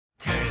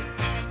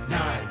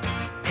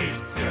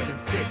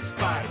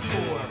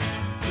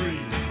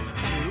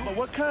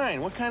What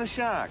kind? What kind of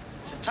shark?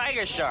 It's a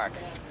tiger shark.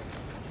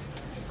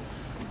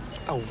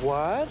 A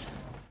what?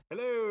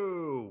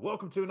 Hello,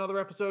 welcome to another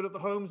episode of the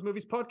Holmes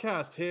Movies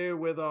Podcast. Here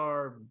with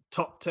our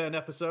top 10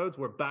 episodes.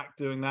 We're back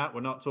doing that. We're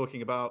not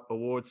talking about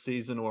awards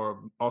season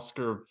or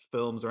Oscar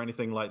films or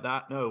anything like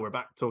that. No, we're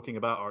back talking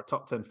about our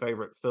top 10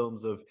 favorite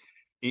films of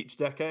each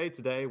decade.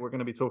 Today, we're going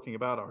to be talking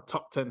about our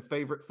top 10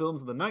 favorite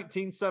films of the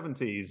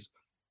 1970s,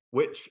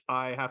 which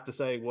I have to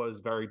say was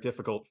very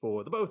difficult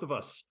for the both of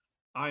us.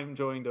 I'm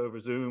joined over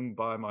Zoom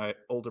by my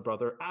older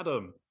brother,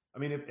 Adam. I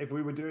mean, if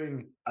we were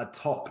doing a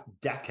top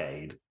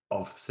decade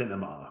of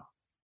cinema,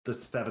 the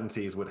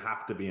 70s would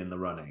have to be in the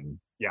running.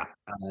 Yeah.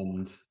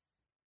 And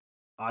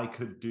I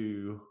could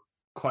do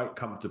quite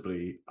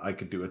comfortably, I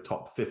could do a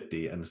top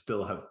 50 and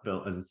still have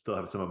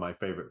some of my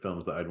favorite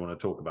films that I'd want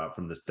to talk about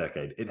from this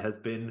decade. It has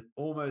been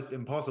almost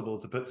impossible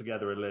to put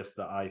together a list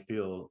that I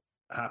feel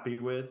happy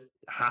with.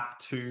 Have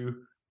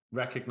to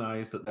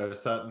recognize that there are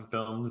certain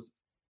films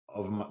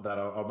that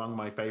are among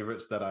my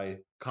favorites that I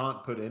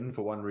can't put in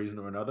for one reason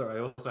or another. I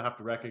also have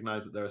to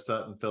recognize that there are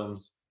certain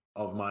films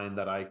of mine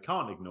that I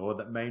can't ignore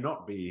that may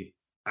not be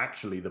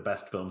actually the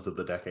best films of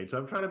the decade. So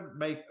I'm trying to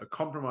make a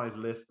compromise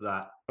list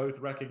that both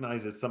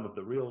recognizes some of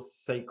the real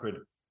sacred,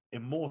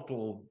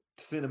 immortal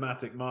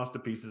cinematic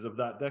masterpieces of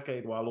that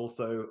decade, while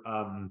also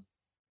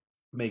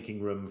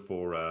making room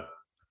for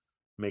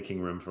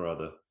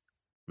other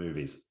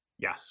movies.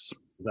 Yes.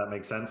 Does that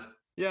make sense?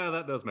 Yeah,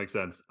 that does make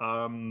sense.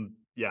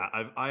 Yeah,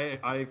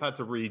 I've had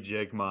to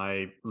rejig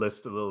my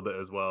list a little bit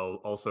as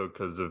well, also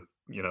because of,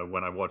 you know,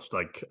 when I watched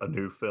like a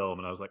new film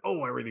and I was like,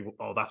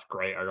 oh, that's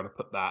great, I'm gonna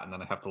put that, and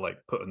then I have to like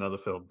put another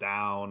film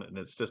down, and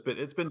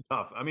it's been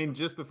tough. I mean,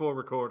 just before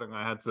recording,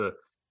 I had to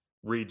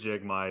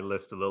rejig my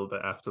list a little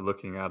bit after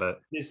looking at it.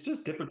 It's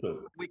just difficult.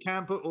 We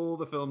can't put all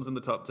the films in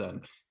the top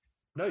 10.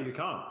 No, you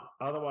can't.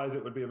 Otherwise,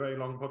 it would be a very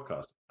long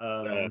podcast.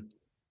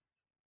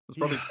 It's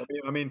probably,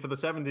 I mean, for the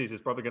 70s,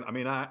 it's probably going to, I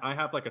mean, I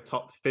have like a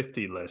top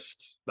 50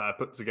 list that I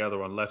put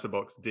together on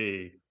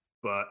Letterboxd,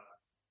 but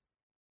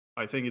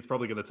I think it's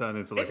probably going to turn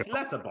into like it's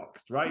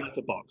Letterboxd, right?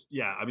 Letterboxd,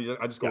 yeah. I mean,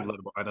 I just call it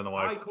Letterboxd. I don't know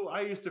why.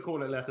 I used to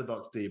call it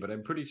Letterboxd, but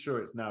I'm pretty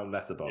sure it's now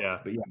Letterboxd. Yeah.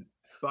 But yeah.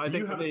 But so I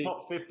think you have a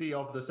top 50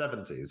 of the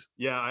 70s.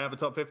 Yeah, I have a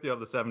top 50 of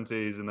the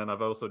 70s, and then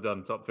I've also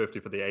done top 50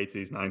 for the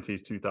 80s,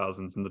 90s,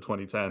 2000s, and the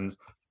 2010s.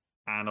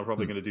 And I'm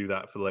probably going to do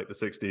that for like the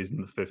 60s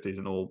and the 50s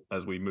and all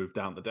as we move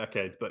down the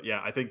decades. But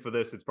yeah, I think for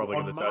this, it's probably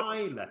going to turn. On my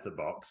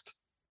Letterboxd,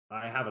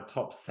 I have a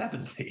top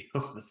 70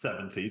 of the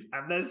 70s,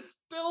 and there's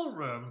still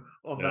room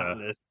on that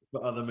list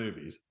for other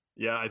movies.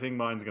 Yeah, I think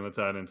mine's going to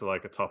turn into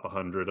like a top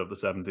 100 of the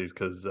 70s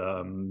because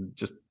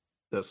just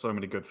there's so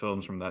many good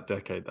films from that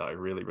decade that I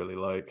really, really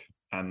like.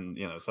 And,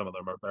 you know, some of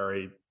them are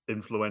very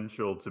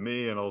influential to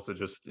me and also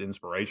just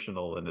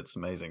inspirational, and it's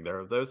amazing.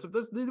 It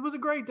was a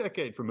great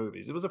decade for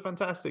movies. It was a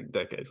fantastic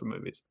decade for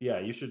movies. Yeah,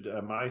 you should.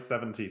 My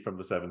 70 from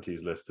the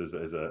 70s list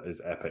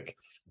is epic.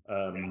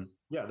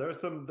 Yeah, there are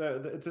some.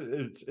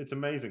 It's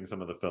amazing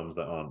some of the films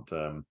that aren't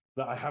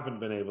that I haven't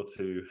been able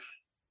to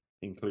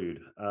include.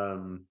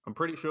 I'm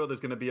pretty sure there's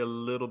going to be a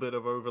little bit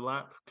of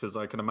overlap because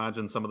I can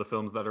imagine some of the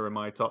films that are in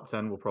my top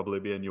 10 will probably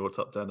be in your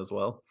top 10 as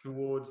well.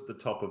 Towards the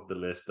top of the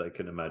list, I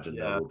can imagine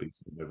there will be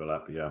some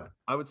overlap. Yeah,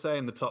 I would say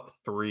in the top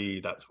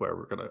 3, that's where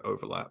we're going to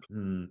overlap.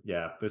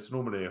 Yeah, it's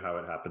normally how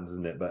it happens,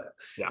 isn't it? But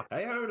yeah,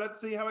 hey-ho,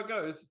 let's see how it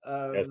goes.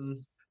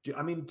 Yes.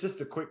 I mean, just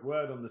a quick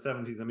word on the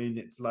 70s. I mean,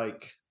 it's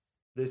like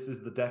this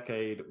is the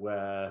decade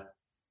where.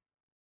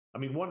 I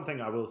mean, one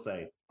thing I will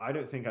say, I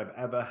don't think I've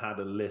ever had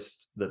a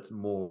list that's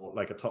more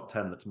like a top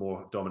 10 that's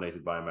more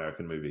dominated by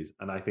American movies.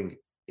 And I think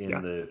in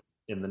the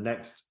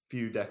next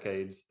few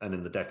decades and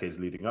in the decades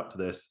leading up to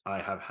this, I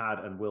have had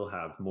and will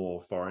have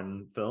more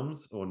foreign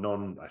films or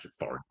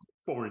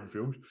foreign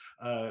films,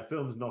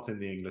 films not in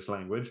the English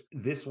language.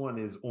 This one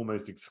is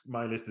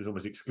my list is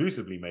almost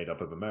exclusively made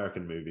up of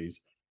American movies.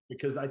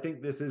 Because I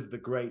think this is the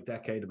great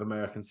decade of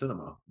American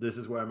cinema. This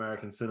is where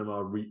American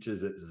cinema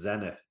reaches its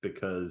zenith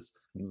because...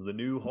 the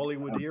new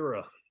Hollywood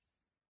era.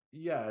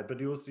 Yeah,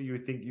 but also you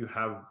think you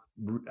have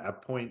a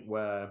point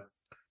where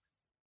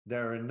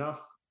there are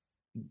enough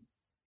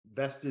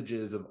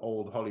vestiges of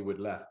old Hollywood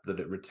left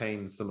that it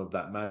retains some of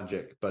that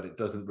magic, but it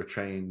doesn't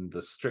retain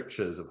the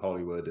strictures of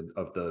Hollywood and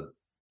of the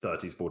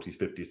 30s, 40s,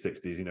 50s,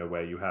 60s, you know,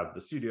 where you have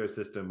the studio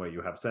system, where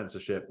you have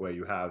censorship, where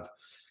you have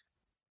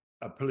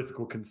a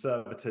political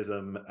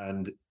conservatism,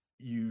 and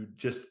you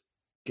just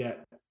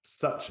get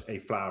such a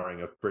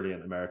flowering of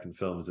brilliant American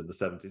films in the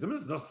 70s. I mean,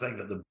 it's not saying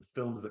that the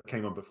films that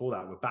came on before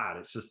that were bad.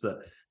 It's just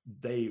that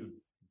they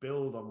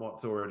build on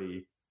what's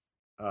already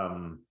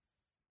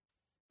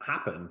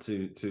happened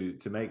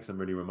to make some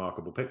really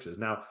remarkable pictures.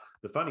 Now,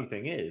 the funny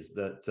thing is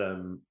that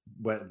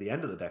when at the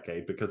end of the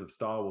decade, because of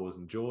Star Wars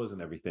and Jaws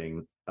and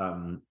everything,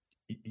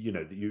 you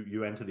know,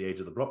 you enter the age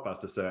of the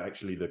blockbuster. So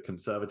actually the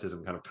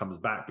conservatism kind of comes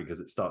back because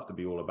it starts to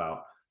be all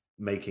about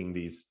making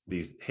these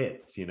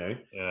hits, you know.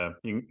 Yeah,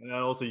 and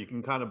also you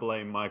can kind of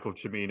blame Michael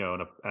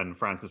Cimino and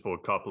Francis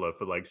Ford Coppola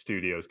for like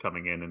studios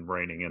coming in and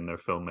reining in their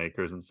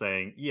filmmakers and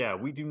saying, "Yeah,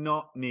 we do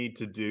not need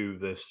to do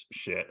this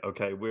shit.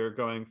 Okay, we're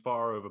going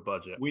far over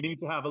budget. We need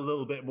to have a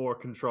little bit more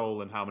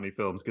control in how many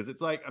films." Because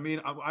it's like, I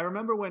mean, I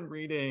remember when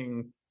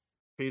reading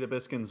Peter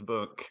Biskin's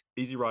book,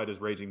 Easy Riders,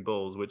 Raging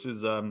Bulls, which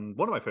is one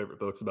of my favorite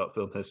books about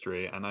film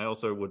history. And I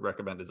also would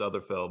recommend his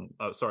other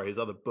his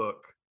other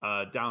book,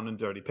 Down and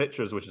Dirty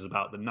Pictures, which is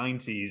about the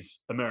 90s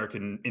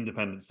American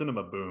independent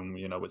cinema boom,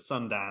 you know, with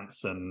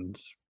Sundance and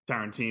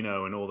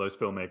Tarantino and all those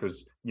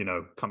filmmakers, you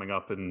know, coming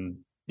up and,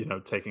 you know,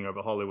 taking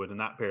over Hollywood in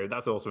that period.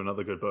 That's also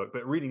another good book.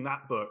 But reading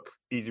that book,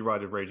 Easy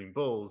Rider Raging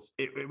Bulls,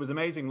 it was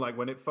amazing. Like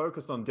when it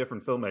focused on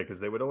different filmmakers,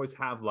 they would always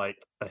have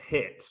like a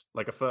hit,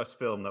 like a first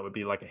film that would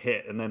be like a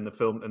hit. And then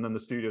the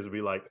studios would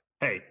be like,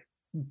 hey,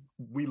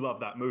 we love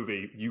that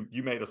movie.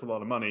 You made us a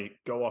lot of money.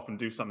 Go off and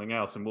do something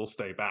else and we'll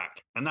stay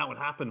back. And that would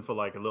happen for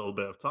like a little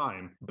bit of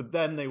time. But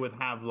then they would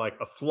have like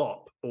a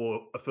flop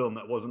or a film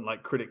that wasn't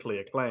like critically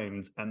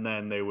acclaimed. And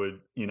then they would,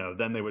 you know,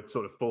 then they would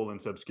sort of fall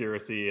into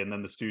obscurity. And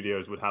then the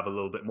studios would have a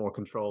little bit more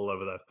control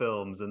over their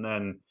films. And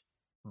then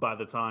by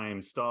the time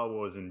Star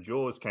Wars and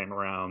Jaws came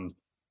around,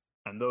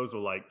 and those were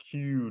like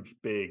huge,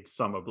 big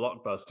summer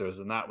blockbusters.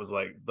 And that was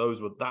like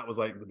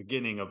the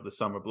beginning of the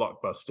summer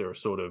blockbuster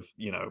sort of,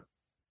 you know,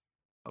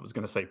 I was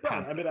going to say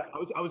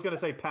I was going to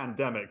say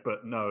pandemic,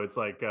 but no, it's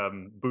like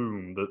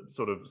boom, the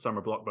sort of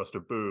summer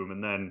blockbuster boom.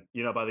 And then,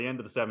 you know, by the end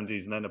of the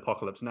 70s and then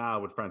Apocalypse Now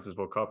with Francis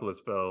Ford Coppola's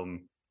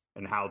film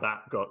and how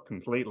that got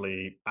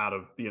completely out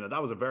of, you know,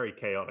 that was a very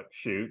chaotic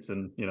shoot.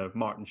 And, you know,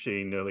 Martin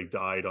Sheen nearly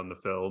died on the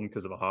film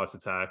because of a heart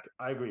attack.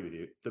 I agree with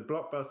you. The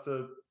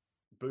blockbuster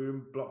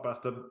boom,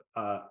 blockbuster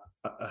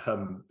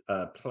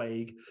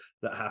plague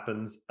that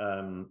happens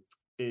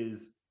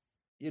is,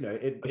 you know,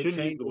 I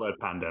shouldn't use the word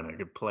pandemic.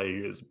 A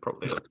plague is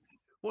probably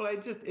well,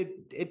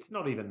 it's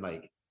not even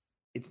like,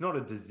 it's not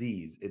a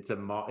disease. It's a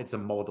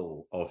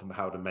model of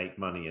how to make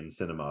money in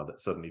cinema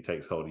that suddenly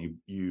takes hold.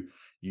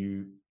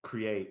 You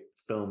create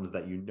films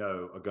that you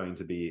know are going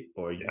to be,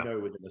 or you know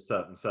within a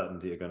certain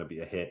certainty are going to be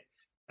a hit,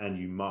 and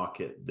you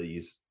market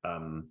these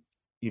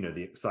you know,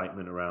 the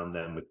excitement around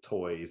them with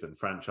toys and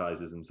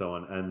franchises and so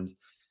on. And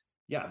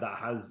yeah, that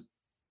has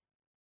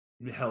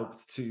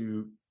helped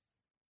to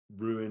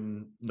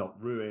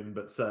not ruin,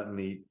 but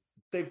certainly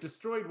they've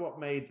destroyed what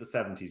made the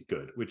 70s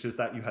good, which is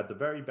that you had the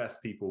very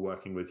best people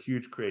working with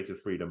huge creative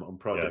freedom on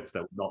projects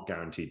that were not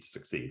guaranteed to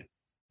succeed.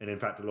 And in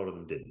fact, a lot of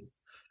them didn't.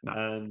 No.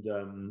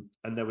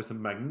 And there were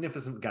some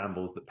magnificent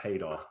gambles that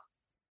paid off.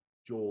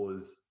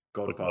 Jaws,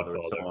 Godfather,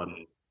 and so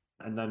on.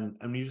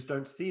 And you just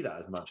don't see that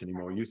as much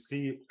anymore. You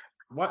see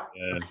what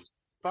the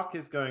fuck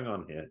is going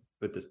on here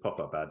with this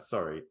pop-up ad?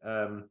 Sorry.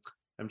 I'm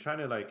trying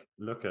to like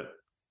look at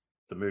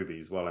the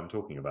movies while I'm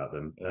talking about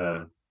them.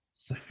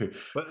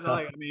 But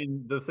like, I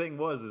mean, the thing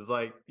is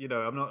like, you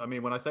know,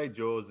 when I say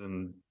Jaws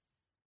and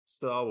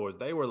Star Wars,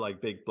 they were like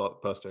big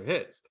blockbuster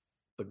hits.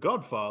 The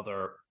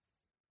Godfather,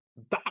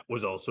 that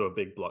was also a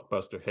big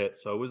blockbuster hit.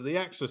 So was The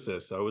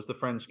Exorcist. So was The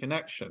French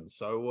Connection.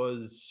 So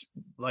was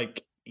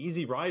like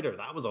Easy Rider.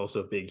 That was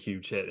also a big,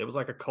 huge hit. It was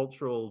like a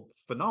cultural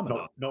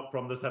phenomenon. Not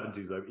from the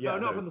 70s though. Yeah,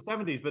 not from the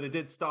 70s, but it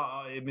did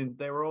start. I mean,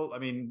 they were all, I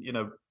mean, you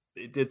know,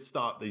 it did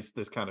start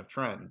this kind of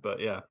trend, but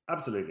yeah.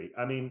 Absolutely.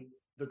 I mean,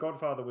 The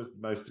Godfather was the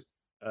most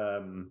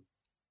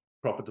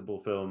profitable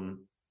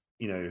film,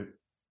 you know,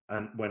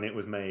 and when it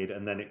was made,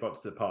 and then it got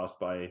surpassed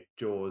by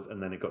Jaws,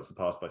 and then it got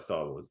surpassed by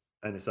Star Wars.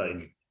 And it's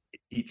like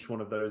each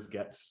one of those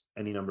gets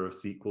any number of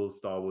sequels.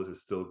 Star Wars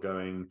is still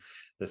going.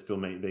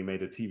 They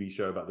made a TV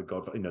show about The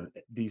Godfather. You know,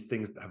 these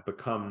things have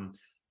become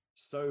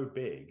so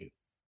big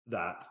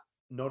that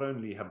not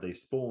only have they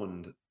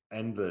spawned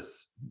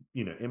endless,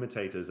 you know,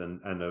 imitators and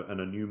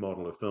a new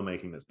model of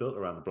filmmaking that's built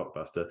around the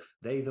blockbuster,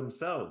 they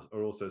themselves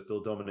are also still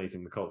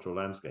dominating the cultural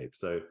landscape.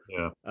 So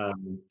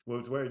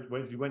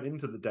where you went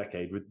into the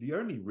decade with the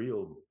only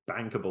real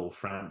bankable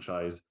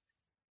franchise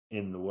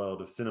in the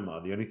world of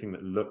cinema, the only thing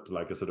that looked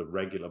like a sort of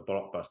regular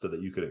blockbuster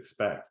that you could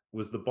expect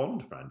was the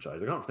Bond franchise.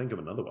 I can't think of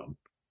another one.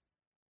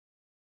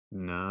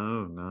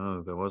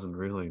 No, there wasn't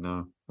really.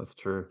 No, that's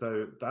true.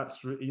 So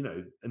that's, you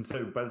know, and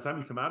so by the time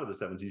you come out of the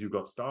 70s, you've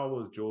got Star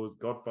Wars, Jaws,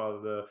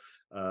 Godfather.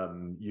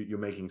 You're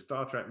making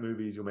Star Trek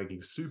movies. You're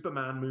making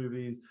Superman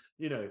movies.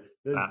 You know,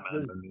 did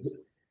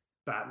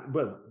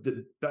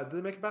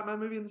they make a Batman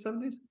movie in the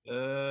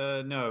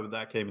 70s? No,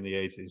 that came in the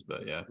 80s.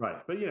 But yeah, right.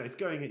 But you know, it's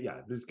going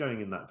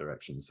in that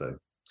direction. So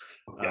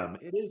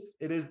it is.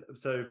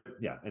 So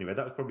yeah. Anyway,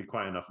 that was probably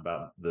quite enough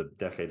about the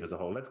decade as a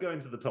whole. Let's go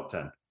into the top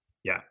 10.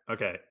 Yeah.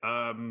 Okay.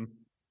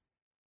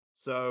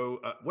 So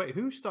wait,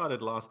 who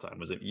started last time?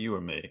 Was it you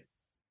or me?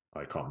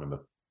 I can't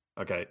remember.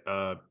 Okay.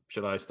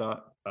 Should I start?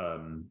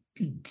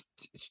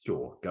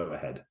 Sure. Go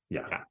ahead.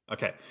 Yeah.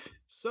 Okay.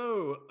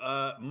 So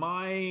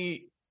my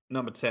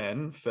number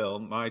 10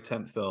 film, my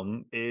 10th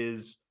film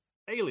is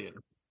Alien.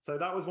 So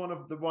that was one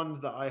of the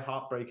ones that I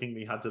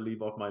heartbreakingly had to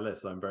leave off my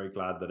list. I'm very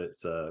glad that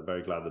it's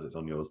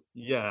on yours.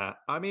 Yeah.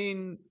 I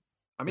mean,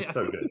 it's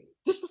so good.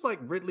 This was like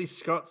Ridley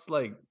Scott's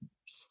like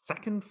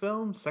second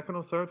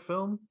or third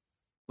film,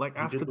 like He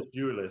after did the he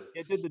did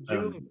Duelists. the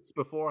Duelists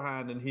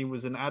beforehand, and he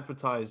was an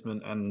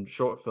advertisement and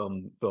short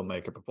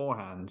filmmaker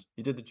beforehand.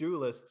 He did the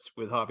Duelists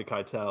with Harvey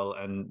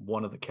Keitel and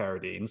one of the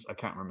Carradines. I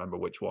can't remember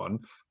which one.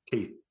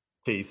 Keith.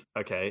 Keith.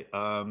 Okay.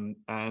 And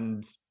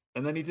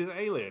then he did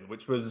Alien,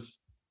 which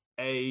was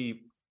a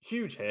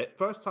huge hit.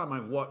 First time I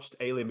watched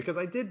Alien because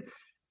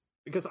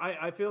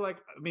I feel like,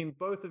 I mean,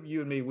 both of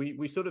you and me,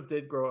 we sort of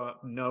did grow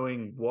up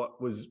knowing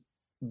what was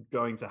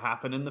going to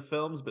happen in the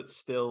films, but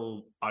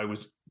still I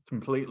was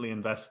completely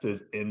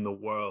invested in the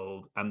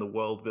world and the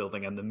world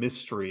building and the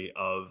mystery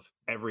of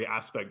every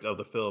aspect of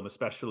the film,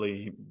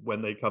 especially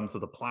when they come to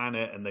the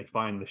planet and they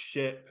find the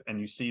ship and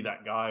you see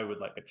that guy with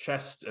like a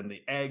chest and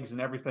the eggs and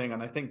everything.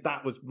 And I think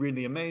that was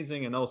really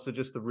amazing. And also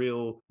just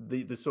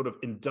the sort of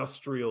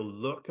industrial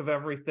look of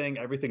everything.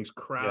 Everything's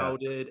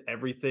crowded,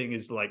 everything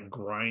is like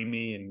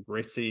grimy and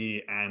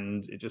gritty,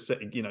 and it just,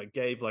 it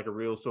gave like a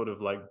real sort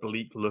of like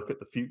bleak look at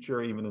the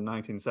future, even in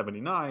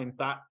 1979.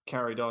 That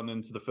carried on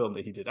into the film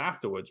that he did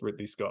afterwards,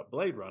 Ridley Scott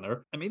Blade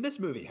Runner. I mean, this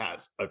movie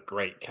has a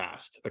great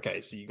cast. Okay,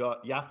 so you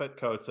got Yaphet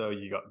Kotto,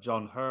 you got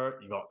John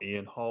Hurt, you got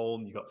Ian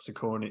Holm, you got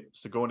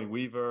Sigourney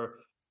Weaver,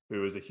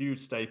 who is a huge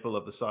staple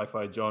of the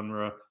sci-fi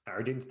genre.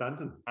 Harry Dean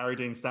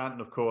Stanton,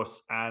 Of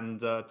course,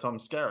 and Tom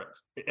Skerritt.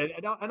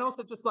 And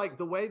also just like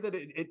the way that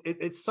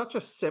it's such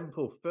a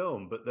simple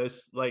film, but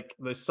there's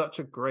such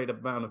a great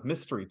amount of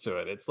mystery to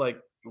it. It's like,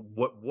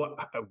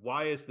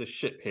 why is this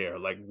ship here?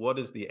 Like, what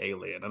is the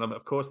alien? And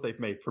of course they've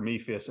made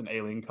Prometheus and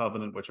Alien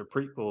Covenant, which are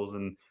prequels.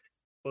 And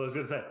well, I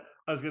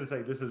was going to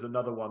say this is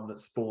another one that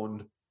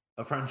spawned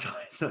a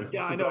franchise.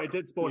 Yeah, I know it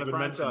did spawn a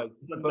franchise.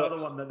 It's another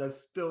one that they're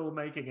still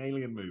making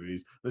alien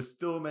movies. They're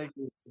still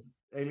making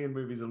alien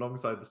movies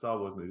alongside the Star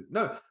Wars movies.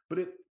 No, but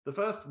the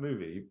first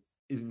movie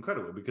is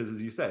incredible because,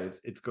 as you say,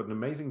 it's got an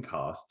amazing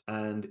cast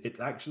and it's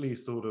actually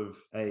sort of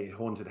a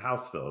haunted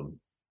house film,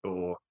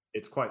 or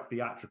it's quite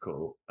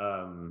theatrical.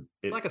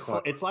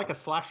 It's like a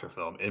slasher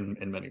film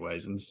in many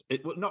ways, and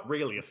not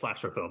really a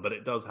slasher film, but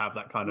it does have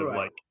that kind of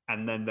like.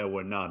 And then there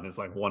were none. It's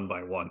like one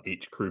by one,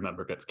 each crew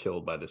member gets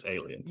killed by this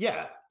alien.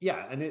 Yeah,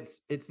 and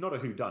it's not a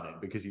whodunit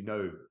because you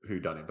know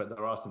whodunit, but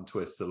there are some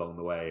twists along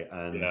the way.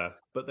 And yeah,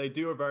 but they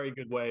do a very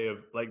good way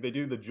of like they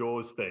do the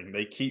Jaws thing.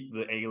 They keep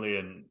the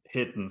alien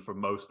hidden for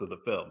most of the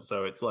film,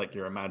 so it's like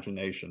your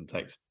imagination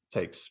takes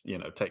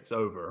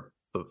over.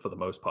 For the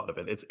most part of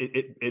it,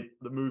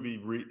 the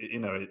movie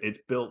it's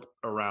built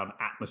around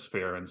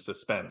atmosphere and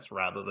suspense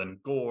rather than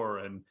gore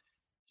and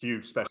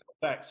huge special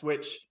effects,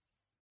 which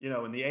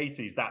in the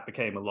 80s that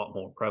became a lot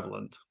more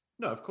prevalent.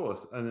 No, of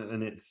course,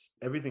 and it's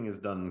everything is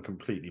done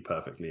completely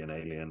perfectly in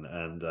Alien.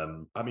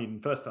 And I mean,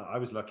 first time I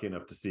was lucky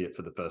enough to see it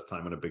for the first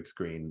time on a big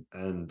screen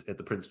and at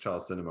the Prince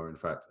Charles Cinema, in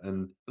fact.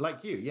 And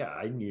like you, yeah,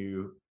 I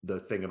knew the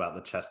thing about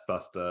the chest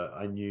buster.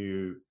 I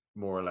knew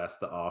more or less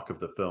the arc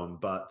of the film,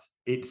 but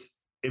it's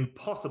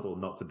impossible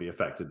not to be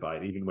affected by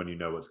it, even when you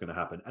know what's going to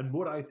happen. And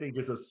what I think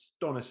is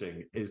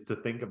astonishing is to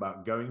think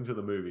about going to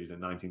the movies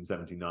in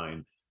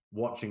 1979,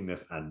 watching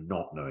this and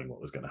not knowing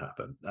what was going to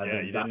happen.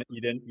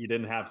 You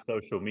didn't have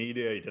social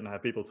media. You didn't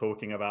have people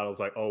talking about it. I was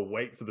like, oh,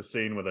 wait to the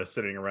scene where they're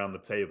sitting around the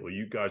table.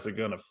 You guys are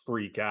going to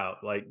freak out.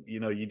 Like, you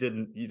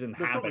didn't There's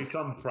have probably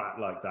some prat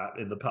like that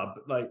in the pub.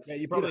 Like, yeah,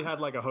 you probably had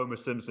like a Homer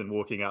Simpson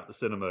walking out the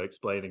cinema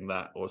explaining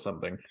that or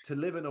something. To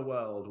live in a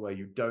world where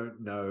you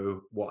don't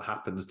know what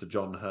happens to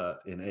John Hurt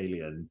in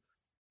Alien,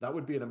 that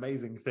would be an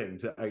amazing thing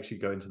to actually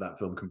go into that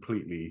film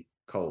completely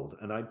cold.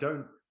 And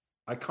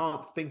I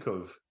can't think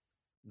of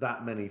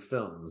that many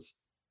films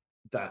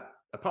that,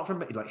 apart from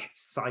like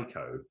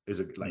Psycho,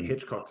 is like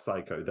Hitchcock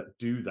Psycho, that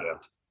do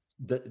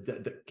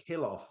that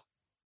kill off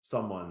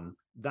someone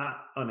that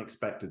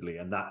unexpectedly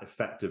and that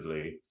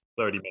effectively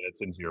 30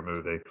 minutes into your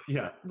movie.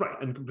 Yeah, right,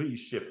 and completely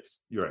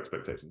shifts your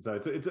expectations. So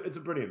it's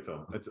a brilliant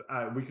film.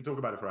 We could talk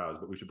about it for hours,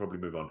 but we should probably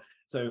move on.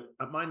 So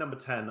at my number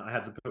 10, I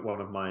had to put one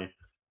of my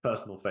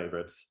personal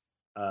favorites,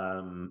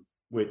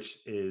 which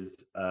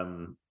is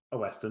a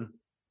Western.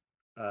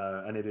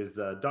 And it is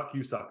Duck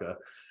You Sucker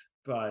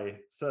by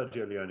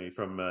Sergio Leone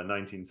from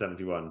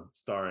 1971,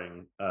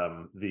 starring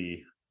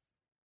the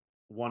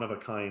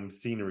one-of-a-kind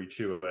scenery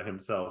chewer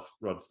himself,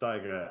 Rod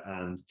Steiger,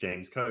 and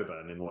James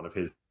Coburn in one of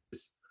his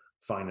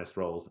finest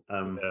roles.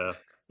 Yeah,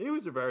 he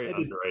was a very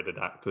underrated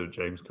actor,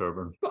 James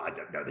Coburn. Well, I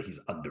don't know that he's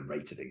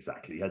underrated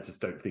exactly. I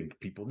just don't think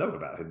people know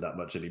about him that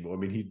much anymore. I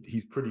mean,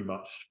 he's pretty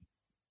much,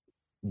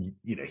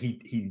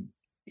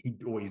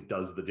 he always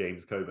does the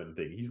James Coburn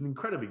thing. He's an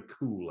incredibly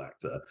cool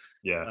actor.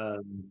 Yeah.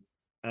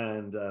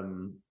 And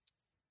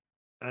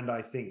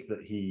I think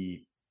that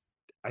he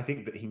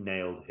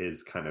nailed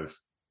his kind of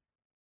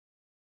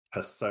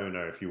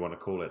persona, if you want to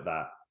call it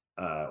that,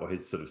 or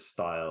his sort of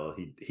style.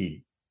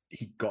 He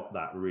got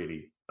that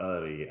really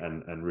early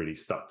and really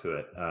stuck to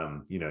it,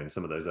 in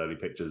some of those early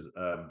pictures.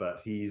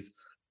 But he's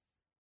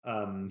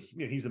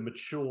a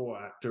mature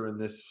actor in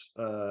this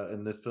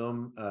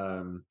film,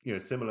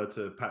 similar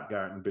to Pat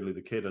Garrett and Billy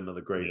the Kid,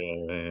 another great.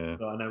 Yeah.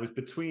 And I was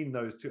between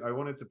those two. I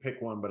wanted to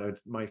pick one, but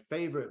my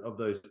favorite of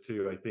those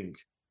two, I think,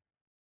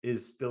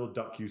 is still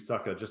Duck You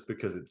Sucker, just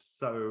because it's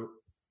so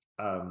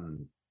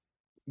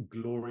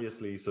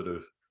gloriously sort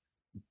of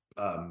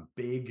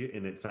big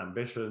in its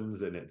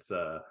ambitions, and it's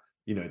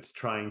it's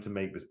trying to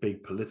make this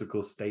big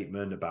political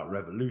statement about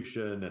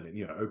revolution, and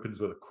it opens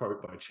with a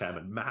quote by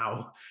Chairman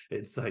Mao.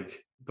 It's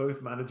like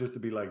both manages to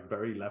be like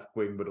very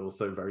left-wing but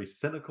also very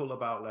cynical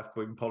about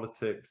left-wing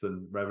politics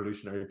and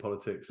revolutionary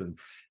politics, and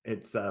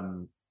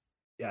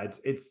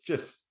it's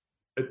just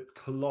a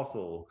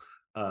colossal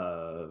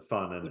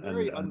fun and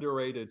very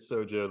underrated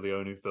Sergio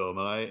Leone film,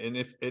 and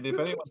if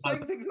anyone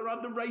saying things are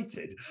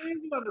underrated, it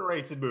is an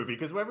underrated movie,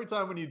 because every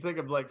time when you think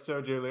of like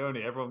Sergio Leone,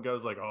 everyone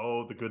goes like,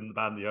 "Oh, The Good and the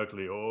Bad and the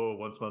Ugly," "Oh,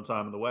 Once Upon a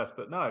Time in the West."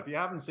 But no, if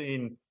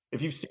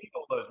you've seen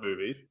all those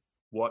movies,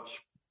 watch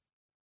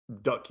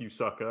Duck You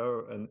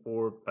Sucker,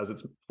 or as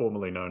it's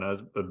formerly known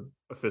as,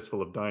 a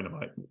Fistful of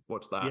Dynamite.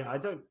 Watch that. Yeah,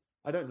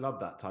 I don't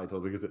love that title,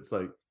 because it's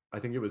like, I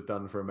think it was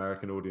done for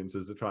American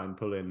audiences to try and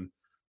pull in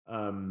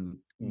more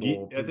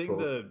people. I think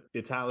the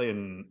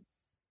Italian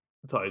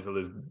title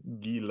is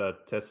Gila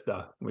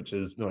Testa, which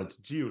is it's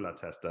Giulia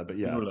Testa, but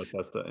yeah, Giulia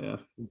Testa,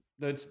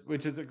 yeah,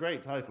 which is a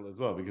great title as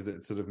well, because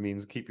it sort of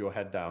means keep your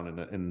head down,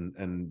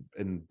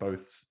 in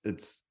both,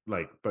 it's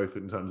like both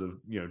in terms of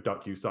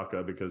Duck You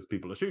Sucker because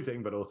people are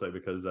shooting, but also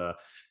because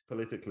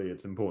politically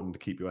it's important to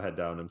keep your head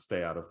down and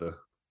stay out of the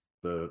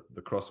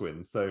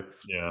crosswinds. So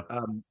yeah,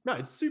 no,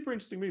 it's a super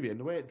interesting movie, and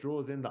the way it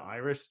draws in the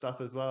Irish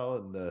stuff as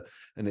well,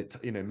 and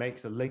it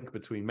makes a link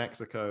between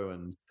Mexico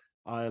and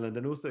Ireland,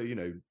 and also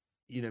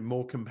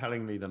more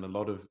compellingly than a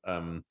lot of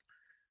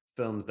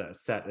films that are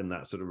set in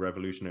that sort of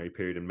revolutionary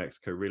period in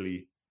Mexico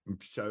really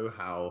show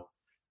how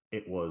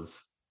it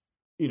was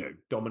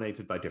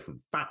dominated by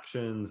different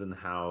factions, and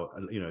how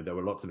there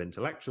were lots of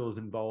intellectuals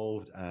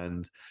involved,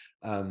 and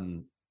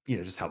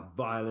just how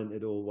violent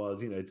it all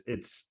was.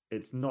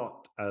 It's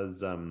not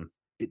as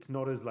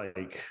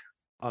like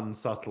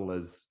unsubtle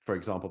as, for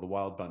example, The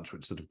Wild Bunch,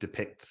 which sort of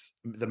depicts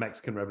the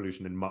Mexican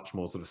Revolution in much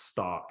more sort of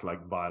stark,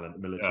 like violent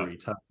military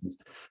terms.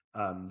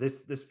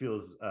 This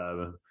feels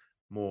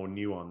more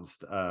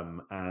nuanced,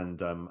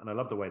 and I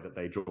love the way that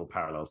they draw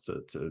parallels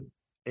to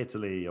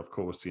Italy, of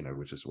course,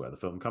 which is where the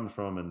film comes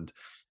from, and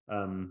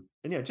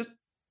yeah, just,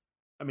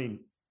 I mean,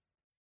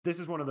 this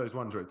is one of those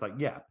ones where it's like,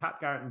 yeah, Pat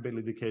Garrett and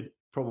Billy the Kid,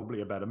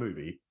 probably a better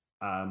movie,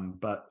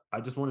 but I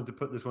just wanted to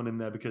put this one in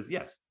there because,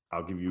 yes,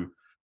 I'll give you.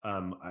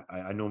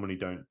 I normally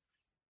don't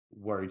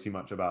worry too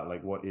much about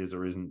like what is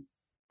or isn't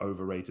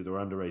overrated or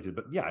underrated,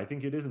 but yeah, I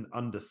think it is an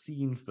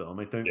underseen film.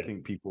 I don't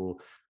think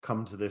people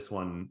come to this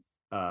one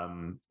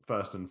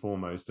first and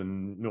foremost,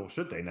 and nor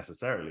should they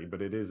necessarily.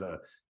 But it is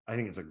I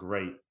think it's a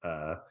great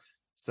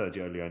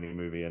Sergio Leone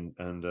movie,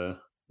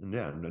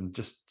 and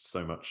just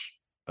so much.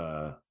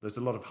 There's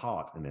a lot of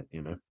heart in it,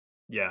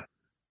 Yeah,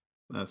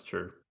 that's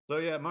true. So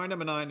yeah, my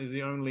number 9 is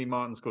the only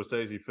Martin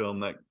Scorsese film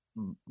that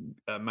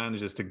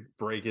manages to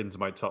break into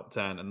my top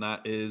 10, and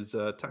that is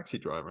Taxi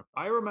Driver.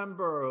 I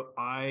remember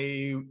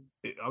I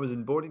was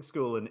in boarding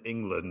school in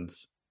England,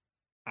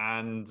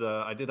 and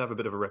I did have a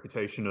bit of a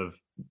reputation of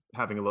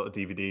having a lot of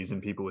DVDs,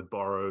 and people would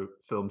borrow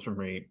films from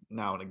me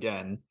now and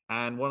again.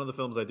 And one of the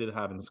films I did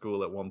have in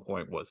school at one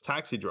point was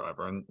Taxi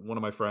Driver. And one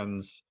of my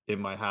friends in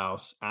my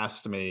house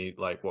asked me,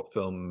 like, what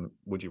film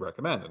would you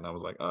recommend? And I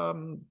was like,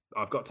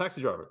 I've got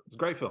Taxi Driver. It's a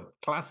great film,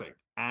 classic.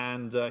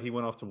 And he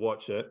went off to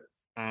watch it.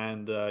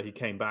 And he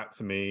came back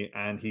to me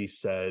and he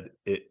said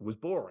it was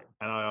boring.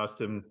 And I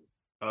asked him,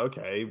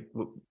 okay,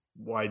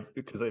 why?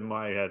 Because in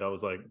my head, I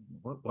was like,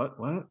 what?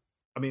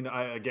 I mean,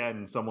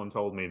 someone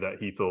told me that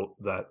he thought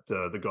that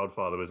The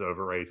Godfather was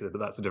overrated, but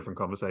that's a different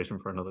conversation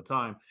for another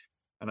time.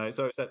 And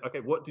so I said, okay,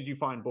 what did you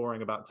find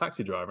boring about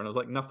Taxi Driver? And I was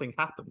like, nothing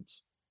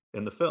happens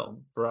in the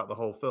film throughout the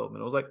whole film.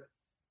 And I was like,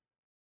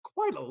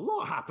 quite a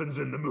lot happens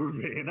in the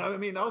movie. I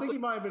mean, I think he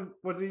might have been.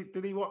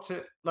 Did he watch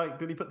it? Like,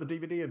 did he put the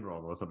DVD in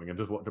wrong or something and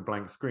just watch a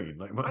blank screen?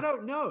 Like, I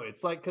don't know.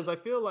 It's like, because I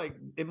feel like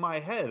in my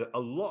head, a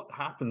lot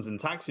happens in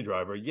Taxi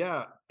Driver.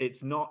 Yeah,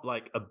 it's not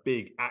like a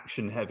big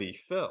action-heavy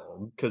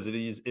film, because it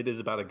is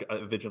about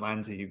a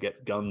vigilante who gets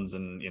guns,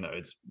 and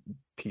it's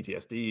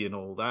PTSD and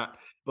all that.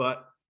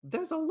 But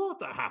there's a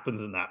lot that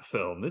happens in that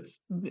film.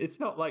 It's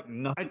not like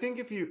nothing. I think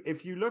if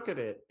you look at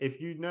it,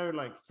 if you know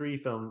like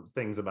 3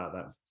 things about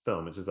that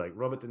film, which is like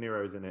Robert De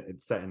Niro's in it,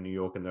 it's set in New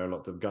York, and there are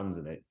lots of guns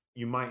in it,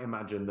 you might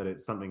imagine that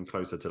it's something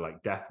closer to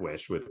like Death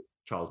Wish with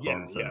Charles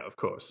Bronson. Yeah, of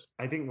course.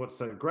 I think what's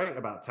so great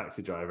about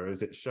Taxi Driver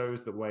is it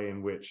shows the way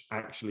in which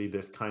actually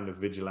this kind of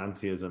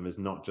vigilantism is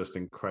not just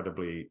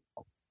incredibly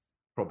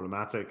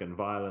problematic and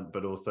violent,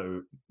 but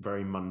also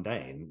very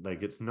mundane.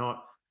 Like, it's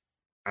not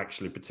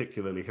actually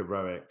particularly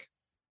heroic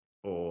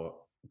or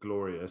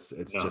glorious.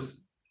 It's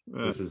just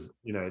this is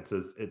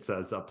it's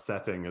as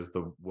upsetting as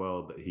the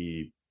world that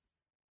he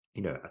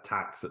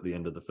attacks at the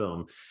end of the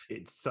film.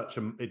 It's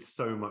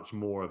so much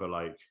more of a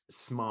like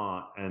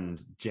smart and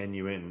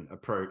genuine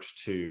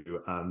approach to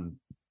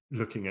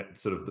looking at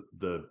sort of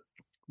the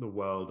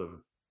world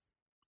of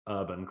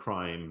urban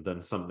crime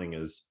than something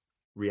as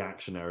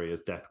reactionary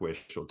as Death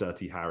Wish or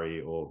Dirty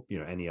Harry or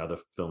any other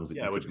films that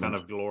you could which kind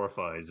mention. of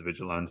glorifies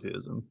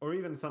vigilantism, or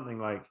even something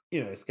like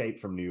Escape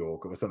from New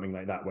York or something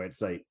like that, where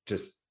it's like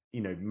just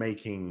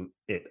making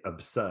it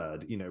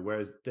absurd.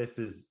 Whereas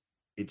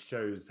it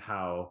shows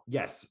how,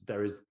 yes,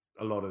 there is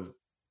a lot of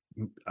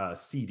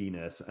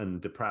seediness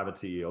and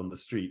depravity on the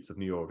streets of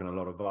New York and a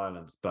lot of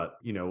violence, but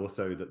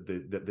also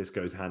that this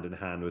goes hand in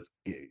hand with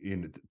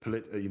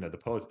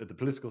the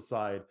political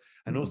side,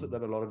 and also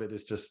that a lot of it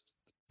is just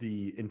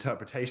the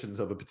interpretations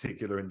of a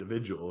particular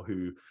individual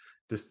who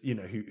just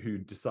who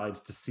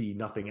decides to see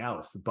nothing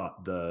else but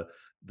the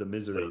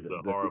misery,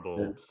 the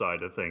horrible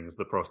side of things,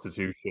 the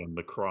prostitution,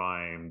 the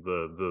crime,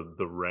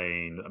 the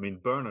rain. I mean,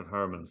 Bernard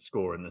Herrmann's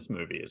score in this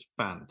movie is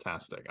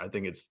fantastic. I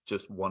think it's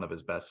just one of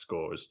his best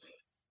scores.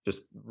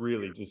 Just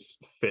really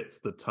just fits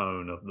the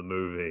tone of the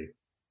movie.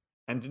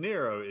 And De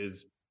Niro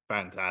is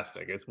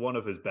fantastic. It's one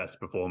of his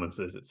best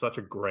performances. It's such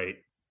a great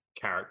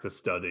character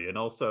study. And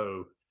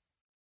also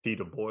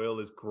Peter Boyle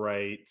is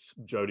great.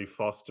 Jodie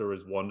Foster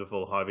is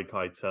wonderful. Harvey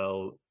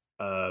Keitel,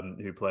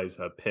 who plays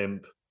her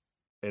pimp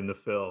in the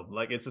film.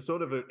 Like, it's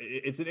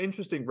it's an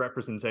interesting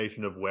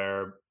representation of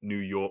where New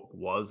York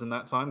was in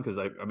that time. Because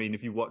I mean,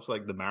 if you watch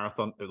like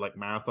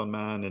Marathon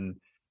Man and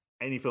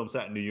any film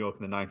set in New York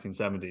in the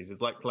 1970s,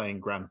 it's like playing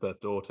Grand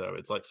Theft Auto.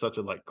 It's like such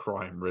a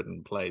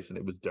crime-ridden place, and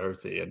it was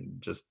dirty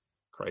and just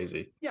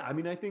crazy. Yeah, I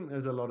mean, I think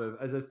there's a lot of,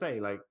 as I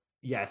say,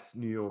 yes,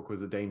 New York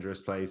was a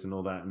dangerous place and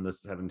all that in the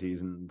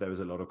 70s, and there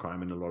was a lot of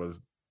crime and a lot of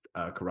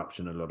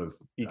corruption, a lot of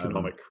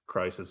economic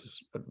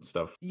crisis and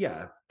stuff.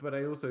 Yeah, but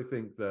I also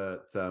think that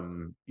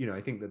I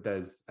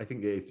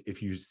think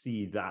if you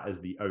see that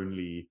as the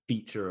only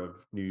feature of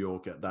New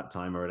York at that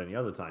time or at any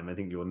other time, I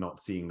think you're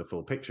not seeing the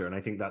full picture. And I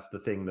think that's the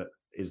thing that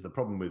is the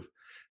problem with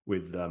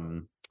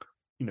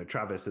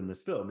Travis in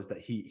this film, is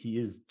that he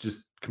is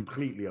just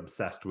completely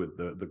obsessed with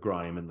the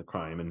grime and the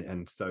crime,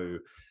 and so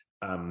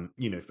and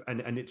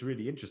it's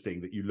really interesting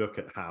that you look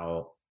at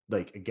how,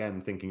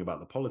 again, thinking about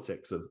the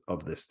politics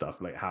of this stuff,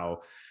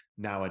 how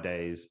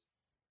nowadays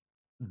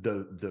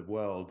the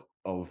world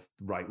of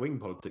right-wing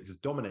politics is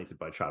dominated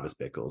by Travis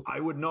Bickles. I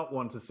would not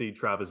want to see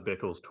Travis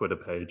Bickles' Twitter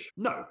page.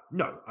 No,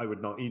 I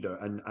would not either.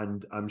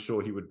 And I'm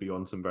sure he would be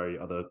on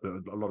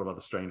a lot of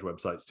other strange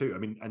websites too. I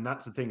mean, and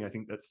that's the thing I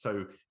think that's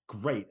so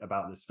great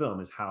about this film,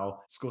 is how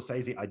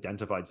Scorsese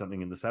identified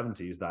something in the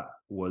 70s that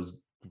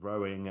was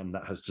growing and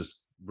that has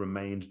just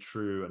remained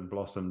true and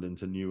blossomed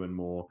into new and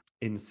more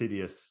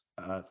insidious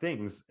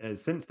things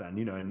since then,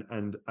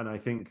 and I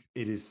think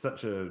it is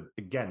such a,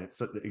 again,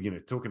 it's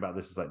talking about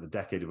this as the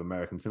decade of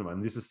American cinema,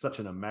 and this is such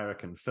an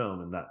American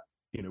film, and that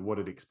what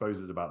it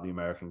exposes about the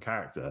American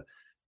character,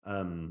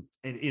 and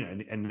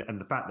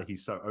the fact that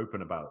he's so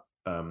open about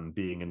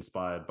being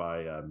inspired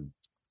by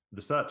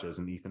The Searchers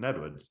and Ethan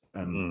Edwards,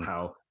 and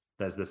how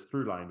there's this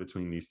through line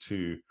between these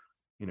two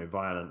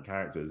violent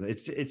characters.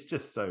 It's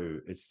just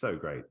so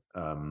great.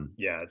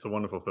 Yeah, it's a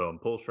wonderful film.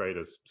 Paul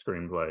Schrader's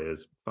screenplay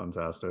is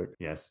fantastic.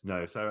 Yes,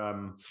 no.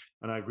 So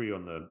and I agree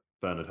on the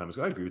Bernard Herrmann.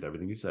 I agree with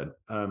everything you said.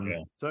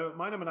 So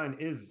my number 9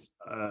 is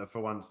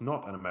for once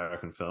not an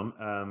American film.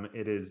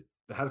 It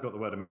has got the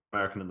word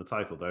American in the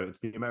title, though. It's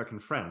The American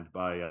Friend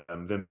by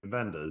Wim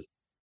Wenders.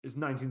 It's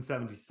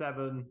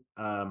 1977.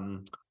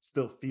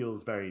 Still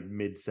feels very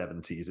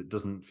mid-70s. It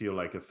doesn't feel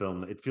like a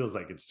film. It feels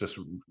like it's just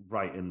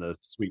right in the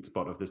sweet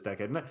spot of this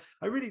decade. And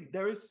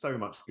there is so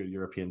much good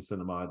European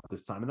cinema at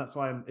this time, and that's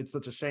why it's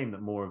such a shame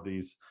that more of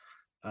these.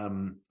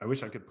 I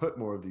wish I could put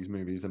more of these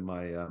movies in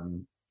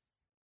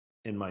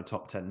my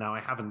top 10. Now, I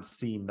haven't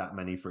seen that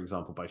many, for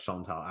example, by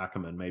Chantal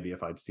Akerman. Maybe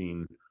if I'd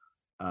seen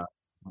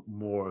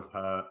more of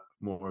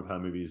her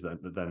movies,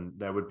 then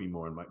there would be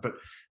more in my. But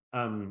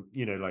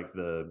like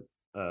the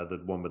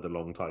one with the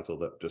long title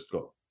that just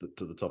got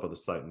to the top of the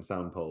Sight and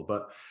Sound poll.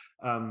 But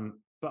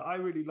I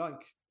really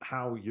like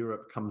how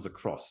Europe comes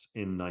across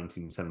in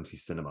 1970s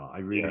cinema. I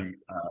really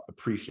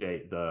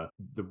appreciate the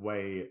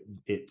way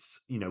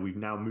it's, we've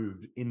now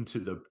moved into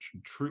the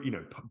true,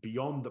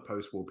 beyond the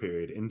post-war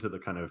period, into the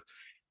kind of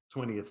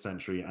 20th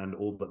century and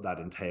all that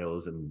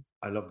entails. And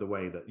I love the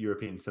way that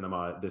European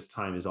cinema at this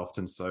time is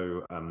often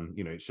so,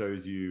 it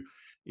shows you,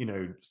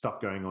 stuff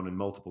going on in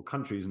multiple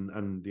countries,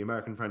 and The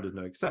American Friend is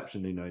no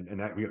exception, and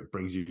that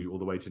brings you all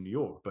the way to New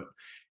York. But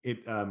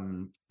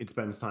it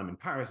spends time in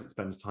Paris, it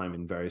spends time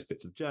in various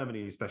bits of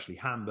Germany, especially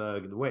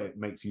Hamburg. The way it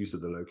makes use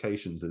of the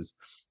locations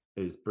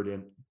is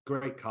brilliant.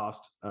 Great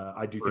cast.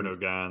 I do Bruno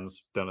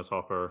Gans, Dennis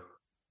Hopper.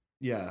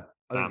 Yeah.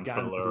 Sam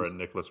Fuller and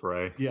Nicholas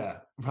Ray. Yeah,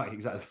 right,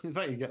 exactly. In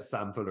fact, you get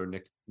Sam Fuller and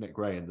Nick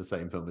Ray in the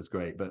same film is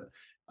great, but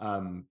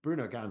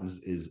Bruno Gans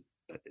is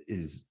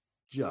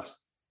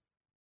just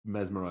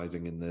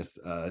mesmerizing in this.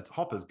 It's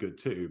Hopper's good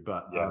too,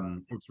 but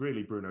it's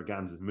really Bruno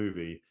Gans's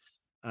movie,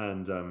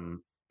 and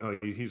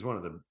he's one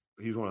of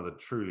the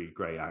truly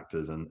great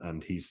actors,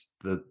 and he's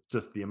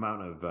the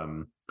amount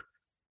of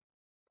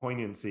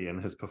poignancy in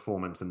his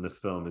performance in this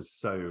film is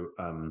so.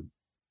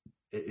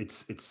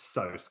 It's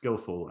so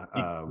skillful.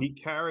 He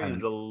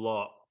carries a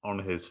lot on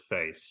his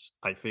face.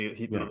 I feel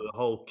the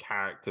whole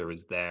character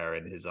is there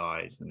in his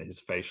eyes and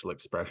his facial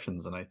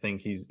expressions, and I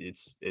think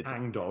it's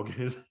hangdog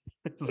is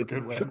a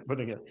good way of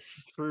putting it.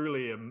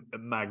 Truly a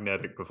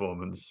magnetic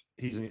performance.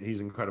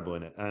 He's incredible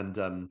in it,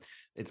 and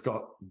it's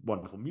got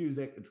wonderful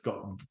music. It's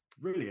got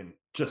brilliant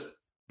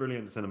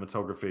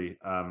cinematography,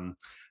 and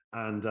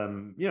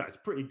it's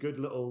a pretty good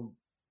little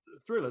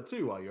thriller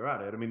too. While you're at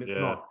it, I mean, it's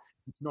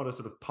not a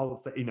sort of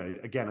pulse.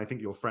 Again, I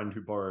think your friend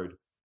who borrowed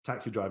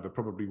Taxi Driver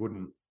probably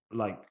wouldn't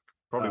like.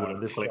 Probably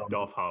would have clicked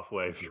off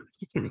halfway through.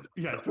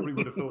 Yeah, probably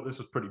would have thought this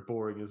was pretty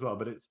boring as well.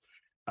 But it's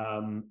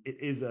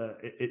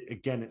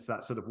it's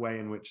that sort of way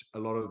in which a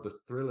lot of the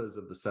thrillers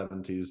of the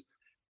 70s,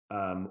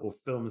 or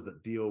films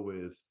that deal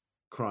with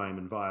crime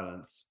and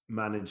violence,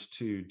 managed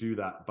to do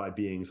that by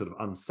being sort of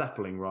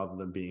unsettling rather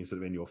than being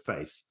sort of in your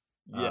face.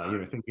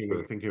 Thinking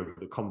of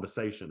The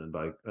Conversation and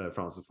by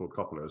Francis Ford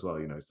Coppola as well.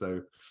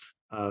 So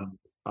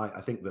I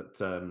think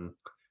that.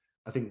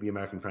 I think The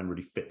American Friend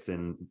really fits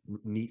in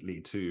neatly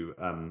to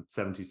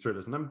 70s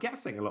thrillers, and I'm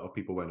guessing a lot of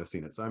people won't have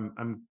seen it. So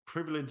I'm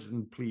privileged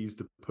and pleased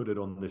to put it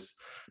on this,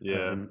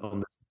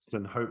 on this list,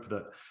 and hope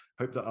that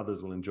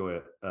others will enjoy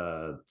it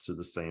to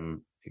the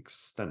same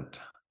extent.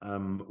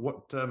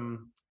 What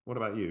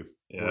about you?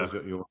 Yeah.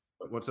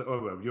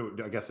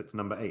 I guess it's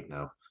number 8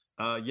 now.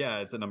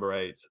 It's at number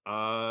 8.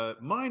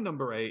 My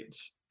number 8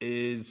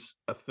 is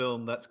a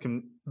film that's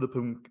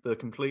the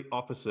complete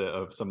opposite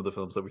of some of the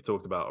films that we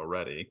talked about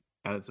already.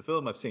 And it's a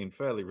film I've seen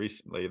fairly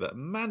recently that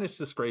managed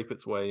to scrape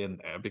its way in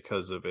there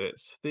because of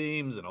its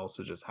themes and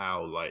also just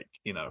how,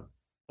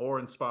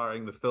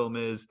 awe-inspiring the film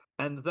is.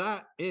 And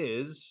that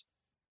is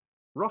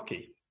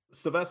Rocky.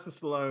 Sylvester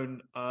Stallone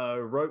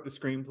wrote the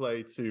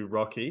screenplay to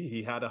Rocky.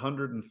 He had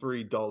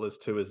 $103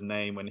 to his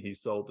name when he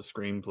sold the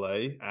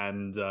screenplay,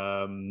 and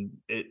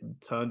it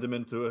turned him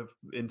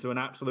into an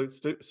absolute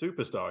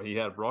superstar. He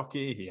had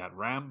Rocky, he had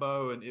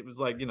Rambo, and it was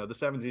like, the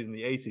 70s and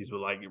the 80s were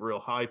like a real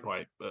high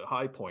point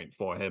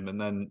for him, and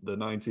then the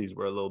 90s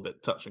were a little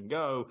bit touch and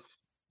go,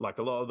 like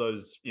a lot of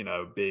those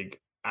big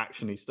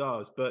actiony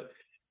stars. But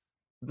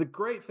the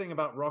great thing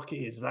about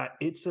Rocky is that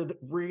it's a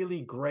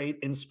really great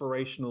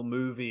inspirational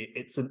movie.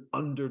 It's an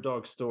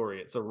underdog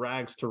story. It's a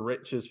rags to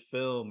riches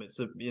film. It's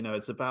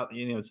it's about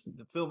it's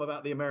the film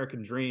about the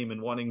American dream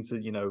and wanting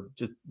to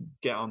just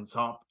get on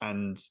top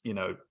and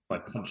by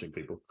punching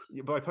people,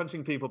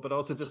 but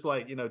also just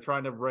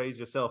trying to raise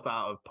yourself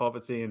out of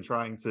poverty and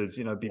trying to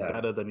be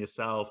better than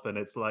yourself. And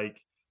it's like.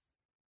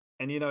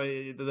 And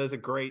there's a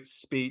great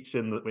speech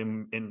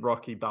in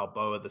Rocky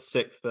Balboa, the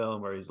 6th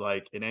film, where he's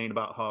like, "It ain't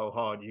about how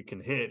hard you can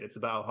hit; it's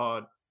about how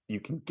hard you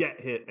can get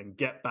hit and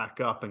get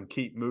back up and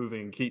keep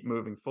moving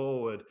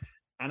forward."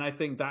 And I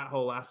think that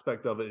whole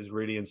aspect of it is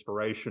really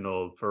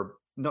inspirational for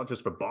not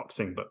just for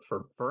boxing, but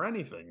for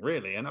anything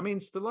really. And I mean,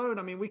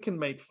 Stallone. We can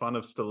make fun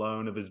of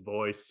Stallone, of his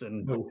voice,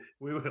 and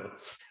we will.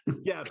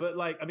 Yeah, but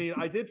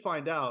I did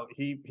find out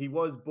he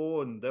was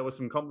born. There were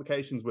some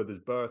complications with his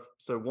birth,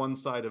 so one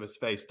side of his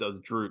face does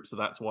droop. So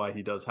that's why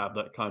he does have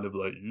that kind of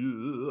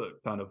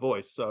kind of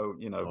voice. So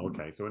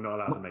okay, so we're not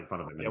allowed to make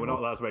fun of him. Yeah, we're not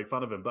allowed to make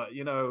fun of him, but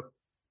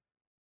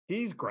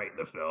he's great in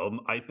the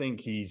film. I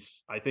think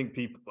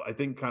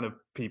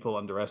people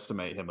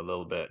underestimate him a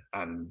little bit,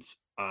 and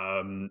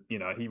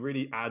he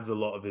really adds a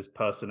lot of his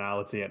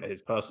personality and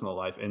his personal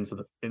life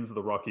into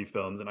the Rocky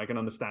films, and I can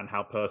understand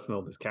how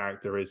personal this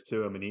character is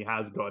to him. And he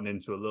has gotten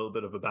into a little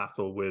bit of a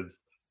battle with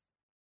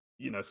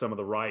some of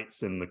the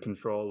rights and the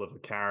control of the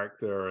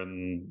character,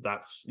 and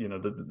that's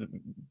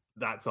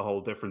that's a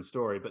whole different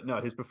story. But no,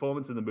 his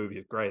performance in the movie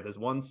is great. There's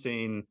one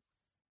scene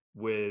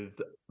with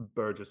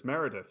Burgess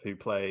Meredith, who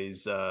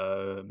plays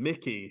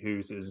Mickey,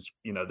 who's his,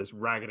 this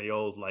raggedy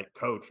old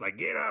coach,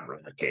 "Get up,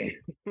 Rocky."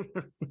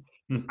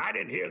 I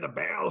didn't hear the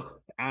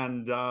bell.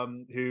 And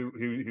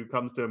who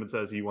comes to him and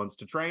says he wants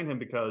to train him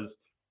because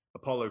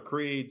Apollo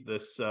Creed,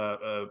 this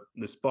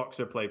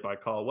boxer played by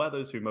Carl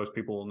Weathers, who most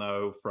people will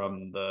know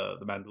from the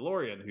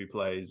Mandalorian, who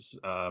plays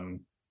I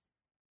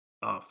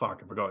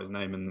forgot his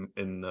name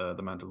in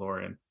the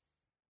Mandalorian.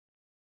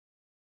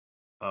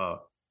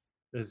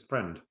 His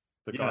friend.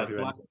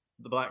 The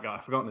black guy.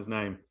 I've forgotten his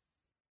name.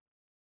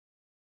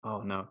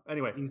 Oh no.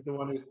 Anyway, he's the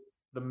one who's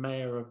the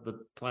mayor of the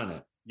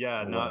planet.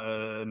 Yeah,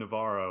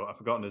 Navarro. I've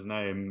forgotten his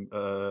name.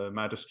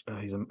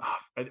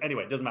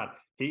 Anyway, it doesn't matter.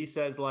 He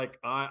says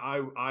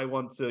I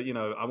want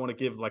to, I want to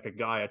give a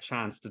guy a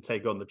chance to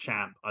take on the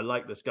champ. I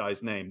like this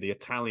guy's name, the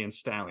Italian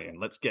Stallion.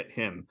 Let's get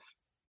him.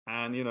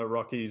 And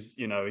Rocky's,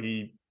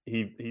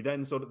 he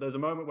then sort of, there's a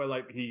moment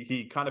where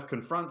he kind of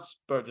confronts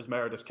Burgess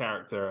Meredith's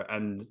character,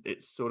 and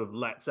it sort of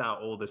lets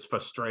out all this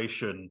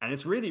frustration, and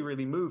it's really,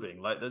 really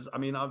moving. There's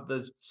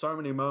so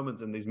many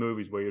moments in these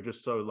movies where you're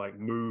just so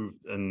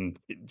moved, and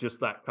just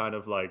that kind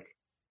of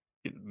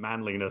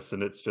manliness,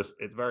 and it's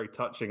very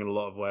touching in a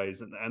lot of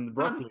ways. And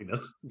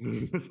manliness,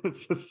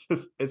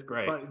 it's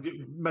great. Do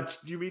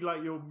you mean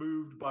you're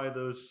moved by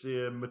the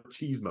sheer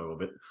machismo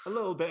of it? A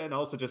little bit, and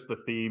also just the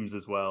themes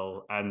as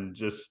well, and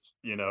just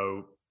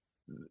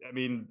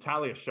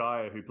Talia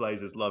Shire, who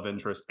plays his love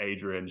interest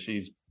Adrian,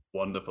 she's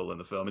wonderful in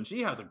the film. And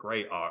she has a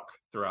great arc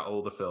throughout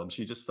all the films.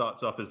 She just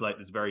starts off as like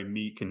this very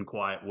meek and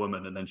quiet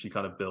woman, and then she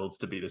kind of builds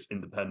to be this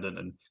independent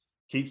and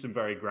keeps him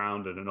very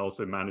grounded, and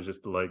also manages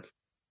to like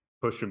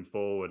push him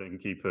forward and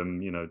keep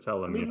him,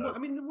 tell him, I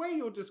mean, the way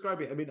you're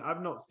describing it, I mean,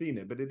 I've not seen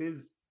it, but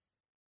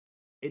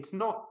it's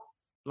not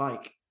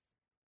like,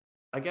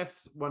 I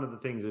guess one of the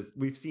things is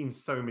we've seen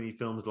so many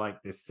films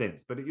like this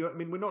since, but I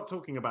mean, we're not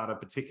talking about a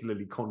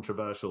particularly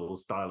controversial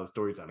style of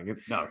storytelling.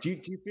 And No. Do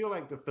you feel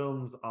like the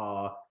films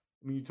are,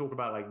 when you talk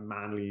about like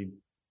manly,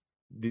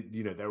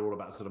 they're all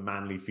about sort of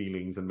manly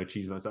feelings and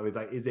machismo and stuff. It's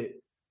like,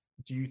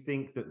 do you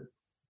think that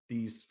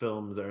these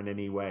films are in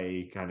any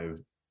way kind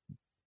of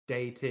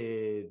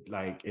dated,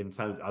 like in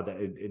terms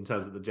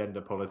of the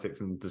gender politics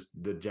and just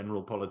the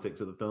general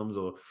politics of the films,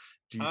 or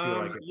do you feel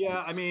like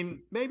I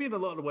mean, maybe in a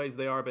lot of ways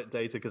they are a bit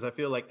dated, because I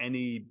feel like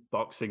any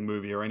boxing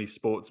movie or any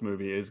sports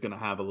movie is going to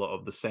have a lot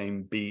of the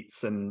same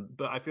beats,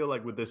 but I feel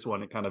like with this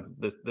one, it kind of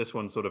this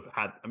one sort of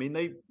had, I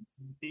mean,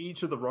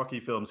 each of the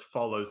Rocky films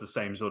follows the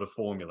same sort of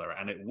formula,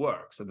 and it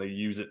works, and they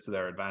use it to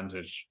their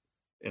advantage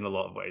in a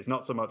lot of ways.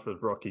 Not so much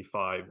with Rocky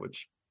 5,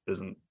 which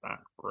isn't that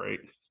great.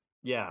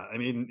 Yeah, I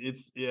mean,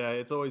 it's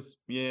always,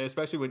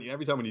 especially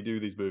every time when you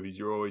do these movies,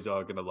 you always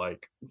are going to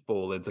like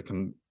fall into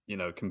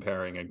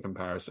comparing and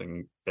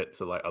comparing it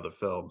to like other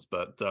films.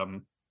 But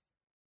no,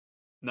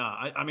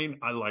 I mean,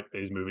 I like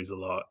these movies a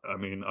lot. I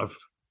mean, I've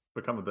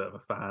become a bit of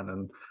a fan,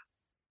 and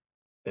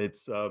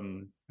it's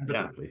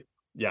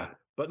yeah.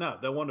 But no,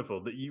 they're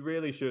wonderful. That you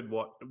really should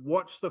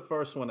watch the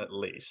first one at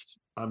least.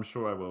 I'm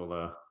sure I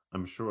will.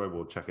 I'm sure I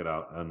will check it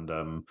out.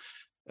 And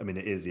I mean,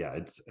 it is,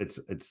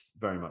 it's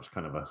very much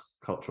kind of a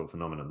cultural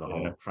phenomenon, the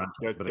whole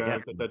franchise. But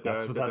again,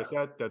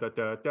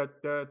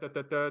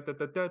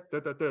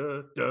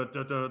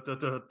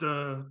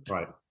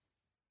 right.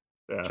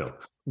 Yeah. Chill.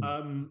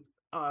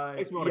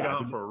 Makes me want to go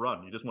out for a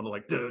run. You just want to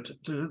like.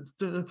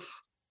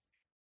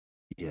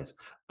 Yes.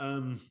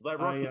 Like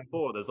Rocky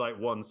 4, there's like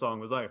one song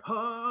was like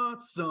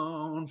 "Hearts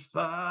on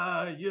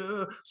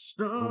Fire,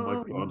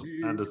 strong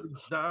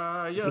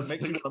desire."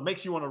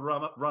 Makes you want to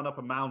run up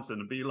a mountain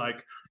and be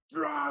like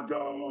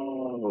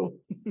Drago.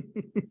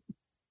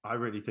 I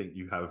really think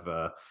you have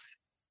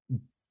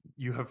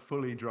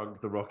fully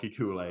drunk the Rocky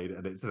Kool-Aid,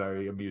 and it's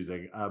very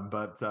amusing.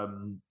 But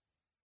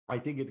I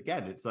think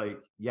it's like,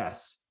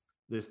 yes,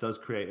 this does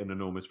create an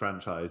enormous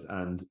franchise,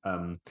 and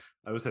I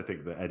also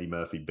think the Eddie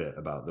Murphy bit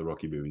about the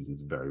Rocky movies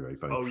is very, very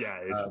funny. Oh yeah,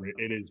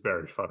 it is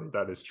very funny.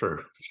 That is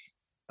true.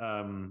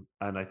 And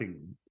I think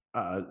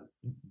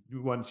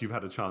once you've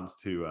had a chance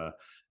to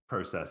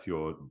process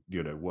your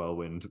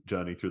whirlwind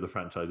journey through the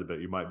franchise a bit,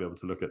 you might be able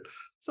to look at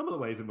some of the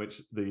ways in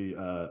which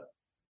the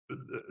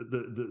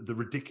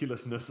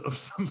ridiculousness of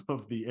some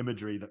of the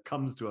imagery that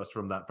comes to us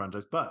from that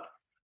franchise. But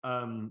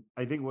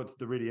I think what's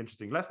the really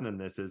interesting lesson in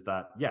this is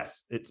that,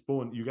 yes,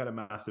 you get a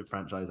massive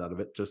franchise out of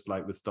it, just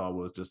like with Star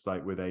Wars, just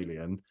like with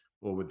Alien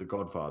or with The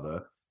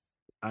Godfather.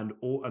 And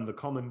the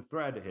common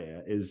thread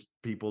here is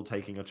people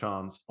taking a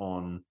chance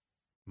on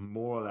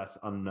more or less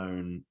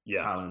unknown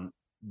talent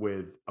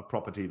with a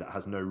property that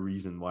has no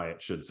reason why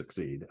it should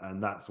succeed.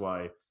 And that's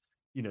why,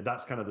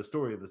 that's kind of the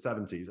story of the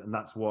 70s.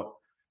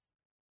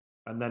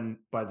 And then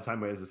by the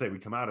time, as I say, we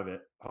come out of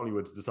it,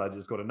 Hollywood's decided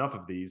it's got enough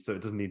of these, so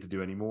it doesn't need to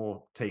do any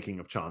more taking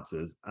of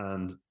chances.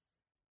 And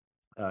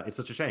it's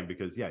such a shame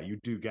because, you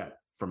do get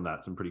from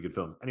that some pretty good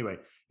films. Anyway,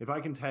 if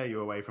I can tear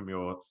you away from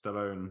your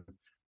Stallone,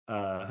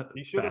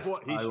 he should have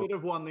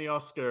won the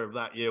Oscar of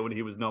that year when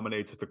he was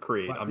nominated for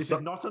Creed. This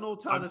is not an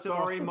alternative.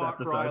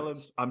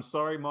 I'm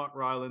sorry, Mark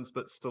Rylance,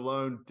 but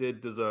Stallone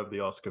did deserve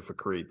the Oscar for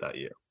Creed that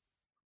year.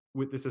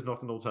 This is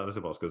not an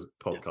alternative Oscars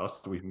podcast.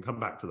 Yes. We can come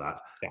back to that.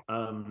 Yeah.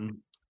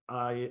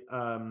 I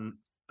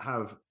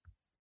have,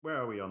 where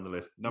are we on the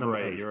list? Number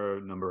 8. You're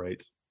number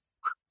 8.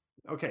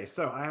 Okay,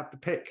 so I have to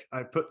pick.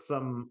 I put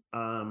some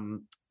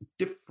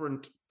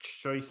different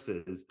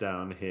choices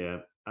down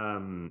here.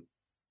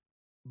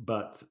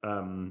 But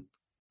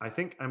I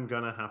think I'm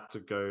gonna have to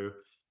go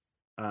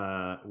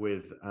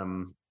with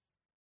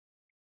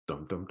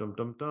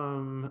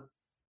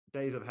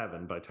Days of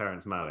Heaven by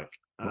Terrence Malick.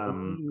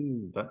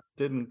 That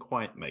didn't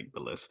quite make the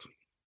list.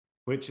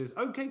 Which is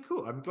okay,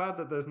 cool. I'm glad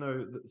that there's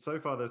no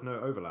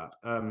overlap.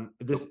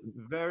 This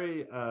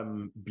very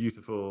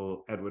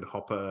beautiful Edward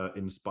Hopper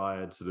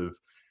inspired sort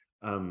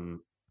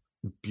of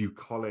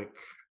bucolic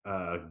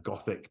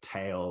gothic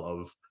tale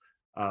of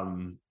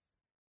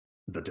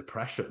the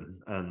Depression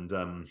and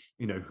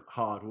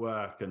hard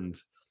work and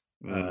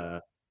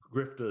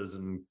grifters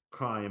and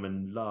crime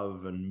and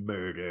love and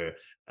murder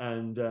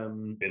and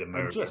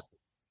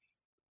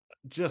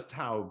just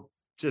a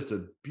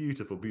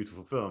beautiful,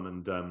 beautiful film.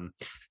 And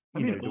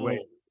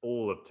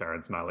all of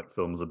Terrence Malick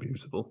films are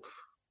beautiful.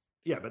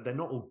 Yeah, but they're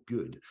not all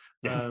good.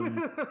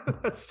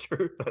 That's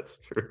true.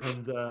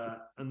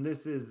 And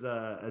this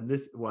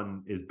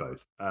one is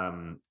both.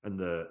 And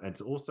it's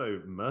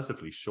also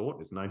mercifully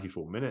short. It's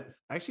 94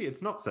 minutes. Actually,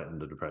 it's not set in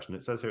the Depression.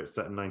 It says here it's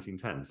set in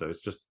 1910. So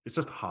it's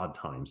just hard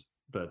times.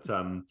 But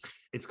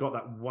it's got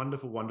that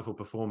wonderful, wonderful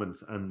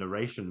performance and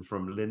narration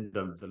from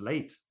the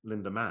late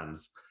Linda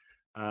Manns.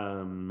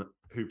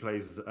 who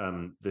plays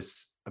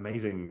this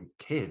amazing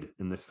kid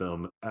in this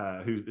film,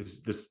 who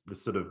is this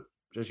sort of,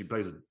 she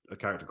plays a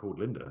character called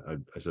Linda.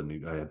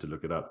 I had to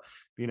look it up,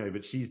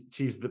 but she's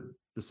the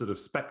sort of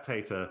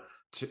spectator,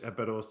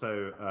 but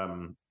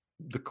also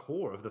the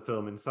core of the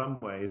film in some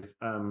ways.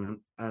 And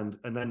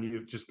then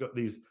you've just got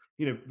these,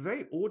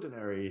 very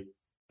ordinary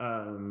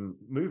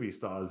movie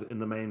stars in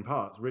the main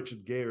parts,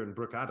 Richard Gere and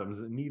Brooke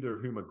Adams, neither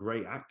of whom are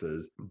great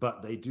actors,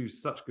 but they do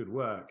such good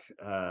work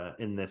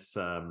in this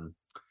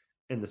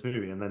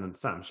movie. And then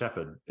Sam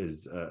Shepard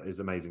is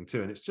amazing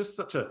too. And it's just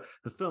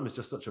the film is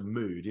just such a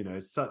mood,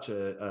 it's such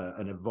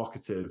an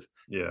evocative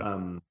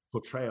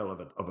portrayal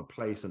of a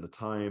place and a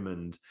time.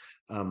 And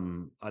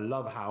I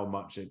love how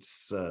much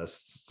it's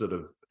sort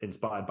of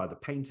inspired by the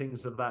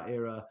paintings of that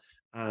era,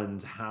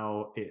 and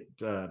how it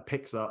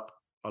picks up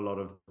a lot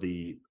of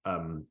the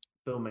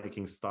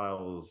filmmaking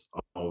styles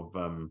of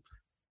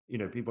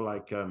people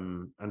like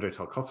Andrei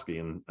Tarkovsky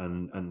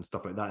and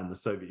stuff like that in the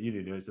Soviet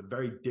Union. It's a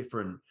very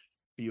different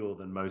feel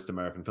than most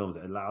American films.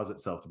 It allows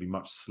itself to be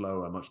much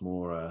slower, much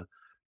more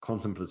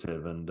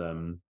contemplative.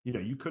 And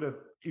you could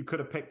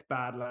have picked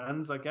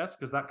Badlands, I guess,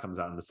 because that comes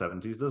out in the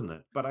 70s, doesn't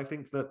it? But I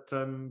think that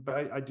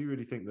I do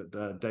really think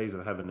that Days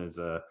of Heaven is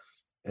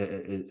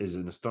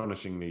an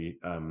astonishingly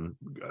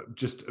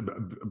just a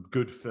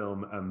good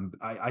film.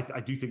 I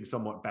do think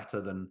somewhat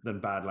better than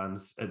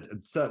Badlands,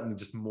 certainly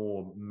just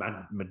more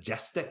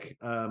majestic,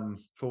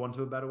 for want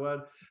of a better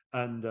word.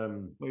 And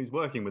well, he's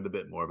working with a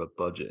bit more of a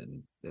budget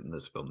in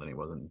this film than he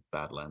was in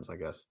Badlands, I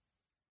guess.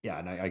 Yeah,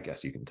 and I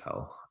guess you can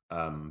tell.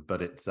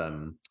 But it's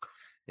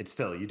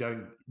still, you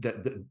don't.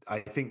 I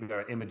think there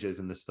are images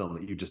in this film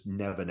that you just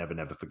never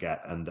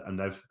forget, and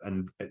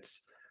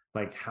it's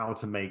like how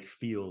to make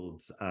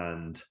fields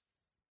and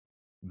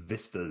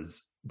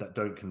vistas that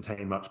don't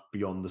contain much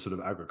beyond the sort of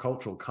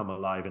agricultural come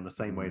alive in the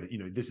same way that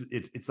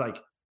it's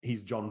like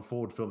he's John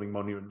Ford filming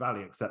Monument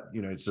Valley, except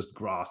it's just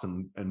grass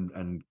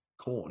and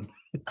corn.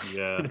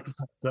 Yeah.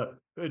 So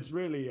it's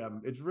really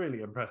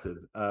impressive.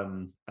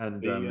 And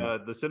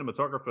the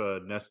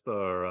cinematographer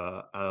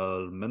Nestor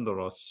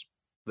Almendaros,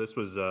 this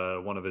was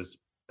one of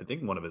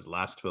his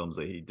last films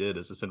that he did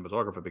as a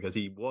cinematographer, because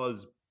he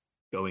was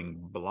going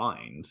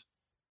blind.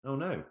 Oh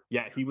no!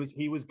 Yeah, he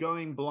was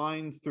going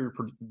blind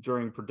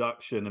during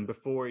production, and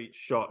before each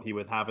shot, he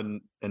would have an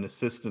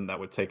assistant that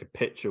would take a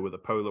picture with a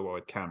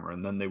Polaroid camera,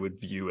 and then they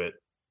would view it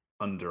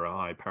under a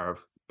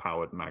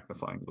high-powered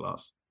magnifying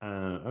glass.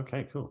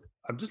 Okay, cool.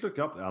 I'm just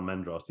looking up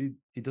Almendros.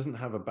 He doesn't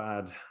have a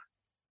bad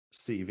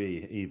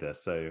CV either,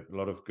 so a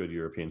lot of good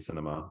European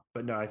cinema.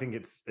 But no, I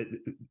think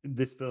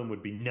this film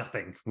would be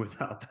nothing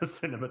without the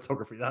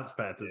cinematography. That's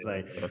fair to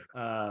say.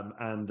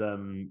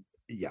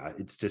 Yeah,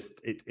 it's just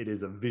it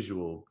is a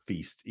visual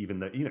feast, even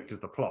though because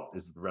the plot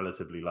is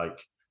relatively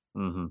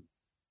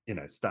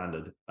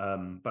standard.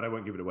 But I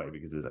won't give it away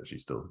because it's actually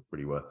still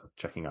really worth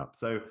checking out.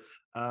 So,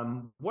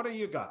 what do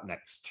you got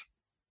next?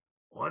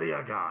 What do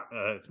you got?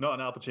 It's not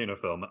an Al Pacino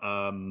film.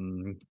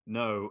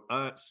 No.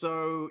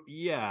 So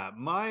yeah,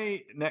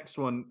 my next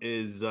one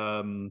is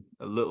a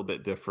little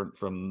bit different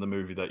from the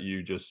movie that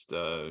you just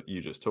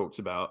talked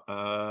about.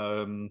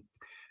 Are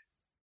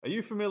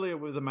you familiar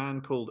with a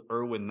man called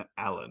Irwin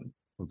Allen?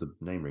 Well, the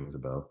name rings a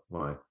bell.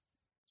 Why?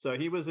 So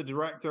he was a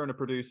director and a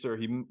producer.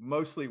 He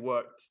mostly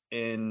worked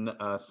in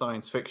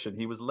science fiction.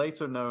 He was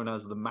later known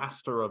as the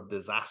master of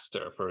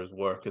disaster for his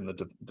work in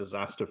the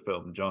disaster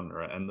film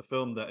genre. And the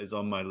film that is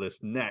on my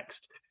list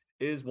next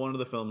is one of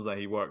the films that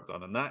he worked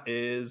on, and that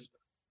is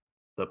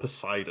The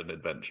Poseidon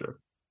Adventure.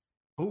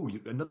 Oh,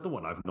 another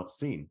one I've not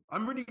seen.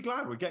 I'm really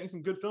glad we're getting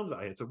some good films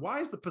out here. So why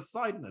is The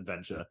Poseidon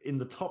Adventure in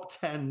the top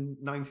 10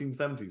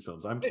 1970s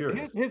films? I'm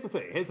curious. Here's the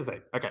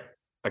thing.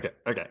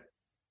 Okay.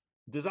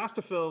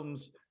 Disaster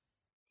films,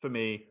 for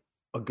me,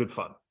 are good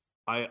fun.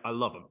 I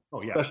love them.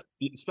 Oh, yeah.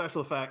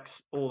 Special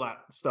effects, all that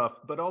stuff.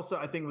 But also,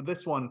 I think with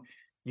this one,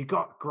 you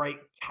got great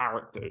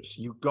characters.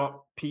 You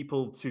got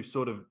people to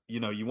sort of,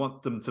 you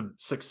want them to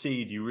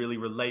succeed. You really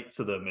relate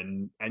to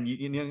them.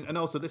 And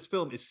also, this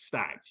film is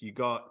stacked. You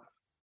got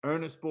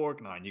Ernest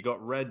Borgnine. You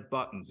got Red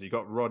Buttons. You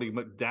got Roddy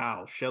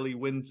McDowall, Shelley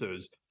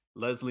Winters,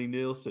 Leslie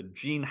Nielsen.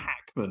 Gene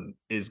Hackman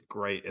is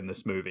great in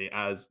this movie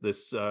as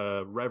this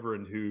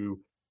reverend who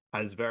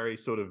has very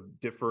sort of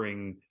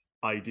differing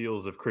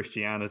ideals of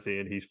Christianity,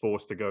 and he's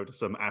forced to go to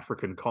some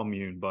African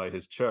commune by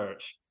his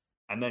church.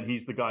 And then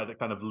he's the guy that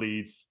kind of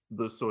leads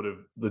the sort of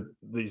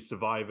these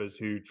survivors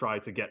who try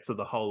to get to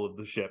the hull of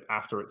the ship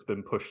after it's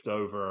been pushed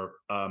over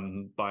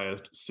by a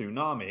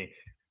tsunami.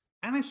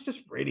 And it's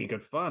just really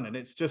good fun. And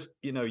it's just,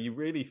 you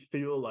really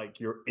feel like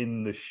you're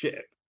in the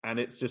ship, and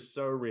it's just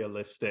so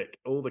realistic.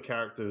 All the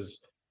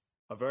characters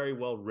are very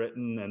well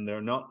written, and they're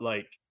not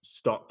like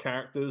stock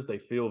characters. They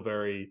feel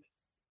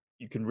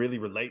you can really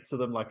relate to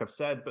them, like I've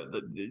said, but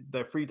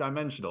they're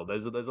three-dimensional.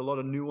 There's a lot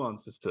of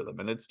nuances to them,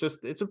 and it's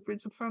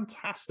a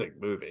fantastic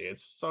movie.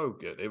 It's so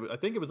good. I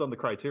think it was on the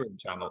Criterion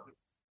Channel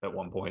at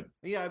one point.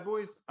 Yeah,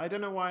 I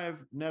don't know why I've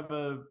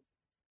never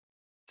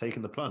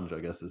taken the plunge, I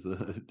guess. Is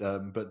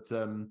but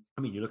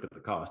I mean, you look at the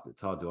cast;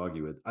 it's hard to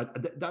argue with.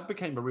 That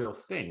became a real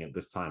thing at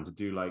this time to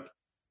do like.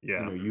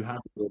 Yeah. You know, you had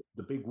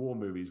the big war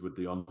movies with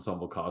the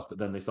ensemble cast, but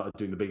then they started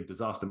doing the big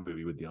disaster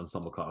movie with the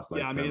ensemble cast.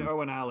 Like, yeah, I mean,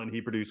 Owen Allen,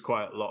 he produced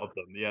quite a lot of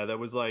them. Yeah, there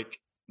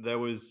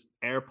was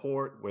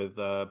Airport with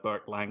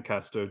Burt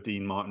Lancaster,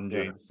 Dean Martin,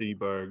 Jane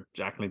Seberg,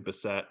 Jacqueline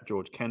Bisset,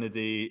 George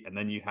Kennedy, and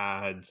then you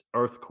had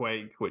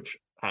Earthquake, which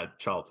had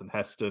Charlton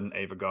Heston,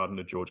 Ava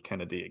Gardner, George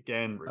Kennedy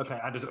again. Okay,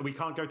 we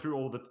can't go through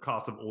all the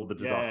cast of all the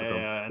disaster films.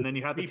 Yeah. And then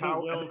you had the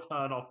People will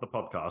turn off the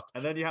podcast.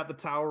 And then you had the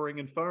Towering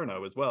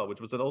Inferno as well,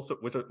 which was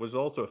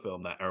also a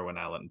film that Irwin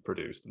Allen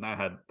produced, and that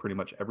had pretty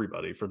much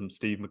everybody from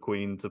Steve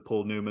McQueen to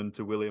Paul Newman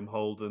to William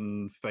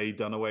Holden, Faye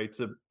Dunaway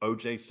to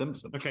O.J.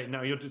 Simpson. Okay,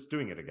 now you're just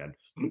doing it again.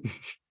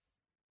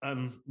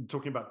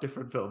 Talking about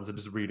different films and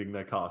just reading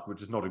their cast,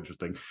 which is not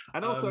interesting.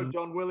 And also,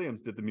 John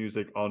Williams did the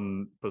music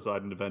on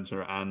Poseidon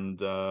Adventure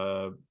and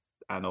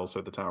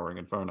also the Towering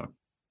Inferno.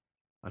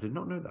 I did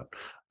not know that.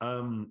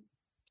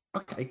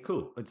 Okay,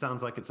 cool. It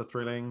sounds like it's a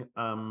thrilling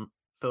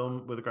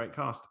film with a great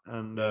cast.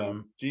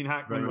 And Gene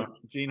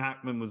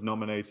Hackman was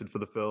nominated for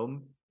the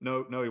film.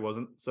 No, he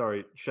wasn't.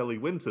 Sorry, Shelley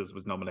Winters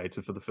was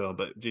nominated for the film,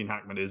 but Gene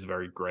Hackman is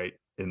very great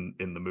in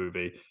the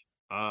movie.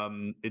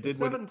 It did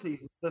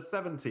the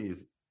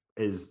 70s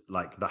is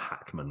like the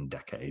Hackman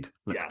decade,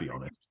 let's be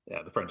honest. Yeah,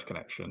 the French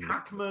Connection.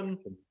 Hackman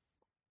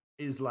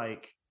is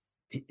like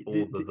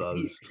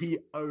he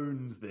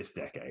owns this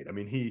decade. I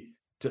mean,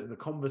 the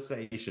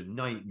Conversation,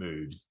 Night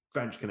Moves,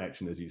 French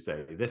Connection, as you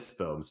say, this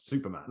film,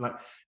 Superman, like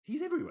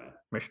he's everywhere.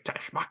 Mr.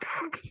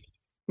 Schmucker.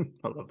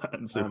 I love that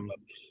in Superman.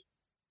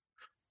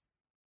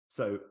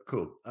 So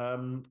cool.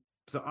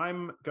 So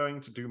I'm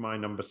going to do my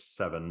number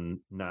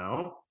 7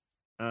 now,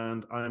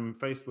 and I'm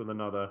faced with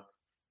another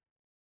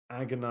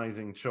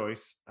agonizing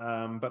choice,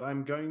 but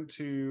I'm going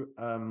to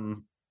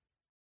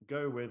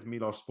go with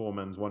Milos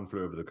Forman's One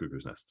Flew Over the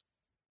Cuckoo's Nest.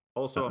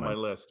 Also on my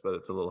list, but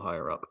it's a little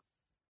higher up.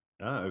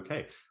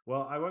 Okay.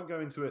 Well, I won't go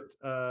into it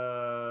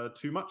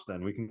too much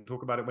then. We can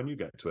talk about it when you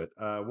get to it.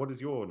 What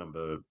is your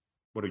number?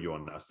 What are you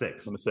on now?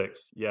 6? Number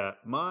 6. Yeah.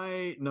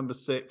 My number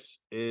 6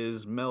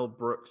 is Mel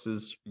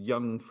Brooks's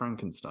Young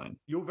Frankenstein.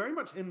 You're very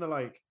much in the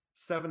like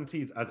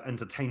 70s as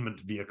entertainment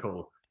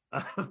vehicle.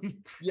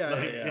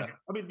 Yeah.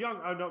 I mean,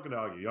 I'm not going to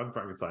argue. Young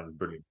Frankenstein is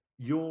brilliant.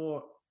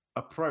 Your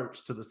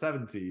approach to the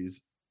 70s,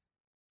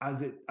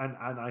 and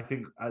I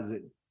think as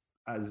it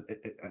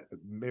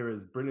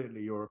mirrors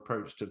brilliantly your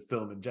approach to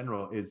film in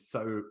general, is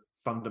so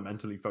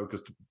fundamentally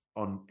focused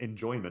on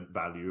enjoyment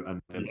value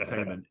and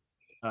entertainment.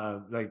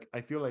 Like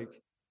I feel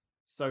like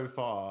so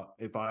far,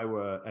 if I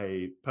were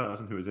a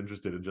person who was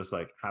interested in just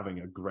like having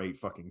a great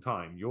fucking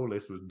time, your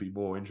list would be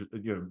more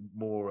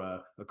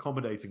more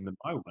accommodating than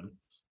my one.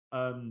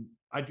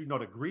 I do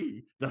not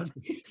agree that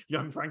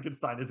Young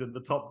Frankenstein is in the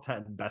top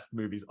 10 best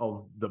movies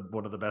of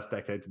one of the best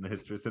decades in the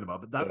history of cinema,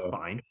 but that's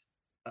fine.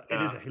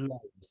 It is a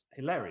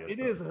hilarious. It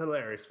is a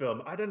hilarious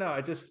film. I don't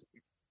know.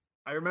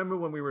 I remember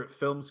when we were at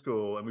film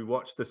school and we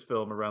watched this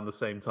film around the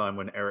same time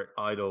when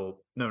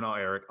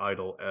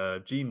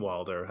Gene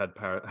Wilder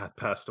had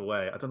passed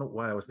away. I don't know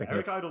why I was thinking.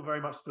 Eric Idle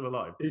very much still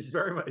alive.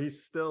 He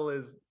still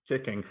is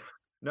kicking.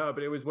 No,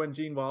 but it was when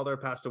Gene Wilder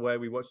passed away.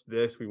 We watched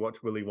this. We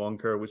watched Willy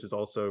Wonka, which is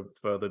also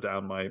further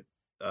down my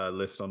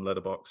list on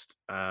Letterboxd.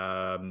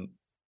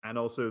 And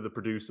also The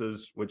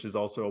Producers, which is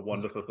also a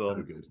wonderful film.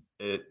 So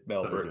good.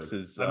 Mel Brooks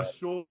is.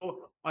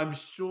 I'm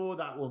sure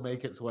that will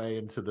make its way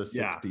into the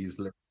 60s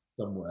list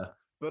somewhere.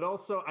 But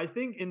also, I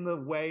think in the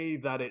way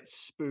that it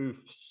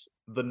spoofs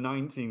the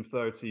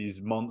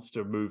 1930s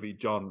monster movie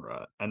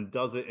genre and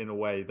does it in a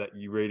way that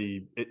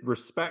it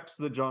respects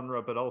the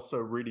genre, but also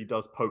really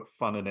does poke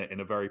fun in it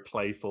in a very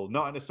playful,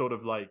 not in a sort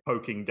of like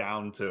poking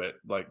down to it,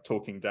 like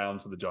talking down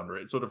to the genre.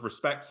 It sort of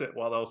respects it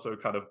while also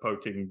kind of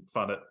poking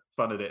fun at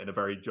it in a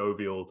very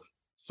jovial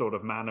sort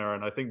of manner.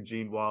 And I think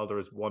Gene Wilder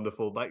is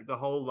wonderful. Like the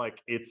whole,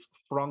 like, it's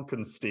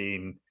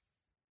Frankenstein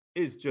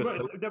is just...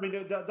 Right. I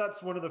mean,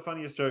 that's one of the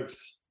funniest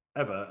jokes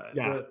ever.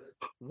 Yeah.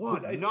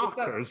 What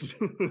knockers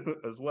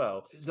as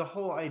well. The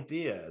whole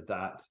idea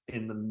that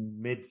in the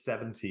mid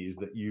 70s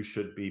that you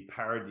should be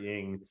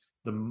parodying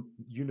the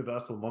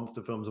universal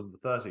monster films of the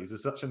 30s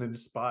is such an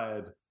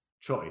inspired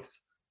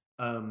choice.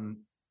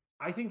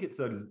 I think it's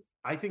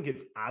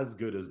as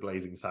good as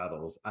Blazing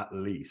Saddles, at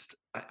least.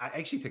 I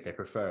actually think I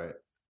prefer it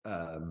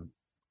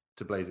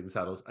to Blazing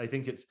Saddles. I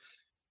think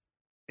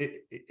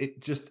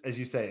it just, as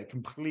you say, it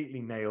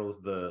completely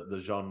nails the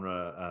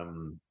genre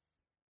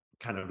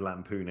kind of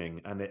lampooning,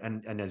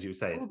 and as you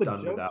say, it's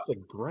done without. All the jokes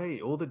are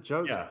great. All the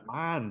jokes,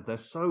 man, they're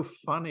so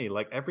funny.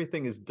 Like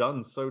everything is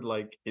done so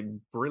like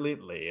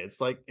brilliantly. It's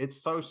like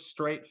it's so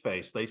straight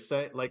faced. They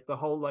say like the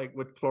whole like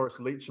with Cloris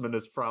Leachman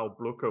as Frau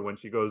Blucher when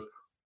she goes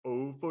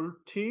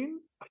Ovaltine.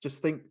 I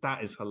just think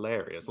that is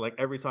hilarious. Like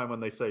every time when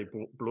they say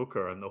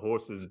Blucher and the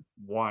horses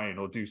whine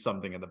or do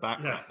something in the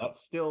background,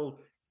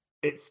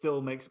 it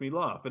still makes me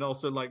laugh. And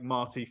also like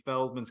Marty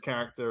Feldman's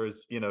character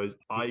is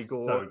Igor.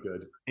 So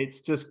good.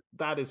 It's just,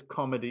 that is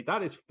comedy.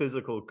 That is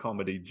physical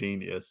comedy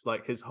genius.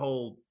 Like his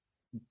whole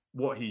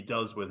what he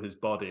does with his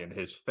body and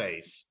his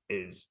face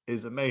is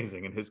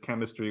amazing, and his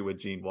chemistry with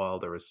Gene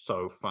Wilder is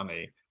so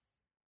funny.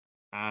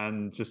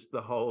 And just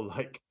the whole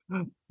like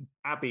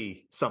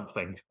Abby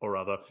something or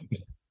other,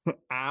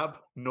 Ab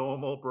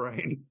normal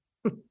brain,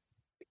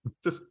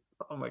 just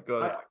oh my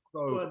god,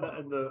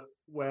 And the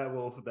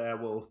werewolf, their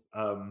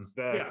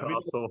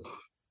castle.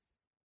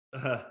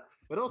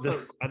 But also,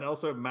 and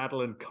also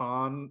Madeline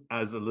Kahn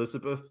as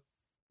Elizabeth,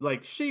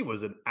 like she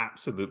was an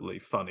absolutely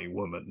funny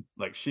woman.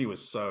 Like she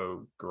was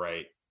so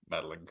great,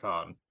 Madeline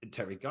Kahn.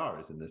 Terry Garr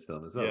is in this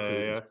film as well.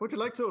 Yeah. Would you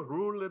like to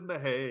rule in the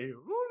hay?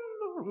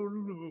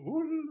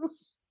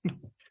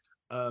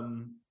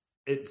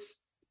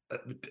 It's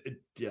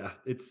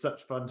it's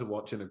such fun to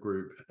watch in a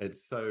group.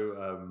 It's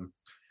so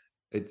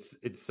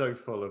it's so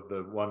full of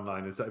the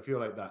one-liners. I feel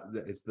like that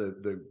it's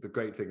the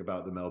great thing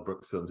about the Mel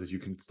Brooks films is you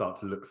can start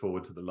to look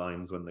forward to the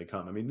lines when they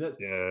come. I mean, that's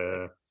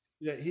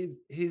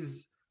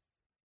his.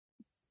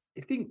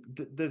 I think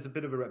there's a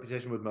bit of a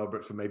reputation with Mel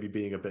Brooks for maybe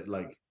being a bit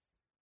like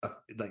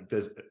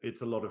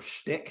it's a lot of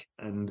shtick,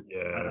 and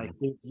I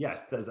think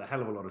yes, there's a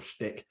hell of a lot of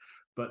shtick,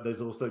 but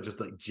there's also just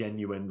like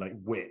genuine like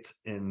wit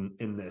in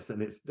this,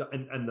 and it's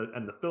and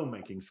the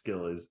filmmaking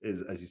skill is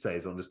as you say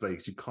is on display,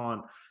 because you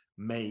can't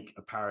make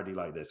a parody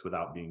like this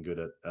without being good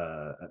at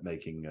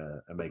making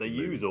they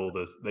use all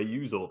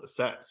the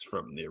sets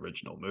from the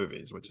original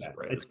movies, which is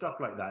great. It's stuff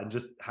like that, and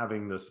just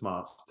having the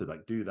smarts to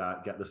like do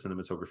that, get the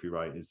cinematography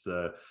right, it's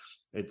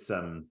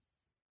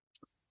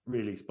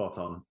really spot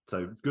on.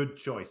 So good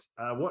choice.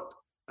 What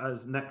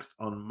as next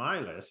on my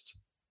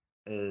list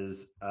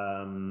is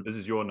this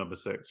is your number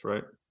 6,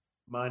 right?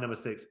 My number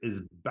 6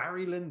 is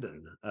Barry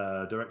Lyndon,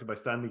 directed by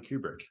Stanley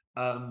Kubrick.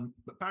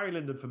 But Barry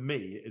Lyndon, for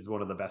me, is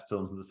one of the best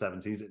films of the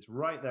 70s. It's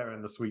right there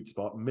in the sweet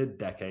spot,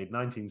 mid-decade,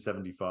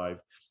 1975.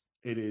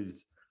 It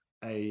is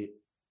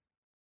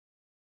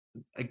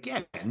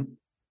again,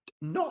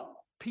 not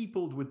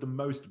peopled with the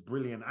most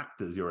brilliant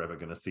actors you're ever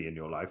going to see in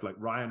your life. Like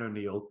Ryan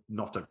O'Neal,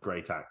 not a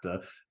great actor.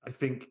 I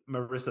think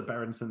Marissa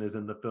Berenson is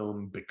in the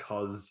film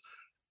because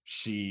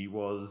she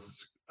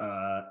was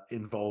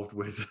involved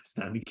with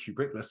Stanley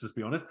Kubrick, let's just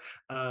be honest.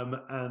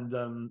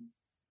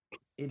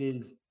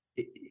 It's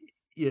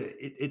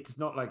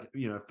not like,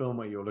 a film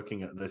where you're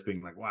looking at this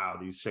being like, wow,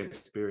 these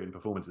Shakespearean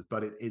performances,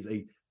 but it is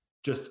a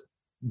just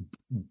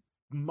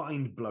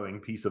mind-blowing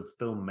piece of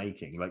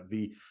filmmaking. Like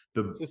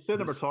it's a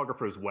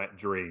cinematographer's wet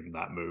dream,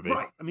 that movie.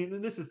 Right. I mean,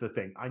 and this is the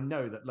thing. I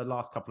know that the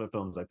last couple of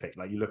films I picked,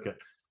 like you look at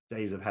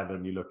Days of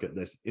Heaven, you look at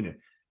this,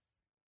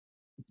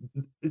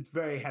 it's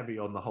very heavy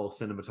on the whole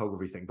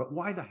cinematography thing, but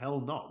why the hell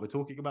not? We're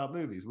talking about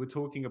movies. We're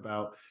talking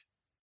about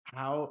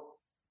how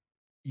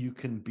you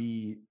can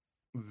be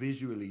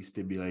visually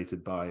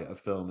stimulated by a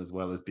film as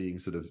well as being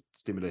sort of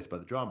stimulated by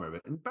the drama of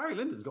it. And Barry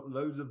Lyndon's got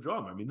loads of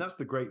drama. I mean, that's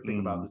the great thing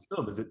about this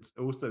film, is it's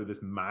also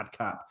this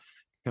madcap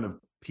kind of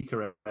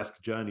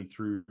picaresque journey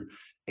through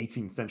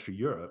 18th century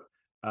Europe,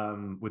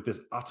 with this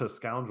utter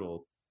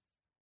scoundrel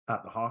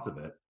at the heart of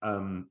it.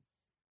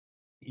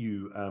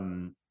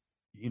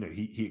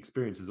 He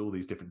experiences all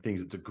these different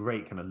things. It's a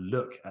great kind of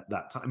look at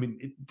that time. I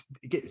mean,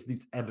 it gets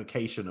this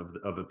evocation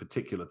of a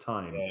particular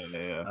time,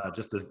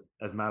 just as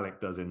Malick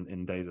does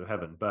in Days of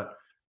Heaven. But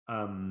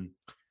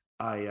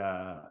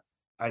I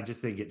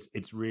just think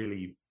it's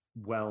really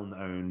well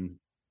known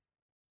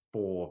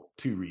for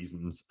two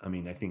reasons. I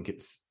mean, I think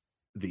it's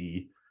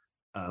the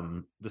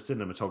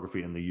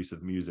cinematography and the use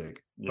of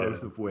music,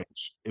 both of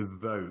which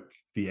evoke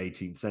the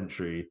 18th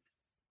century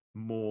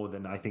more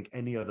than I think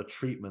any other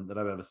treatment that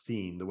I've ever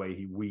seen. The way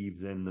he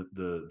weaves in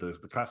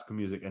the classical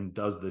music and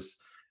does this,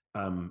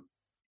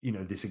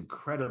 this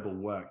incredible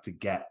work to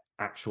get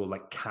actual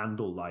like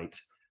candlelight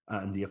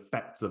and the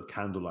effects of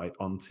candlelight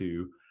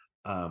onto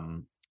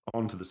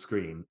the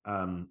screen.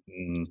 And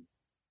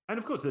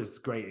of course, there's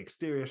great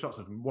exterior shots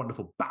of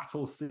wonderful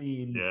battle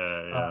scenes.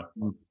 The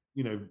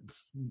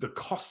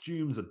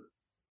costumes are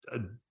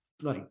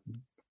like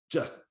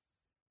just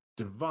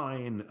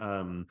divine.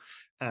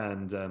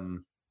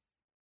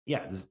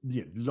 There's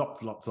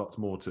lots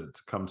more to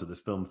come to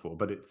this film for,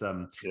 but it's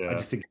I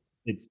just think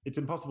it's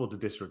impossible to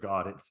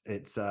disregard.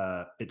 It's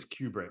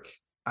Kubrick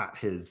at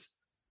his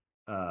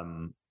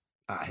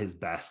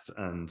best,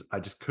 and I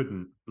just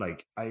couldn't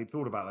I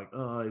thought about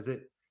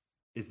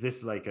is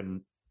this like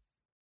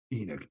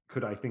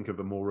could I think of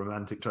a more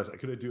romantic choice?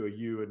 Could I do a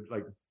you and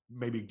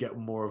maybe get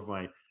more of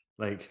my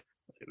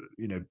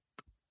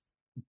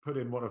put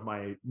in one of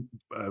my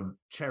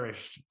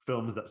cherished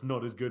films that's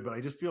not as good, but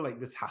I just feel like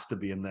this has to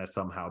be in there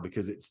somehow,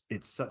 because it's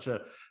such a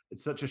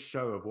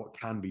show of what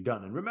can be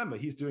done. And remember,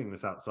 he's doing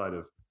this outside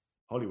of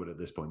Hollywood at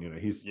this point.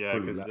 He's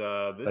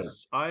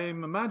because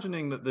I'm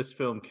imagining that this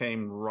film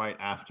came right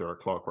after A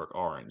Clockwork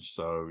Orange,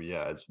 so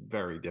it's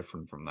very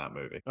different from that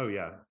movie. Oh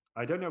yeah,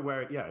 I don't know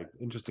where.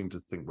 Interesting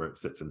to think where it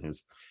sits in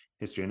his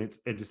history, and it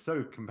is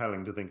so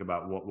compelling to think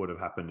about what would have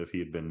happened if he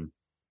had been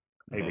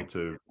able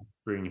to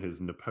bring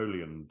his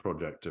Napoleon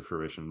project to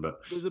fruition. But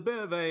there's a bit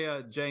of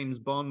a James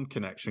Bond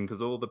connection,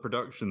 because all the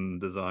production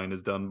design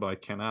is done by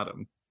Ken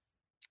Adam.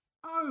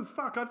 Oh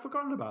fuck, I'd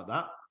forgotten about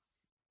that.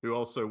 who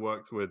also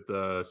worked with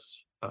I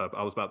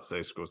was about to say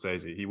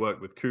Scorsese. He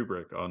worked with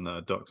Kubrick on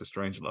Doctor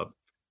Strangelove.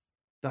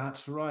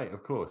 That's right,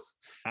 of course.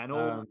 And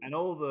all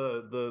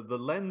the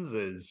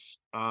lenses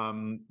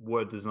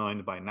were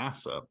designed by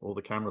NASA, all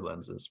the camera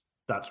lenses.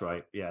 That's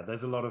right. Yeah,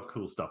 there's a lot of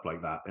cool stuff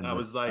like that. That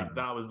was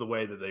that was the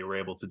way that they were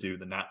able to do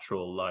the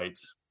natural light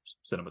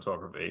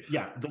cinematography.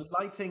 Yeah, the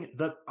lighting,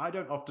 that I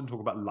don't often talk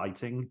about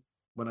lighting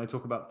when I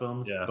talk about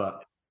films, Yeah.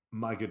 but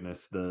my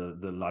goodness, the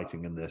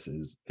lighting in this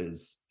is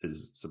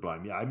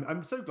sublime. Yeah,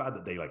 I'm so glad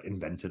that they like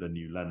invented a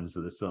new lens for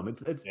this film. I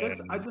feel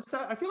like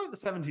the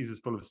 70s is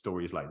full of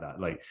stories like that.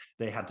 Like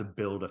they had to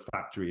build a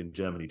factory in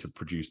Germany to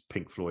produce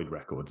Pink Floyd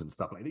records and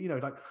stuff like that. You know,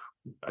 like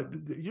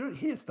you don't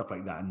hear stuff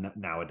like that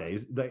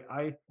nowadays.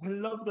 I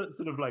love that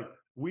sort of like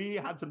we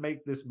had to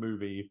make this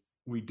movie.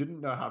 We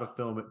didn't know how to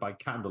film it by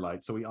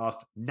candlelight, so we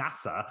asked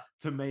NASA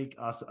to make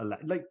us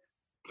like.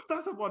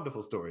 That's a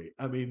wonderful story.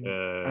 I mean,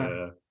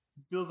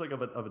 feels like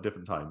of a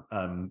different time.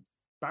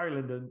 Barry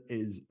Lyndon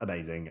is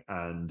amazing,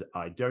 and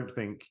I don't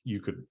think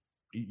you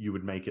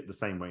would make it the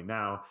same way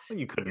now.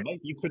 You couldn't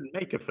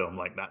make a film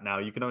like that now.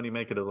 You can only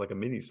make it as like a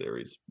mini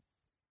series,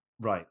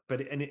 right?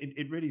 But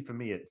it really, for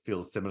me, it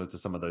feels similar to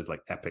some of those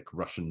like epic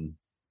Russian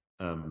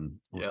or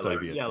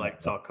Soviet, like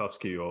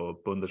Tarkovsky or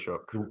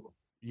Bondarchuk.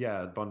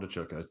 Yeah,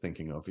 Bondarchuk I was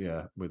thinking of,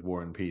 with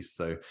War and Peace.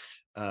 So,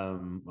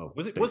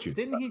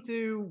 didn't he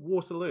do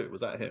Waterloo?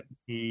 Was that him?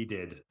 He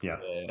did, yeah.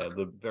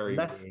 The very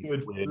less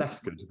good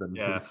than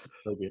his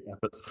Soviet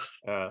efforts.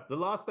 The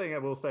last thing I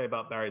will say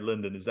about Barry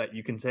Lyndon is that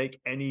you can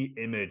take any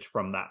image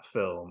from that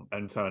film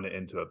and turn it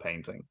into a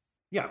painting.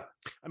 Yeah,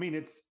 I mean,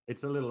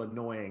 it's a little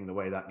annoying the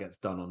way that gets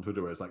done on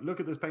Twitter, where it's like,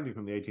 look at this painting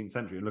from the 18th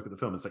century and look at the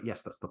film. It's like,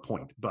 yes, that's the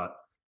point. But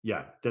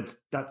yeah,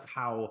 that's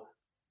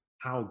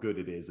how good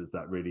it is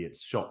that really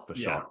it's shot for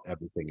shot.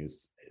 Everything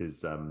is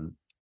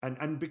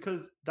and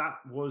because that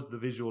was the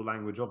visual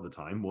language of the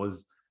time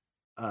was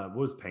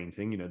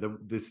painting. You know,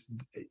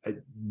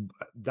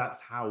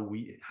 that's how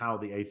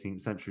the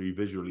 18th century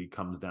visually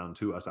comes down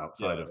to us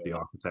outside of the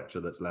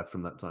architecture that's left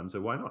from that time. So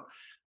why not?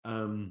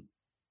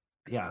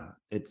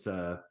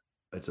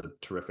 It's a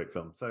terrific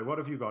film. So what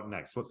have you got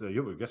next? I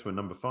guess we're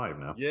number 5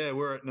 now. Yeah,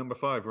 we're at number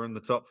 5. We're in the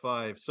top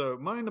 5. So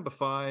my number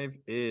 5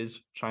 is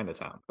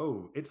Chinatown.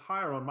 Oh, it's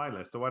higher on my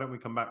list. So why don't we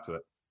come back to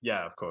it?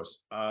 Yeah, of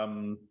course.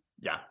 We'll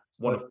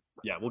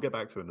get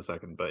back to it in a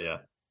second. But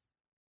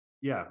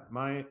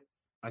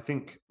I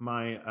think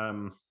my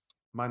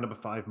number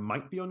 5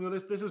 might be on your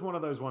list. This is one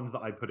of those ones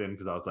that I put in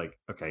because I was like,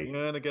 okay,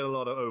 you're gonna get a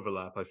lot of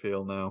overlap, I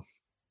feel now.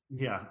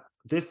 Yeah,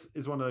 this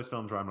is one of those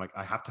films where I'm like,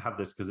 I have to have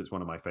this because it's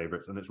one of my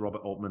favorites, and it's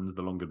Robert Altman's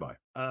The Long Goodbye.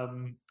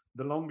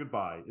 The Long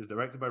Goodbye is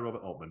directed by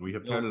Robert Altman. We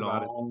have talked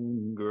about it.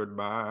 Long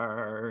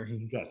Goodbye.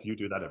 Yes, you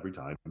do that every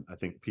time. I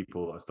think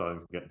people are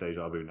starting to get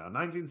deja vu now.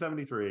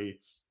 1973,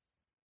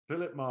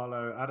 Philip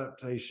Marlowe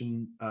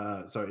adaptation.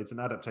 It's an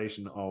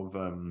adaptation of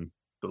The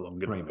Long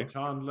Goodbye. Raymond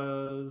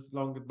Chandler's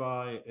Long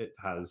Goodbye. It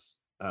has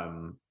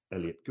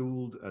Elliot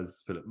Gould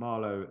as Philip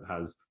Marlowe. It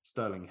has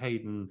Sterling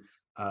Hayden.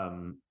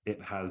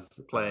 It has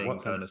playing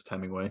Ernest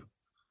Hemingway.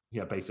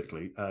 Yeah,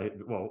 basically.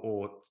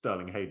 Or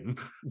Sterling Hayden.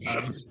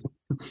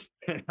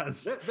 It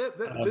has,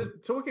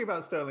 talking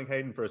about Sterling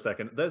Hayden for a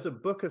second, there's a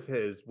book of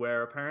his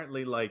where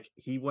apparently like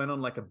he went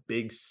on like a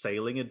big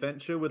sailing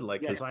adventure with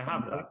like his I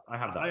have that.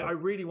 I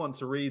really want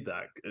to read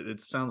that.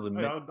 It sounds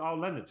amazing. I'll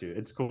lend it to you.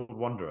 It's called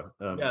Wanderer.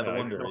 The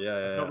Wanderer.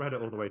 I've not read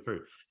it all the way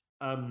through.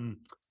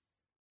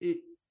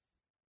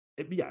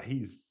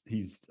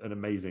 He's an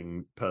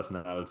amazing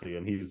personality,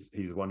 and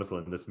he's wonderful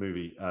in this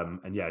movie.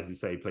 As you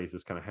say, he plays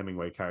this kind of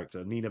Hemingway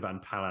character. Nina Van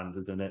Palland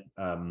is in it.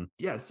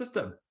 It's just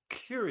a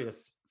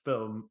curious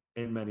film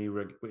in many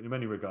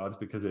regards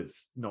because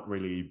it's not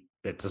really.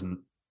 It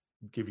doesn't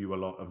give you a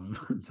lot of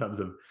in terms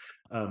of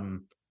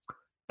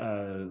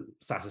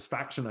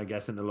satisfaction, I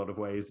guess, in a lot of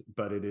ways.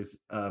 But it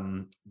is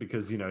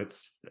because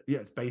it's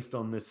based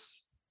on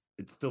this.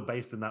 It's still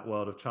based in that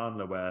world of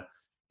Chandler where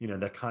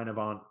there kind of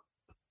aren't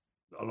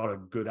a lot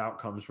of good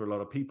outcomes for a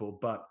lot of people,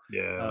 but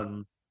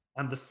and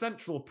the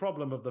central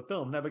problem of the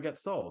film never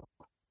gets solved,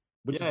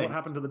 which is what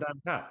happened to the damn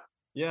cat.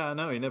 I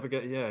know, he never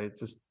get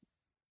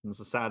it's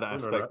a sad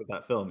aspect of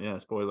that film.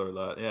 Spoiler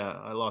alert.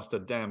 I lost a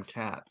damn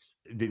cat.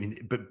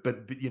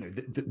 But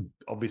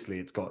obviously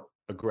it's got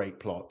a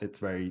great plot. It's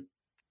very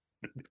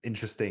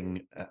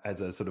interesting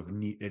as a sort of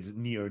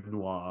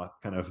neo-noir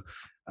kind of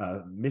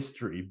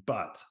mystery,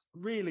 but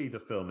really the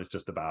film is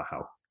just about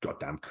how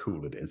goddamn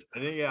cool it is.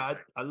 I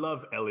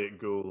love Elliot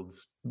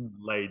Gould's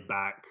laid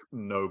back,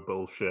 no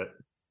bullshit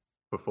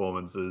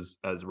performances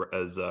as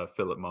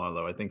Philip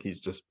Marlowe. I think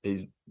he's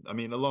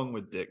along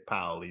with Dick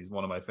Powell, he's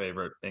one of my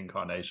favorite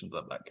incarnations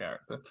of that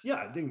character.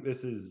 I think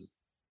this is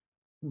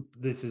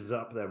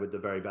up there with the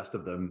very best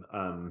of them.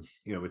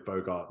 With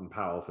Bogart and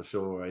Powell for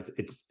sure.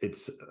 It's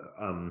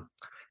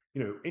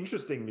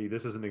interestingly,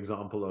 this is an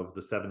example of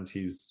the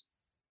 70s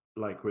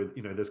like with,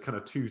 there's kind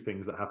of two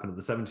things that happen in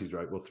the 70s,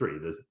 right? Well, three.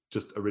 There's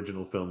just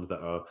original films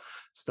that are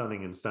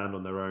stunning and stand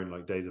on their own,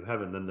 like Days of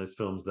Heaven. Then there's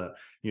films that,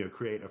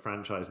 create a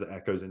franchise that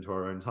echoes into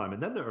our own time.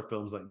 And then there are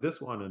films like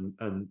this one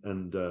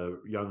and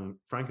Young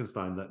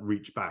Frankenstein that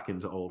reach back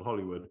into old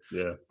Hollywood.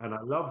 Yeah. And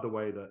I love the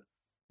way that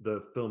the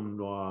film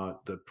noir,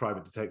 the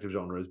private detective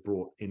genre, is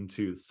brought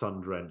into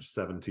sun-drenched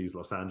 70s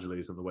Los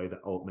Angeles, and the way that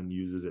Altman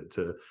uses it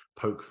to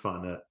poke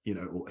fun at,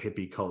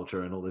 hippie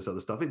culture and all this other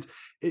stuff.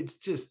 It's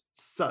just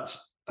such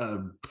a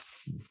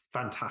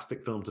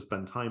fantastic film to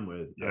spend time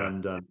with. Yeah.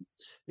 And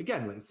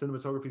again, like,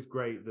 cinematography is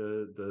great.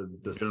 The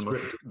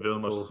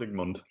Vilmos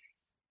Sigmund.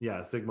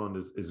 Yeah, Sigmund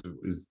is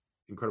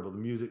incredible. The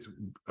music's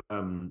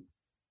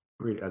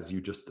really, as you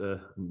just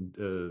delighted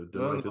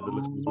the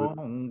listeners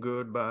with.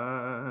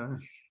 Goodbye.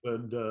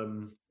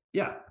 And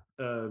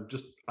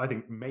just I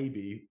think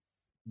maybe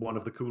one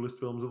of the coolest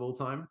films of all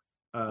time.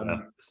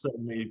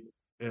 Certainly,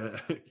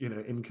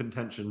 in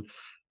contention.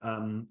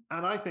 And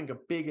I think a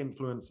big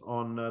influence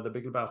on The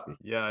Big Lebowski.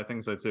 Yeah, I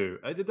think so too.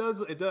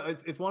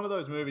 It's one of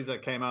those movies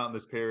that came out in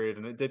this period,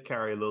 and it did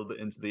carry a little bit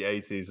into the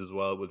 80s as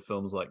well, with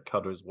films like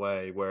Cutter's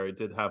Way, where it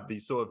did have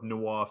these sort of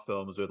noir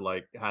films with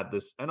had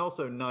this, and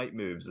also Night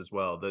Moves as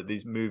well. That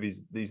these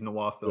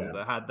noir films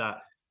that had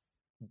that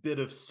bit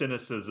of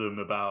cynicism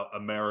about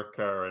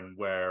America and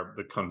where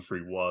the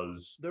country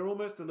was. They're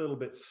almost a little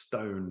bit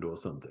stoned or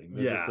something.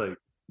 They're just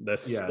they're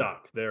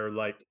stuck. They're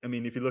like, I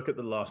mean, if you look at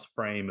the last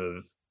frame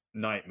of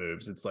Night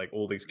Moves, it's like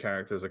all these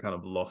characters are kind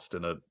of lost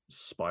in a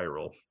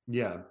spiral.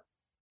 Yeah.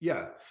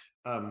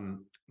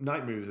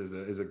 Night Moves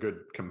is a good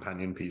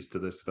companion piece to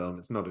this film.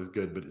 It's not as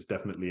good, but it's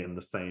definitely in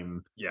the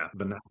same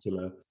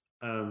vernacular.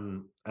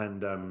 I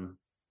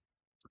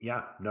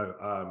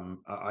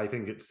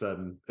think it's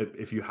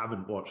if you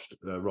haven't watched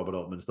Robert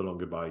Altman's The Long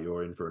Goodbye,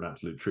 you're in for an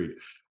absolute treat.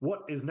 What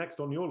is next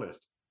on your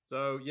list?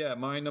 So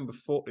my number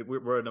 4.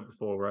 We're at number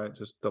 4, right?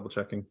 Just double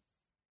checking.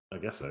 I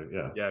guess so.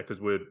 Yeah. Yeah,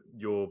 because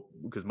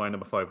my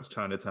number 5 was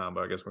Chinatown,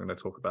 but I guess we're going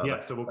to talk about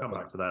that. So we'll come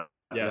back to that.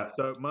 Yeah.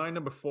 So my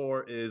number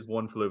 4 is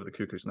One Flew Over the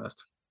Cuckoo's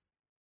Nest.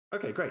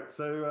 Okay, great.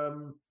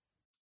 So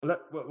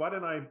why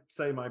don't I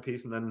say my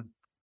piece and then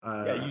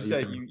you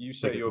say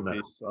your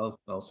piece.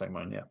 I'll say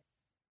mine. Yeah.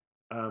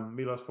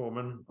 Milos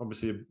Forman,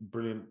 obviously a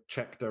brilliant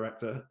Czech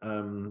director.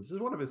 This is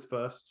one of his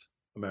first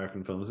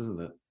American films,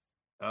 isn't it?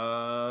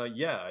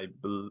 I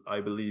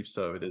believe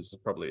so. It is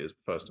probably his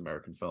first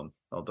American film.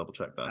 I'll double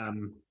check that.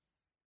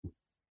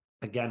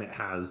 Again, it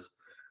has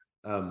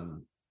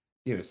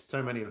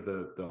so many of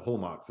the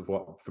hallmarks of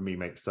what for me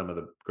makes some of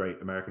the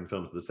great American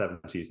films of the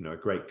 70s. A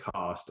great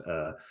cast,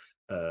 a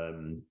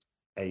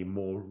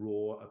more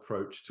raw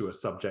approach to a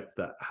subject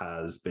that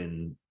has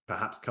been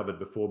perhaps covered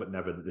before, but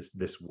never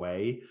this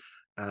way,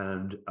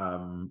 and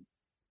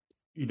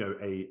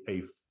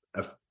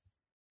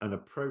an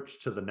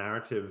approach to the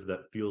narrative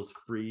that feels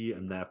free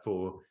and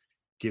therefore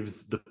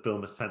gives the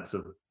film a sense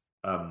of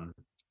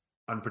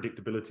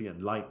unpredictability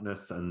and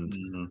lightness and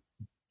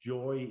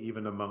joy,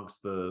 even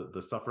amongst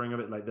the suffering of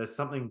it. Like there's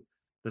something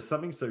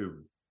so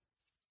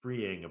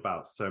freeing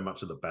about so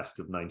much of the best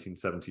of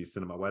 1970s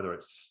cinema, whether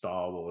it's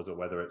Star Wars or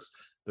whether it's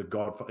The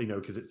Godfather,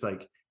 because it's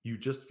like you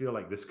just feel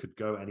like this could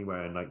go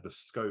anywhere, and like the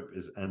scope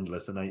is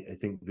endless. And I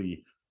think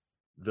the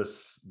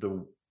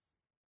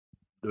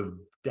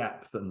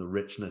depth and the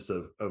richness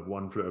of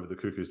One Flew Over the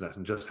Cuckoo's Nest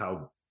and just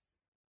how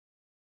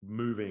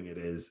moving it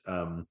is,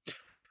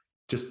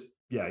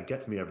 it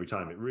gets me every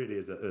time. It really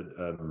is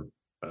a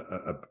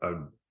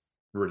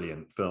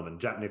brilliant film. And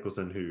Jack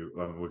Nicholson, who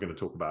we're going to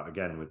talk about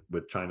again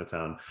with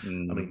Chinatown. I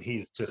mean,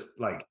 he's just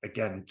like,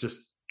 again,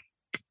 just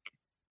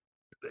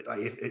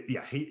like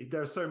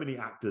there are so many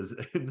actors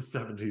in the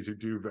 70s who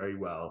do very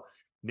well.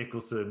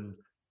 Nicholson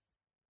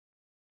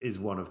is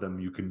one of them.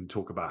 You can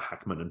talk about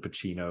Hackman and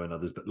Pacino and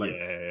others, but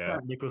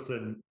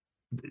Nicholson,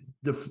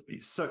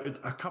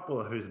 a couple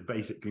of his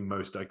basically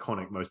most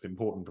iconic, most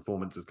important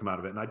performances come out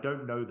of it. And I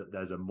don't know that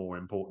there's a more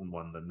important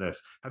one than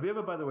this. Have you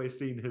ever, by the way,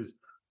 seen his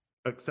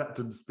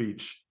acceptance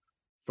speech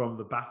from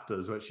the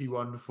BAFTAs, which he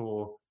won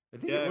for? I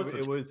think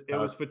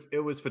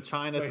it was for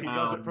Chinatown. He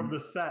does it from the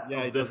set.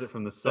 Yeah, he does it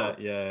from the set.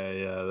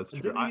 Yeah, that's true.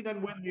 Didn't he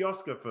then win the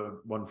Oscar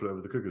for One Flew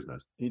Over the Cuckoo's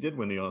Nest? He did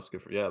win the Oscar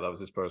for. Yeah, that was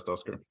his first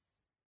Oscar.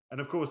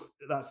 And of course,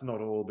 that's not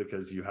all,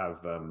 because you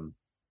have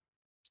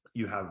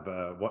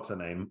what's her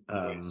name?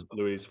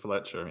 Louise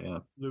Fletcher. Yeah,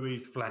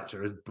 Louise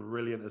Fletcher is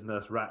brilliant as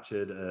Nurse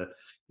Ratched.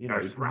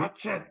 Nurse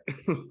Ratched.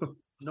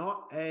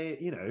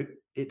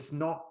 It's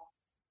not.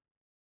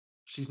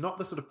 She's not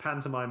the sort of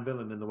pantomime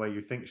villain in the way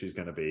you think she's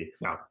going to be.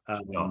 No,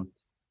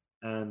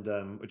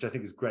 and which I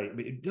think is great.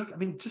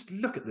 Just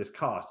look at this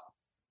cast.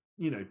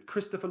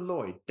 Christopher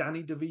Lloyd,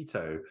 Danny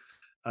DeVito,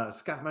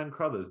 Scatman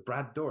Crothers,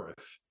 Brad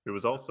Dourif, who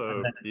was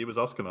he was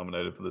Oscar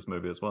nominated for this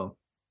movie as well.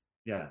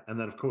 Yeah, and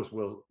then of course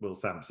Will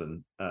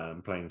Sampson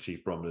playing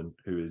Chief Bromden,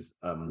 who is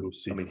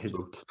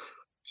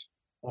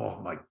oh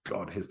my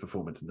God, his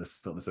performance in this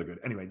film is so good.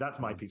 Anyway, that's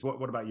my piece.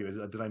 What about you?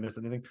 Did I miss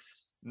anything?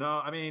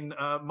 No, I mean,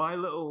 my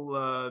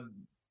little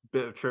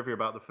bit of trivia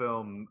about the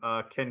film.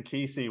 Ken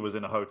Kesey was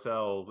in a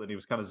hotel and he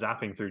was kind of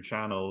zapping through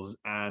channels,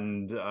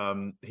 and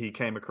he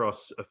came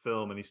across a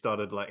film, and he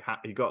started like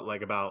he got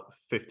like about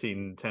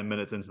 10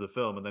 minutes into the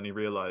film, and then he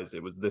realized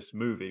it was this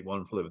movie,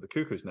 One Flew Over the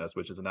Cuckoo's Nest,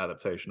 which is an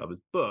adaptation of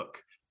his book,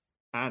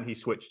 and he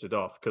switched it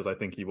off because I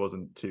think he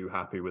wasn't too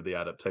happy with the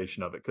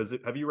adaptation of it. Because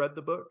have you read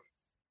the book?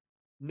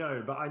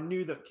 No, but I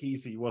knew that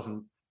Kesey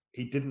wasn't.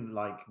 He didn't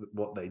like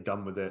what they'd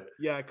done with it.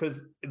 Yeah,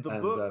 because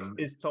the book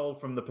is told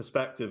from the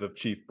perspective of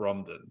Chief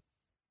Bromden.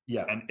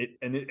 Yeah,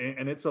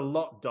 and it's a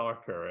lot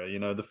darker. You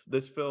know,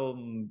 this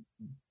film,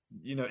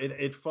 you know,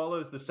 it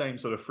follows the same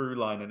sort of through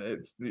line, and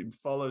it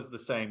follows the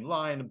same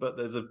line, but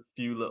there's a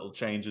few little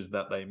changes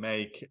that they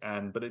make,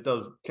 but it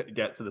does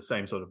get to the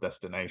same sort of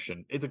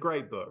destination. It's a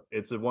great book.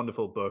 It's a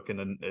wonderful book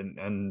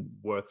and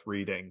worth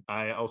reading.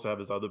 I also have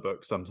his other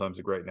book, Sometimes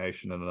a Great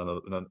Nation,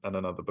 and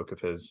another book of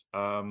his.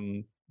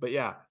 But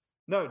yeah.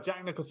 No,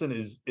 Jack Nicholson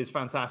is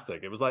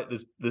fantastic. It was like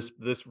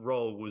this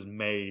role was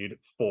made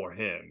for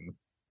him.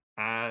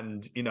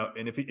 And you know,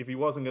 and if he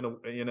wasn't going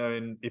to, you know,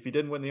 and if he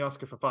didn't win the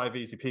Oscar for Five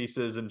Easy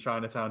Pieces and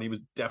Chinatown, he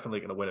was definitely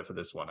going to win it for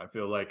this one. I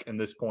feel like in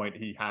this point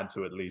he had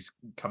to at least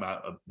come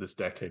out of this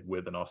decade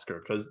with an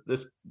Oscar, because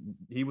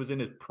he was in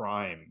his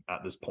prime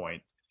at this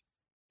point.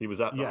 He was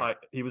at the height.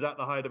 He was at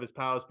the height of his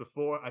powers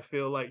before. I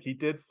feel like he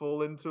did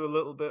fall into a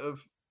little bit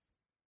of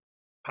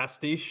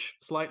pastiche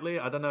slightly.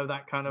 I don't know,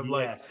 that kind of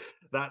like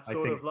that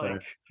sort of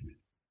like,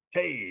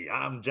 hey,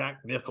 I'm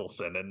Jack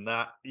Nicholson, and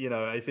that, you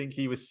know, I think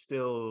he was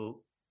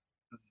still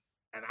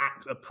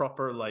a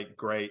proper like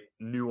great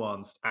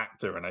nuanced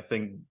actor, and I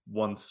think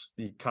once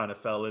he kind of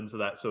fell into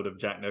that sort of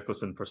Jack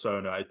Nicholson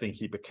persona, I think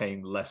he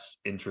became less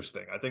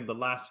interesting. I think the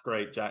last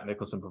great Jack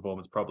Nicholson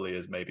performance probably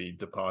is maybe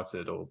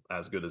Departed or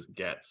As Good as It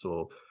Gets,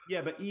 or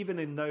but even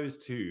in those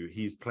two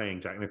he's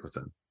playing Jack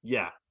Nicholson.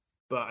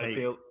 But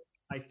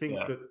I think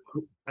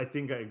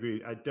I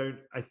agree. I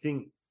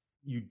think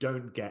you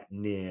don't get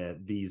near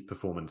these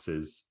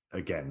performances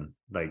again.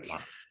 Like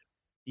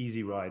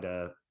Easy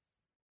Rider,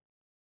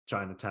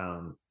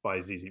 Chinatown,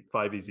 Five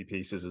Easy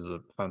Pieces is a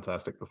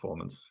fantastic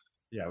performance.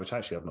 Yeah, which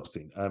actually I've not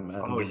seen.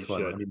 You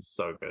should. I mean, it's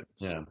so good.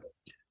 Yeah,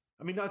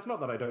 I mean, it's not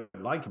that I don't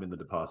like him in The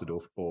Departed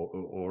or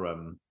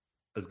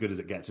As Good as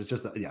It Gets. It's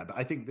just that, but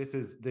I think this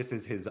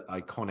is his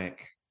iconic,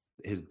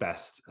 his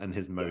best, and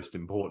his most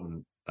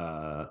important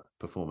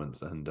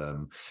performance. And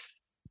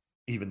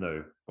even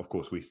though, of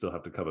course, we still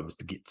have to cover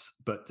Mr. Gitz,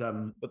 but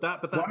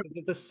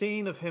the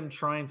scene of him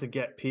trying to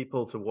get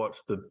people to watch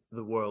the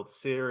World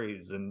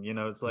Series, and you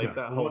know, it's like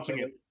that whole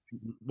thing.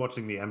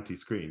 Watching the empty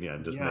screen,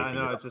 and just I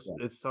know,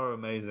 it's so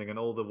amazing, and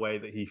all the way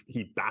that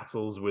he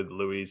battles with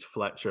Louise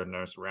Fletcher,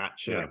 Nurse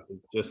Ratched,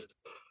 is just.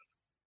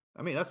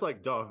 I mean, that's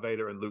like Darth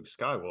Vader and Luke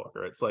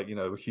Skywalker. It's like, you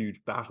know, a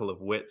huge battle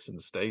of wits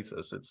and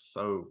status. It's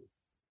so,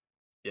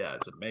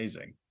 it's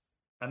amazing.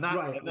 And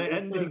the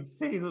ending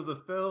scene of the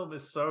film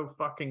is so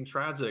fucking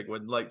tragic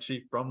when like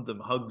Chief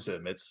Bromden hugs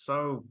him. It's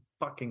so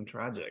fucking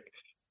tragic.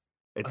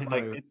 It's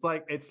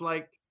like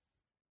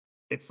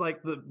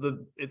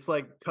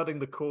cutting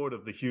the cord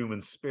of the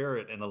human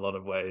spirit in a lot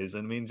of ways.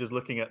 I mean, just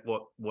looking at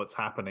what's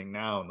happening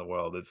now in the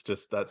world, it's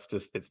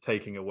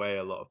taking away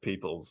a lot of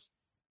people's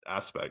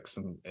aspects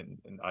and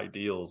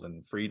ideals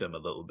and freedom a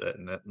little bit,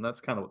 and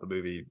that's kind of what the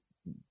movie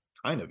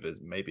kind of is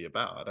maybe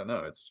about. I don't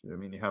know.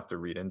 You have to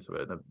read into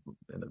it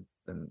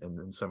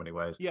in so many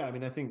ways. I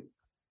mean, I think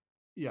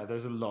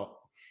there's a lot.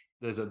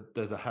 There's a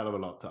hell of a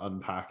lot to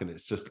unpack, and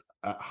it's just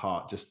at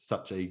heart just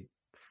such a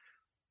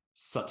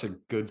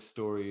good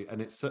story.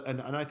 And it's and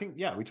I think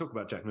we talk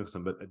about Jack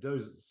Nicholson, but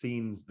those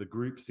scenes, the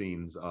group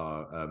scenes,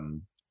 are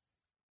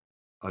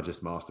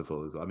just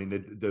masterful. I mean,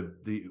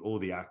 the all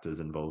the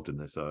actors involved in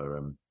this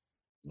are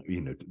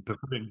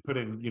put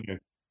in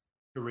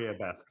career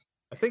best.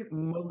 I think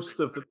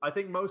most of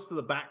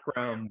the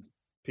background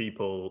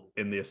people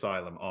in the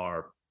asylum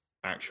are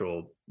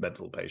actual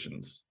mental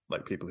patients,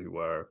 like people who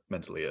were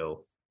mentally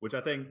ill, which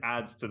I think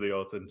adds to the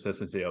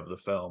authenticity of the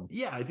film.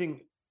 I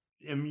think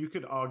you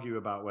could argue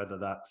about whether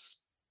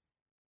that's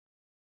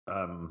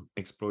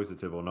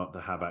exploitative or not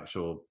to have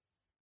actual,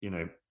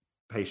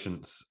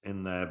 patients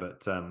in there,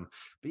 but I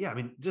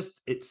mean,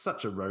 just it's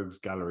such a rogues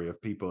gallery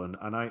of people,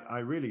 and I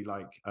really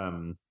like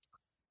I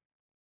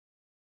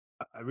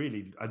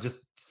just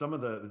some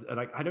of the,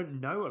 like, I don't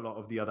know a lot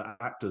of the other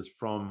actors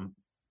from,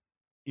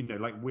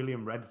 like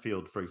William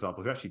Redfield, for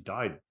example, who actually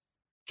died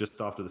just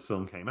after this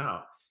film came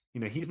out.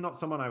 He's not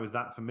someone I was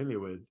that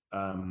familiar with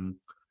from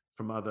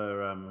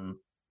other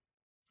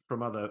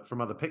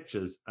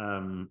pictures. He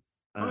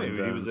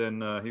was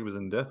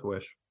in Death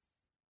Wish.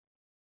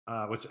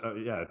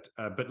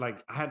 But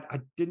like I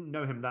didn't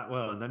know him that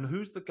well. And then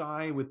who's the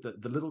guy with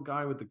the little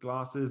guy with the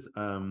glasses?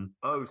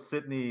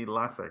 Sidney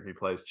Lassick. He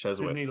plays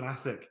Cheswick. Sidney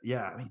Lassick.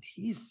 Yeah, I mean,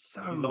 he's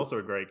also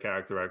a great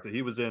character actor.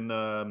 He was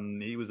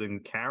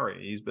in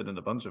Carrie. He's been in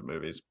a bunch of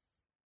movies.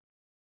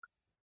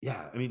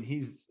 Yeah, I mean,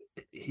 he's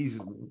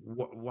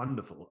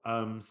wonderful.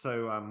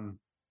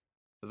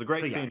 There's a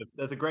great So, yeah. scene.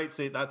 There's a great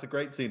scene. That's a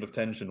great scene of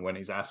tension when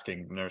he's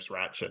asking Nurse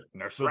Ratchet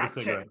For the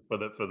cigarettes. for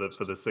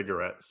the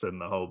cigarettes,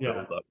 and the whole Yeah.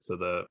 build up to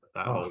that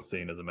Oh. whole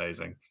scene is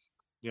amazing.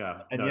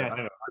 Yeah. And No, yes, I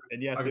know.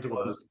 and yes, I could it talk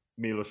about was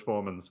Milos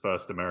Forman's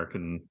first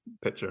American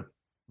picture.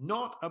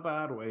 Not a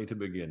bad way to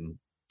begin.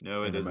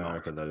 No, in it is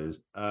America, not. that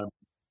is.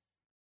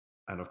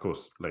 And of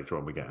course, later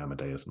on we get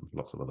Amadeus and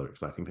lots of other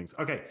exciting things.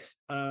 Okay,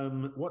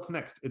 what's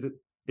next? Is it?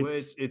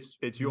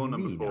 It's your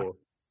number me now. 4.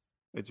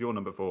 It's your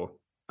number 4.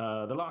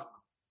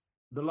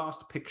 The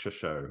last picture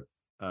show.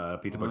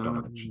 Peter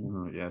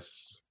Bogdanovich.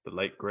 Yes, the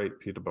late great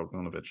Peter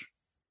Bogdanovich.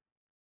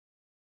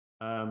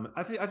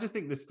 I just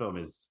think this film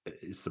is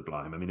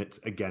sublime. I mean,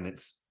 it's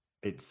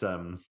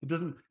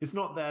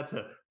not there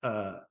to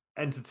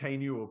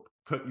entertain you or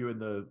put you in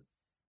the,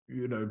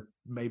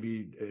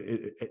 maybe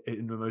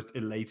in the most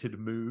elated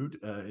mood.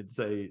 It's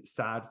a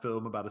sad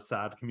film about a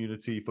sad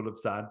community full of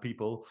sad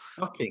people.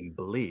 Fucking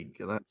bleak.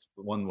 That's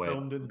one way.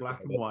 Filmed in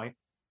black and white.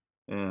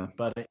 Yeah,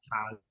 but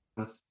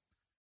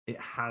it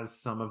has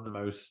some of the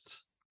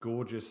most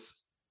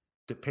gorgeous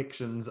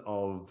depictions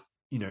of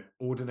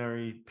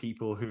ordinary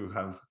people who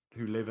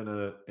live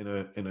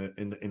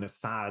in a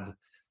sad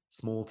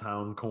small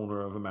town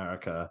corner of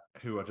America,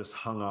 who are just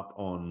hung up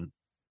on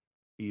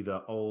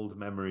either old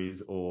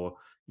memories or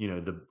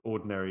the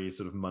ordinary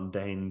sort of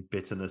mundane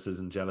bitternesses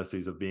and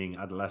jealousies of being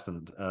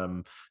adolescent,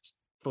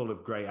 full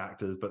of great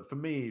actors. But for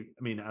me,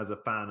 I mean, as a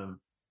fan of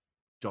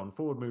John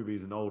Ford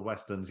movies and old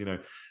westerns,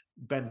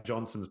 Ben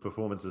Johnson's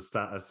performance as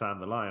Sam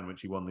the Lion,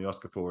 which he won the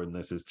Oscar for in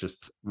this, is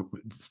just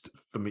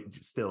for me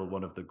still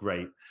one of the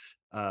great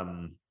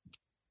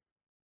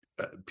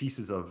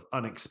pieces of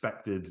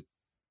unexpected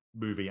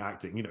movie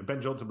acting.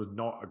 Ben Johnson was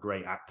not a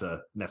great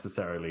actor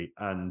necessarily,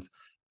 and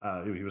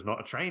he was not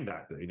a trained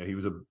actor. He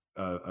was a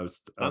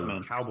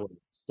cowboy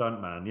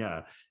stuntman,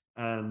 yeah.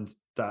 And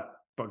that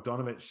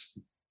Bogdanovich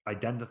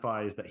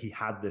identifies that he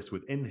had this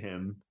within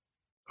him,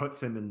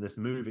 puts him in this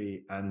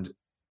movie, and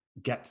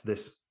gets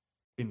this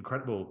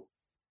incredible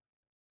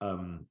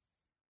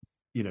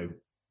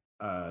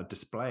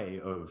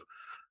display of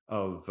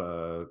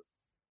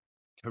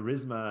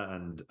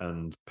charisma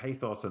and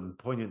pathos and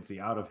poignancy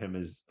out of him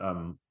is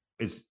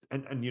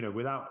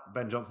without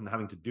Ben Johnson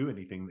having to do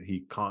anything that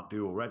he can't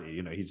do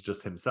already. He's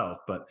just himself,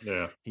 but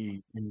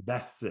he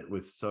invests it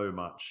with so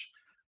much.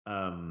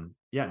 And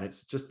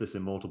it's just this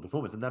immortal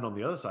performance. And then on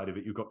the other side of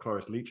it, you've got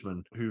Cloris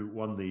Leachman, who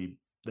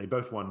they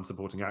both won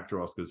supporting actor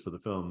Oscars for the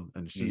film,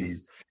 and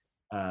she's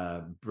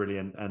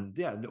brilliant. And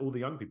and all the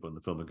young people in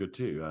the film are good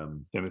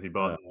too. Timothy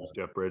Bottoms,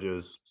 Jeff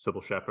Bridges,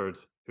 Sybil Shepherd,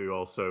 who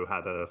also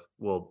had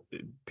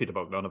Peter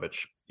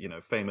Bogdanovich,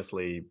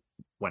 famously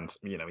went,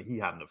 he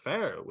had an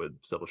affair with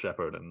Sybil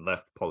Shepherd and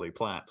left Polly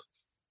Platt,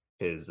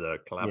 his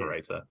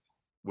collaborator,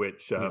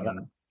 which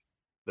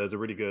there's a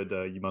really good,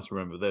 you must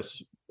remember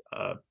this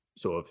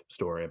sort of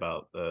story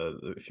about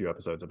a few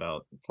episodes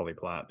about Polly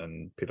Platt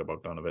and Peter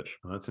Bogdanovich.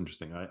 Oh, that's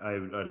interesting.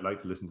 I'd like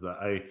to listen to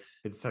that.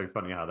 It's so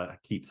funny how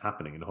that keeps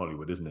happening in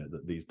Hollywood, isn't it?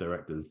 That these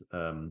directors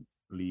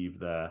leave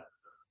their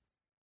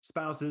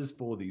spouses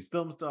for these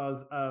film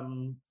stars.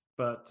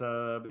 But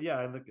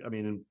yeah, I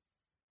mean,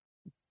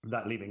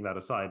 that leaving that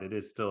aside, it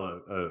is still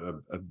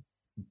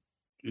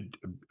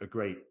a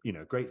great,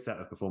 great set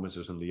of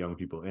performances from the young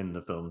people in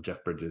the film.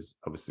 Jeff Bridges,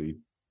 obviously,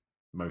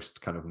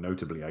 most kind of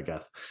notably, I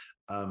guess.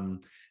 I mean,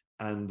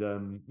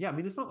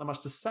 there's not that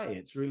much to say.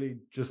 It's really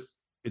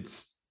just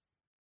it's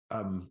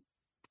that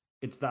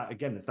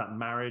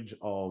marriage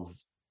of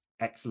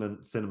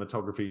excellent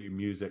cinematography,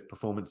 music,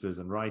 performances,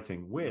 and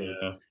writing with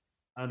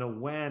an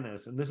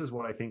awareness. And this is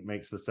what I think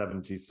makes the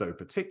 70s so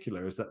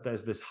particular, is that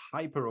there's this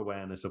hyper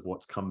awareness of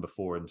what's come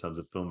before in terms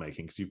of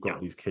filmmaking, because you've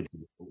got these kids,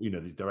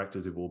 these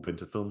directors who've all been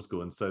to film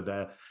school, and so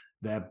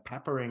they're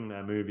peppering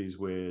their movies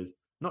with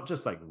not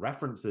just like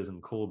references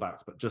and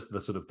callbacks, but just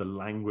the sort of the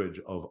language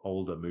of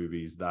older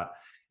movies, that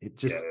it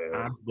just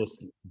adds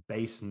this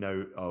base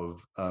note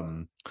of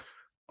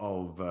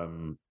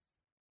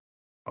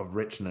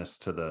richness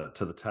to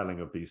the telling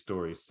of these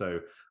stories. So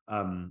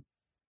I'm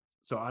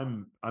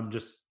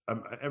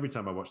every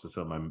time I watch this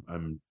film,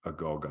 I'm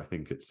agog. I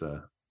think it's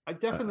I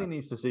definitely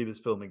need to see this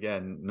film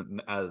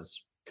again,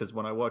 because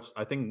when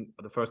I think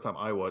the first time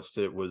I watched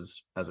it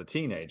was as a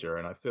teenager,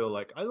 and I feel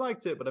like I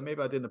liked it, but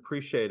maybe I didn't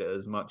appreciate it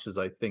as much as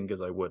I think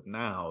as I would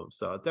now.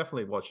 So I'll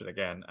definitely watch it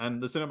again. And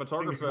the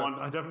cinematographer,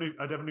 I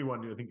definitely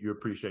want you. I think you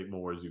appreciate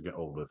more as you get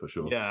older, for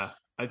sure. Yeah,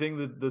 I think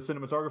the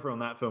cinematographer on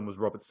that film was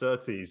Robert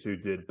Surtees, who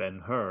did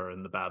Ben-Hur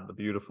and The Bad, the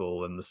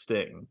Beautiful, and The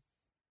Sting.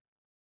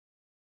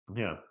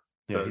 Yeah,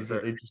 so he's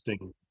an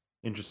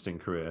interesting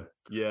career.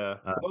 Yeah,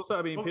 but also,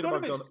 I mean, Peter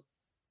Bogdanovich.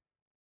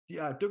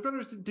 Yeah,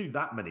 Bogdanovich didn't do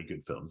that many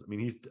good films. I mean,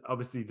 he's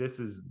obviously, this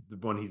is the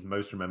one he's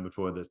most remembered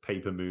for. There's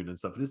Paper Moon and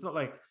stuff. But it's not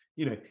like,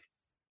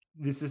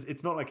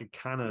 it's not like a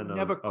canon. He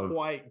never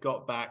quite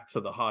got back to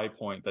the high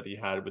point that he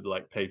had with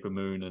like Paper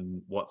Moon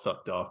and What's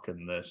Up Doc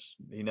and this.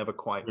 He never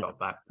quite got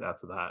back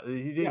after that.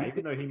 He didn't,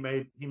 even though he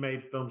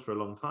made films for a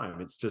long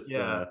time. It's just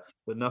but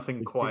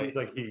nothing quite. Seems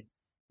like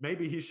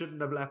maybe he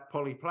shouldn't have left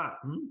Polly Platt.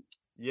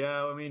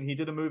 Yeah, I mean, he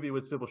did a movie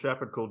with Sybil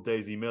Shepherd called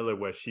Daisy Miller,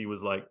 where she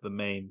was like the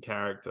main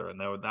character,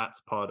 and that's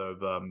part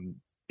of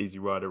Easy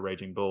Rider,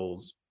 Raging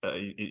Bulls,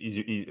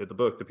 the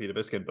book, the Peter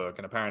Biskind book.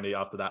 And apparently,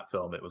 after that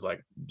film, it was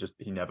like just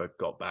he never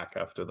got back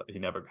after that. He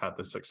never had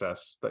the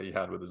success that he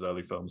had with his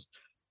early films.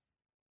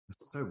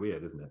 It's so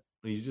weird, isn't it?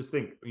 You just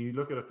think, when you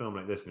look at a film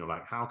like this and you're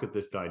like, how could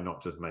this guy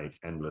not just make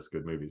endless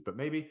good movies? But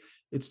maybe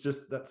it's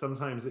just that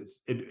sometimes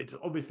it's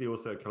obviously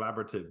also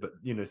collaborative, but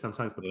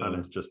sometimes the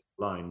planets just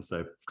align.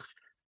 So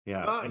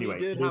yeah. But anyway,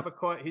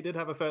 he did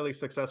have a fairly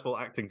successful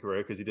acting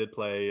career, because he did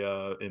play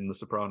in The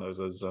Sopranos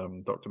as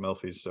Dr.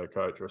 Melfi's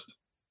psychiatrist.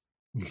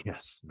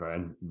 Yes,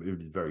 very,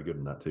 very good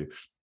in that too.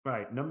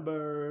 Right,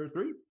 number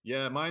 3.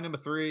 Yeah, my number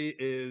 3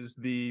 is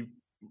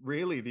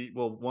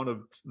one of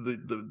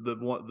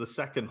the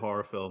second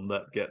horror film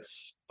that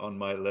gets on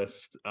my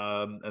list,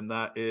 and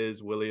that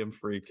is William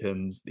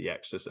Friedkin's The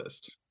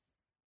Exorcist.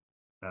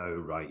 Oh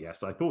right,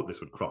 yes, I thought this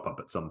would crop up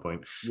at some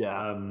point.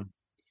 Yeah.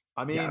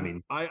 I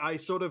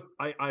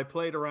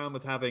played around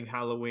with having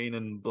Halloween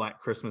and Black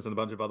Christmas and a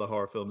bunch of other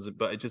horror films,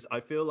 but I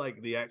feel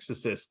like The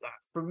Exorcist,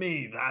 for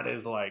me, that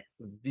is like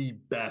the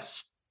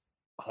best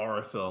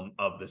horror film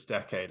of this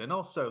decade. And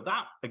also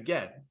that,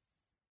 again,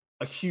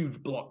 a huge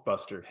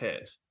blockbuster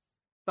hit.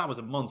 That was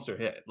a monster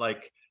hit.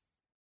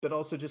 But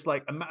also just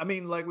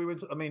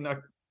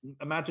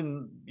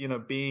imagine,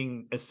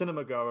 being a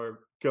cinema goer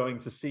going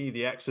to see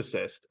The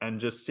Exorcist and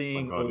just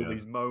seeing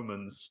these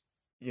moments,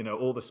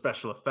 all the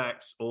special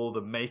effects, all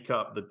the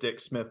makeup, the Dick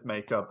Smith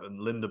makeup and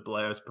Linda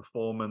Blair's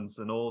performance,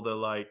 and all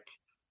the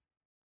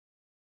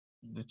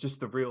just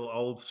the real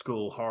old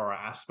school horror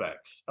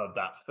aspects of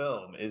that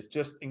film is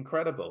just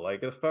incredible.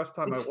 Like the first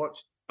time I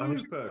watched,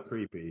 super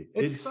creepy.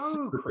 It's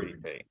so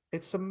creepy.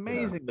 It's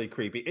amazingly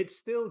creepy. It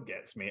still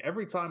gets me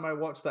every time I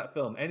watch that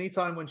film.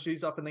 Anytime when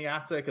she's up in the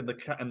attic and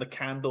the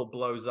candle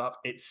blows up,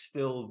 it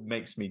still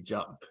makes me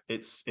jump.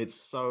 It's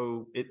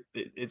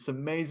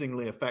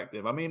amazingly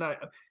effective. I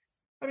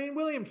mean,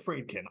 William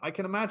Friedkin, I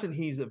can imagine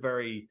he's a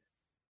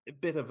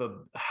bit of a,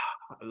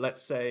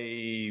 let's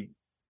say,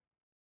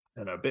 I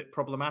don't know, a bit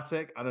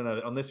problematic. I don't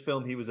know. On this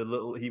film, he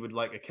would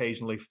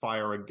occasionally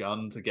fire a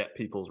gun to get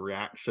people's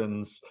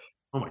reactions.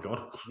 Oh my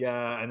God.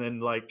 Yeah, and then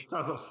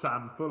sounds like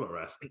Sam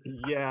Fuller-esque.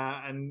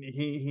 Yeah, and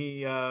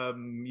he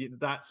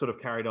that sort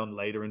of carried on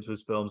later into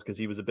his films, because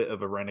he was a bit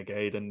of a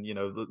renegade, and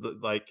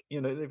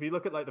if you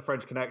look at the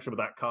French Connection with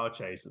that car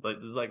chase,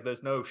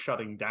 there's no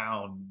shutting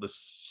down the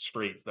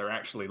streets. They're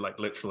actually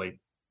literally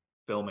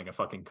filming a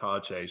fucking car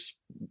chase,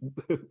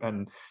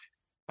 and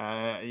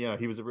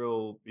he was a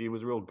real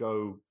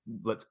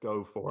let's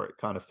go for it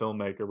kind of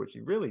filmmaker, which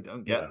you really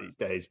don't get these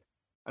days.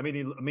 I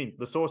mean,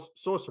 The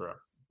Sorcerer.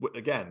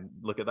 Again,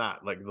 look at that,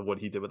 what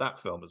he did with that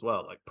film as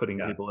well, putting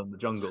people in the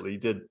jungle. He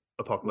did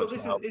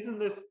Apocalypse Now. Isn't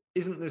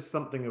this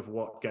something of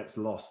what gets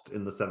lost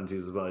in the 70s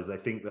as well? Is I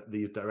think that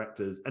these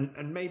directors,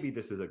 and maybe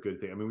this is a good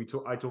thing. I mean,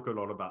 I talk a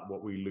lot about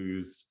what we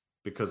lose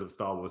because of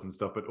Star Wars and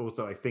stuff, but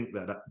also I think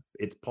that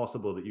it's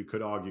possible that you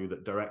could argue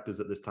that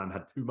directors at this time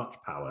had too much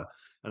power.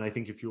 And I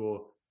think if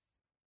you're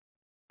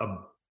a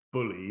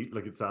bully,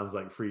 like it sounds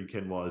like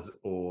Friedkin was,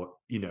 or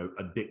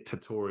a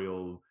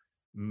dictatorial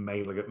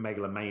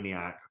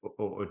megalomaniac,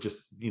 or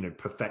just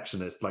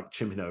perfectionist like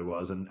Cimino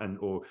was,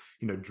 or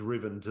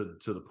driven to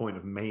the point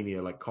of mania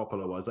like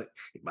Coppola was, it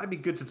might be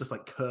good to just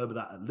curb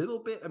that a little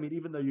bit. I mean,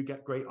 even though you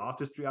get great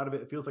artistry out of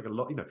it, it feels like a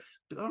lot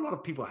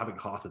of people having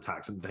heart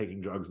attacks and taking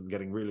drugs and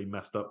getting really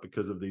messed up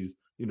because of these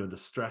the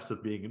stress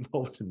of being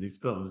involved in these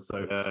films.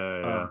 So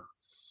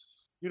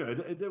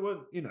there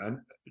weren't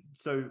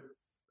so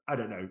I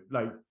don't know,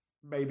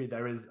 maybe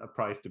there is a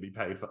price to be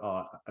paid for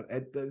art.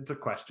 It's a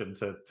question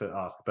to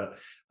ask, but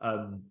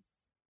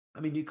I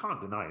mean, you can't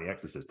deny The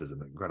Exorcist is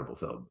an incredible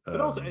film. But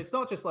also, it's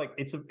not just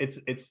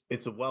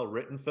it's a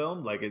well-written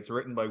film. It's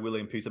written by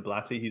William Peter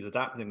Blatty. He's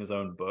adapting his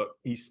own book.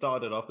 He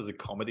started off as a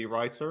comedy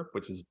writer,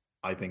 which is,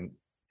 I think,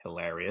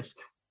 hilarious.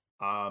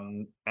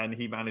 And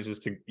he manages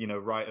to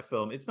write a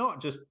film. It's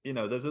not just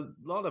there's a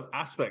lot of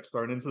aspects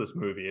thrown into this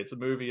movie. It's a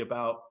movie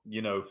about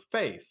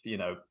faith,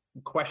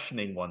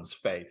 questioning one's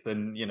faith,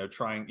 and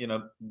trying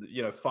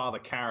Father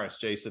Karras,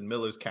 Jason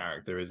Miller's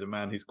character, is a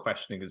man who's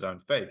questioning his own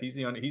faith. He's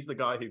the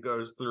guy who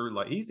goes through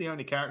he's the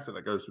only character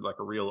that goes through a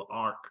real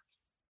arc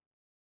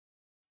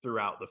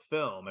throughout the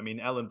film. I mean,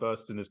 Ellen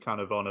Burstyn is kind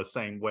of on a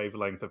same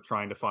wavelength of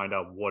trying to find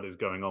out what is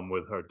going on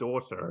with her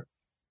daughter.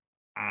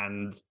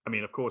 And I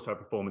mean, of course, her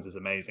performance is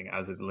amazing,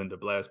 as is Linda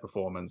Blair's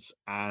performance.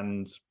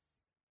 And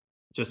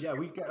just I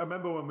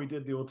remember when we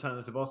did the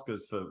alternative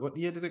Oscars for what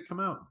year did it come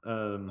out?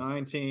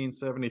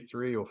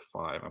 1973 or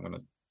 5. I'm gonna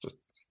just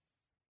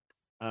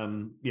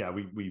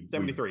we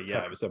 73.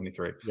 It was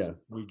 73. Yeah,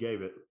 we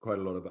gave it quite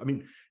a lot of. I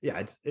mean, yeah,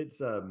 it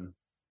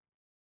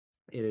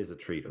is a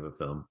treat of a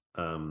film.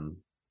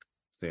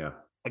 So yeah,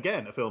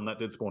 again, a film that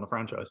did spawn a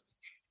franchise.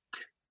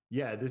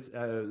 Yeah, this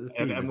and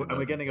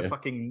we're getting a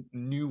fucking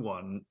new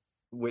one,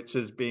 which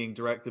is being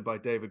directed by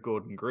David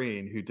Gordon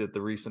Green, who did the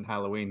recent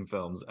Halloween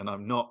films. And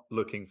I'm not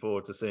looking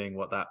forward to seeing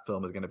what that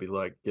film is going to be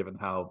like, given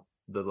how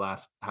the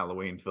last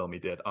Halloween film he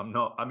did.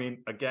 I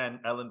mean, again,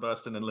 Ellen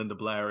Burstyn and Linda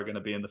Blair are going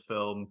to be in the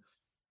film,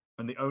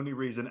 and the only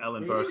reason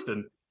Ellen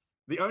Burstyn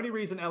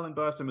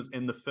was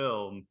in the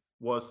film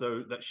was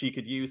so that she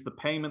could use the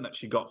payment that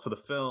she got for the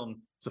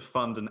film to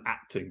fund an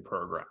acting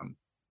program.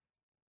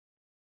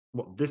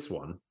 What, this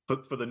one?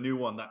 For the new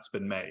one that's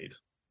been made.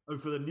 Oh,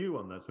 for the new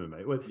one that's been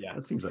made. Well, yeah,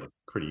 that seems like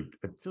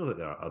it feels like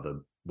there are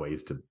other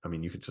ways to. I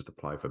mean, you could just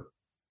apply for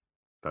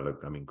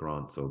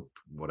grants or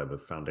whatever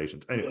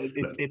foundations. Anyway,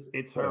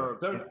 it's her.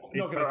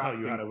 Not going to tell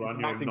you how to run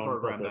your acting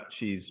program non-profit that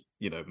she's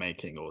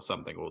making or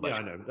something. Or yeah,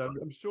 I know.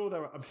 I'm sure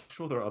there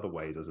are other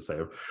ways, as I say,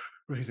 of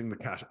raising the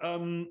cash.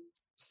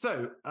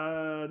 So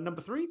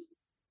number 3.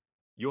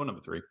 Your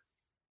number 3.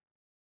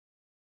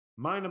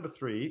 My number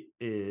 3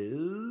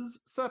 is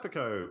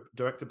Serpico,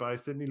 directed by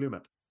Sidney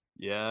Lumet.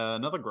 Yeah,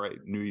 another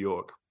great New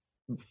York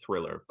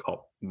thriller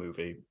cop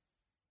movie.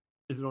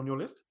 Is it on your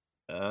list?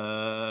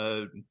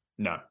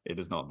 No, it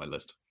is not on my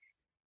list.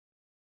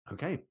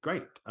 Okay,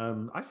 great.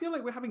 I feel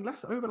like we're having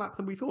less overlap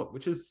than we thought,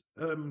 which is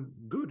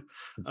good.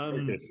 It's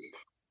very good.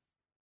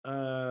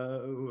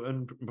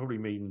 And probably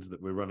means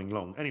that we're running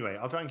long. Anyway,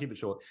 I'll try and keep it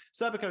short.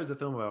 Serpico is a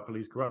film about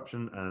police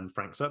corruption, and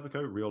Frank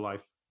Serpico, real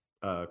life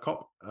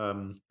cop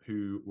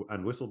who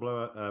and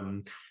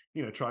whistleblower,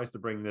 tries to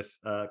bring this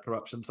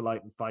corruption to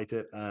light and fight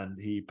it, and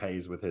he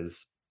pays with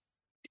his,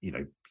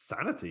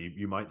 sanity,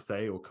 you might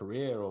say, or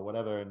career or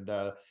whatever. And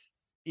at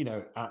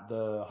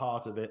the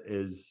heart of it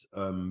is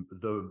and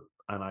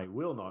I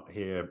will not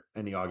hear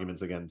any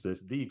arguments against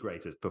this, the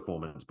greatest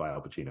performance by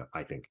Al Pacino,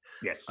 I think.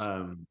 Yes.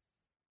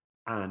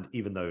 And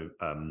even though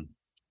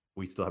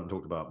we still haven't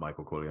talked about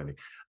Michael Corleone,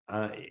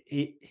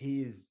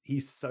 he's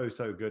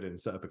so good in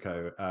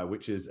Serpico,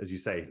 which is, as you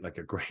say, like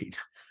a great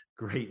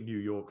New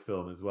York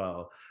film as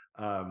well.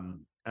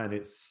 And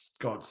it's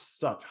got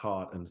such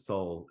heart and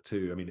soul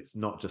too. I mean, it's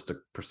not just a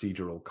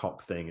procedural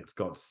cop thing. It's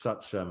got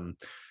such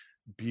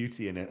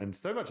beauty in it, and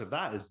so much of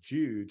that is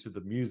due to the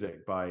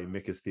music by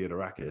Mikis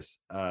Theodorakis,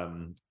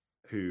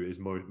 who is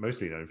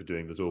mostly known for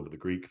doing the Zorba the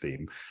Greek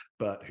theme,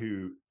 but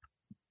who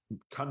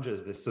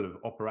conjures this sort of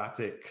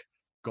operatic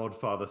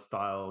Godfather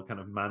style kind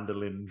of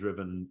mandolin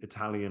driven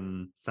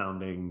Italian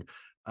sounding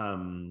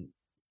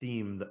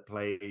theme that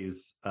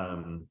plays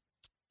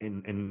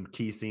in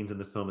key scenes in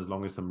this film, as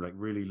long as some like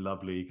really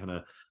lovely kind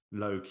of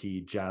low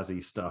key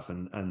jazzy stuff,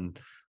 and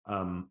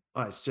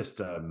it's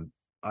just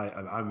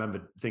I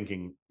remember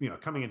thinking,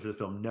 coming into the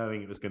film,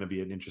 knowing it was going to be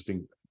an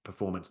interesting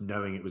performance,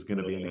 knowing it was going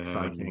to be an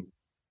exciting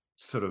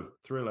sort of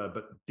thriller,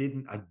 but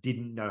I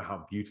didn't know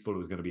how beautiful it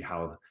was going to be,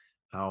 how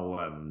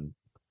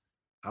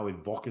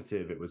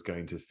evocative it was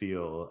going to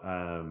feel.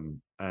 You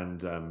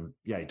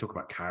talk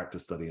about character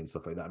study and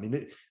stuff like that. I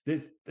mean,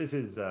 this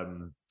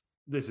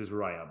is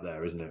right up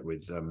there, isn't it?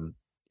 With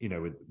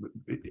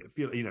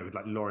with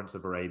like Lawrence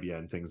of Arabia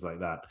and things like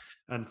that,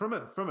 and from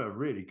a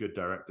really good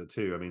director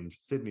too. I mean,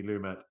 Sidney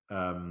Lumet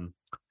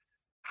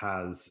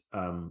has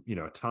a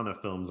ton of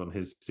films on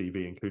his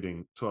CV,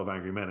 including 12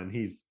 Angry Men, and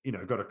he's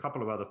got a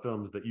couple of other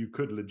films that you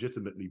could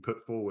legitimately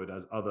put forward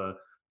as other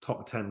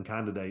top 10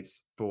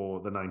 candidates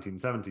for the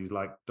 1970s,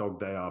 like Dog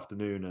Day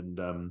Afternoon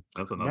and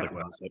that's another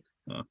classic.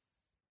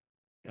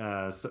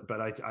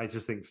 But I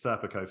just think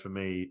Serpico for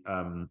me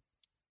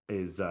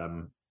is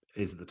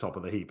at the top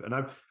of the heap. And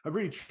I've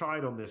really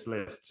tried on this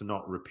list to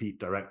not repeat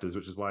directors,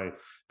 which is why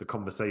The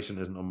Conversation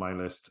isn't on my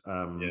list.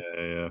 And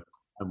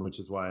which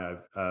is why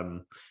I've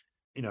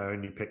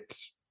only picked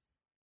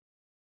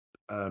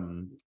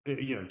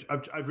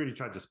I've really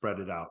tried to spread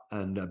it out.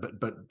 And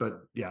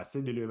but yeah,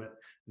 Sidney Lumet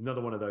is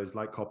another one of those,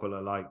 like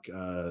Coppola, like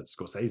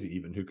Scorsese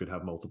even, who could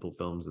have multiple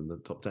films in the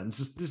top 10.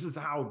 This is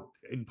how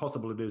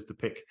impossible it is to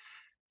pick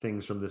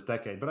things from this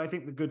decade. But I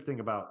think the good thing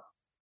about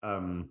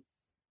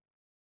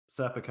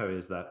Serpico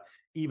is that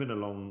even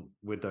along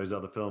with those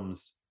other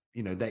films,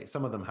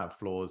 some of them have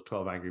flaws.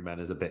 12 Angry Men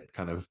is a bit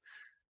kind of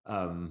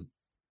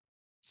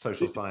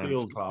social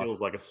science class.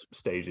 Feels like a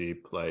stagey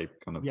play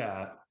kind of.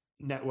 Yeah,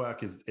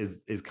 Network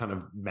is kind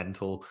of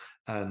mental,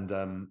 and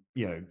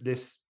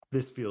this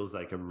feels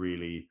like a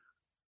really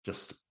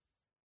just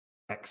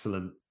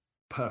excellent,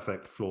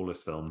 perfect,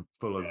 flawless film,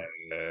 full of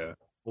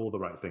all the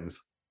right things.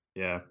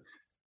 Yeah.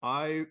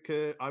 I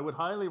would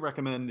highly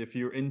recommend, if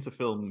you're into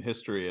film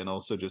history and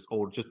also just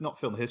not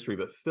film history,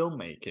 but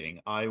filmmaking,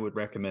 I would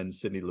recommend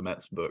Sidney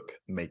Lumet's book,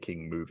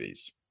 Making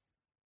Movies.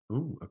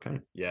 Ooh,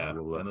 okay. Yeah.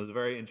 And there's a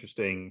very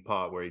interesting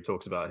part where he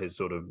talks about his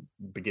sort of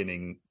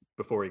beginning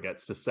before he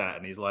gets to set,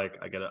 and he's like,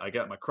 I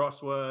get my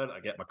crossword,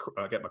 I get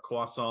my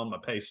croissant, my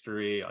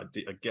pastry, I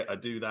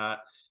do that,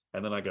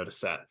 and then I go to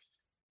set,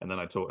 and then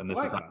I talk, and this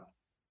is how,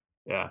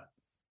 yeah.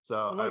 So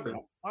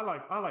I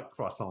like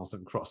croissants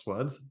and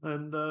crosswords,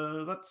 and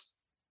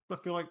I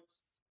feel like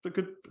a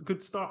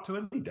good start to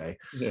any day.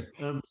 Yeah.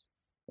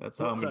 That's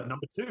how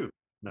number 2.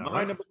 Now,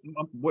 right?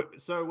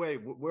 So wait,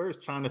 where is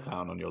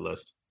Chinatown on your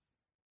list?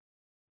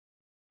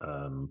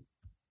 Number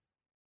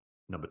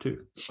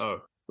 2.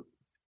 Oh,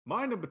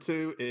 my number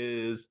 2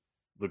 is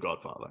The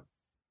Godfather.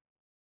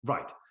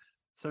 Right.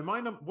 So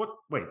my number.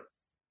 Wait.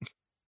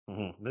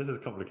 This is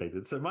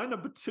complicated. So my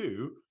number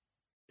 2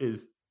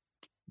 is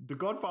The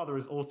Godfather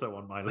is also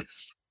on my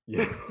list.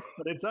 Yeah.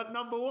 But it's at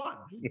number 1.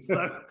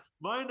 So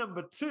my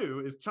number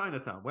 2 is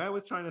Chinatown. Where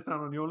was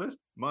Chinatown on your list?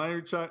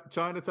 My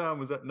Chinatown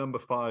was at number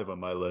 5 on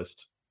my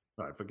list.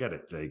 Right, forget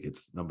it, Jake.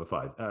 It's number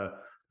 5.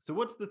 So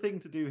what's the thing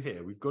to do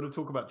here? We've got to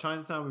talk about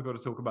Chinatown. We've got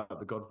to talk about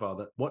The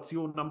Godfather. What's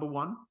your number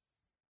 1?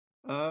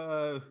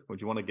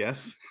 Would you want to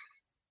guess?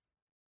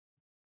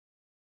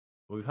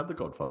 Well, we've had The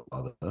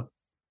Godfather.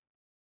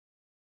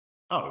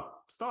 Oh,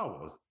 Star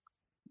Wars.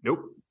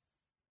 Nope.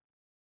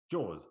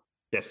 Jaws.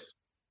 Yes.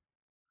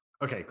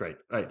 Okay, great.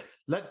 Right.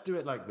 Let's do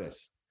it like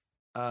this.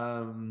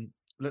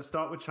 Let's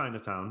start with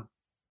Chinatown.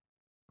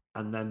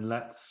 And then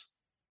let's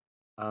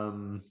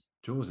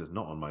Jaws is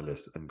not on my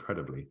list,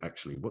 incredibly,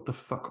 actually. What the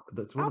fuck?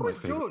 That's one How of my is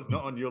favorite. Jaws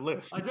not on your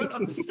list? I don't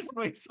understand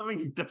why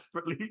something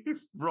desperately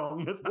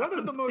wrong has One happened.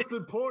 of the most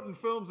important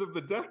films of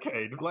the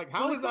decade. Like,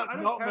 how does Also, I that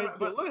don't not care make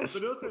about- your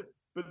list? But also,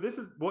 but this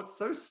is what's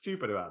so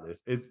stupid about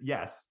this is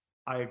yes,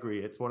 I agree.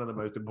 It's one of the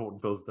most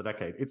important films of the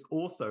decade. It's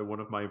also one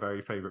of my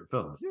very favorite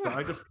films. So Yeah.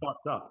 I just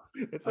fucked up.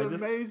 It's an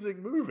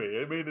amazing movie.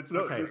 I mean, it's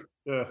not Okay. just.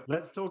 Yeah.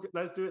 Let's do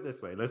it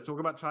this way. Let's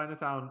talk about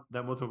Chinatown,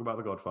 then we'll talk about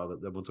The Godfather,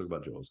 then we'll talk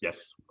about Jaws.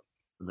 Yes.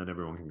 And then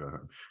everyone can go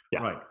home.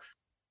 Yeah. Right.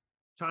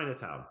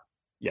 Chinatown.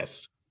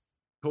 Yes.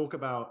 Talk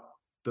about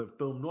the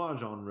film noir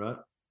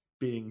genre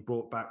being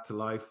brought back to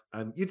life.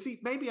 And you'd see,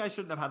 maybe I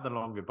shouldn't have had The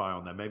Long Goodbye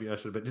on there. Maybe I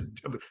should have been.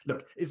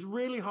 Look, it's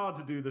really hard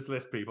to do this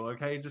list, people.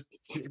 Okay, just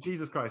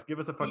Jesus Christ, give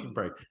us a fucking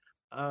break.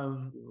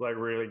 It's like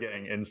really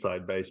getting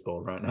inside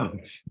baseball right now.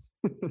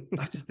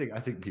 I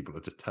think people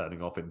are just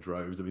turning off in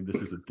droves. I mean,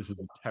 this is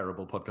a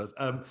terrible podcast.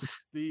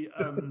 The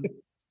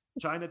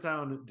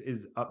Chinatown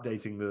is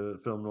updating the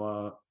film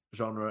noir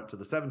genre to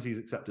the 70s,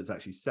 except it's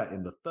actually set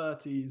in the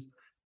 30s.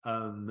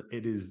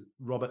 It is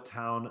Robert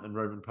Towne and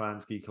Roman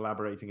Polanski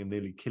collaborating and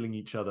nearly killing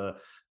each other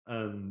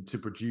to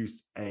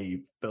produce a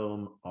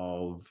film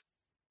of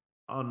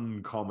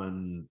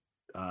uncommon,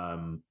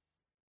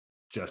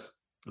 just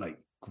like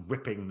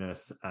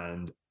grippingness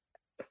and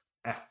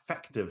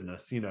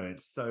effectiveness. You know,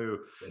 it's so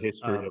The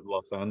history of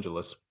Los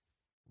Angeles.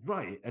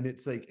 right, and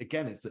it's like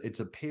again, it's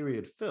a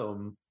period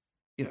film.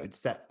 You know, it's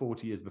set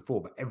 40 years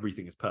before, but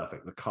everything is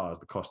perfect. The cars,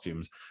 the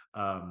costumes,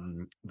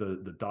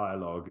 the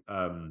dialogue,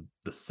 the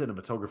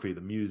cinematography,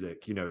 the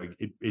music. You know,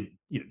 when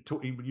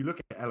you look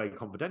at LA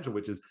Confidential,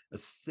 which is a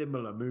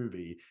similar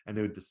movie, and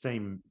with the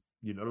same,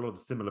 you know, a lot of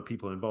the similar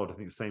people involved. I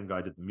think the same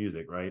guy did the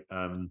music, right?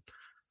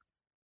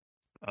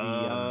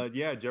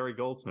 Yeah, Jerry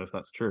Goldsmith.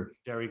 That's true.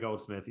 Jerry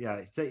Goldsmith.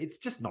 Yeah, so it's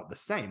just not the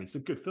same. It's a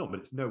good film,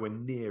 but it's nowhere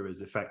near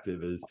as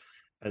effective as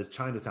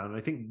Chinatown. And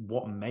I think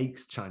what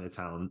makes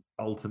Chinatown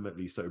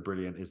ultimately so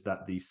brilliant is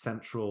that the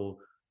central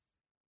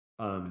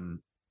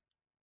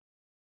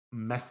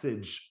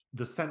message,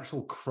 the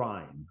central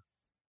crime,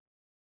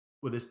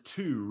 well, there's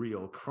 2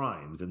 real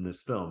crimes in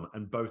this film,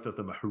 and both of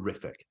them are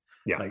horrific.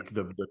 Yeah. Like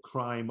the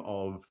crime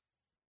of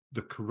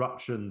the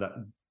corruption that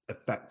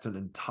affects an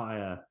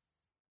entire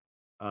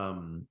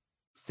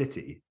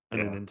city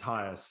and an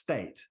entire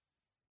state,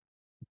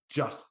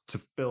 just to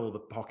fill the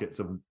pockets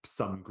of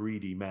some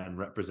greedy men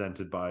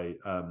represented by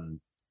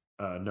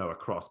Noah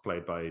Cross,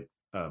 played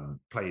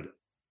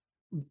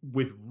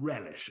with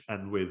relish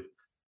and with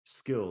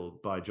skill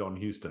by John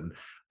Huston.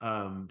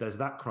 There's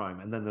that crime,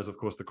 and then there's of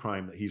course the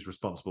crime that he's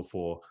responsible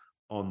for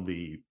on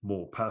the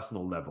more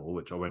personal level,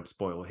 which I won't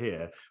spoil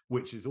here,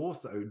 which is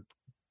also,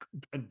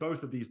 and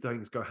both of these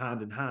things go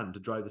hand in hand to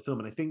drive the film.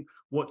 And I think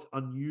what's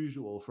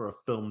unusual for a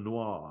film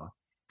noir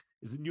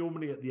is that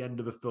normally at the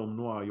end of a film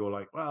noir, you're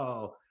like,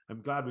 well,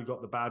 I'm glad we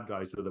got the bad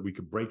guys so that we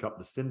could break up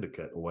the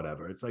syndicate or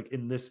whatever. It's like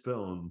in this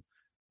film,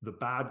 the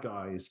bad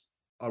guys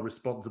are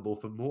responsible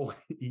for more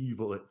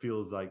evil, it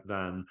feels like,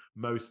 than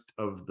most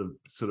of the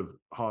sort of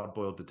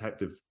hard-boiled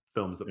detective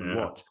films that we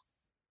watch.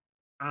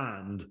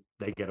 And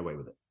they get away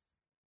with it.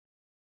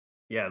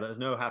 Yeah, there's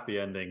no happy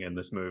ending in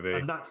this movie.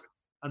 And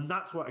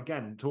that's what,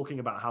 again, talking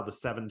about how the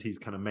 70s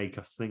kind of make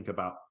us think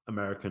about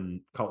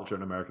American culture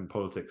and American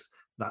politics,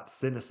 that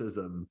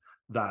cynicism,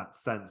 that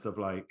sense of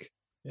like...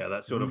 Yeah,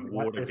 that sort of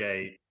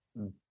Watergate,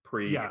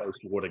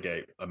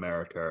 post-Watergate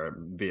America,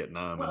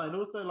 Vietnam. Well, and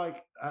also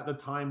like at the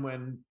time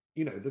when,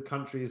 you know, the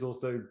country is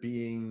also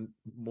being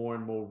more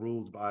and more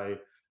ruled by,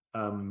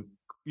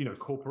 you know,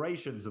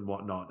 corporations and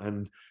whatnot,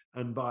 and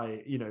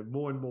by, you know,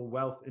 more and more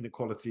wealth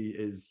inequality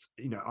is,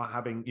 you know,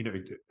 having, you know,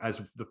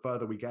 as the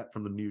further we get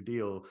from the New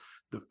Deal,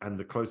 and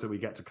the closer we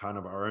get to kind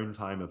of our own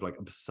time of like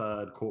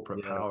absurd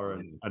corporate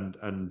power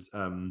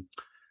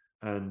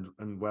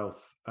and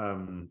wealth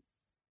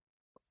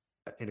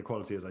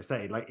inequality, as I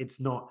say, like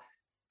it's not,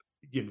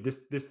 you know,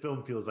 this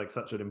film feels like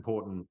such an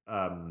important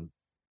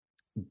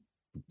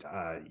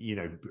you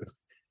know,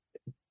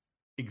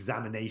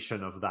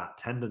 examination of that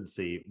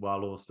tendency,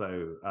 while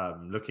also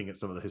looking at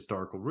some of the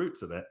historical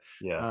roots of it.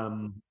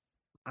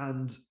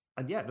 And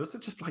yeah, also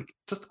just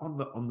on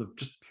the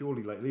just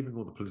purely like leaving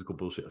all the political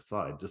bullshit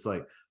aside, just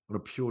like on a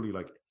purely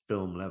like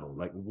film level,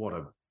 like what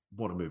a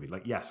what a movie.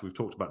 Like, yes, we've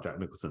talked about Jack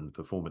Nicholson's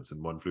performance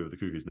in One Flew Over the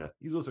Cuckoo's Nest.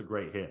 He's also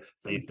great here.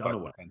 Faye He's fucking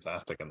Dunaway.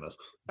 fantastic in this.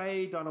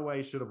 Faye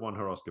Dunaway should have won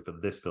her Oscar for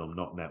this film,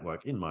 not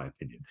Network, in my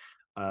opinion.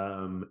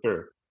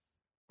 Sure.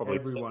 Probably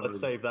everyone let's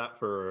was- save that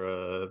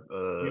for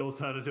the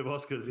alternative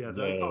Oscars. Yeah,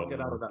 so I can't get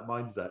out of that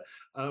mindset.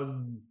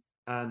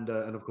 And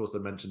of course, I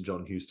mentioned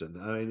John Huston.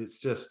 I mean, it's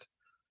just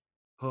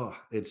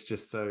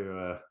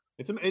so.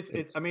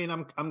 It's. I mean,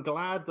 I'm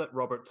glad that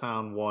Robert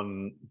Towne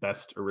won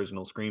Best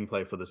Original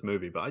Screenplay for this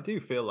movie, but I do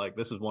feel like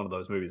this is one of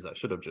those movies that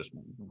should have just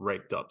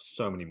raked up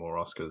so many more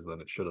Oscars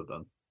than it should have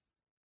done.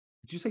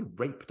 Did you say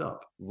raped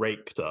up?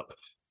 Raked up.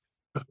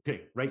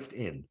 Okay, raked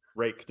in.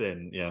 Raked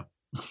in. Yeah.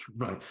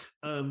 Right.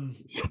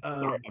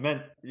 Sorry, I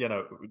meant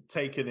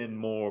taken in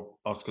more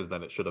Oscars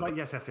than it should have. Right,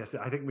 yes.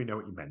 I think we know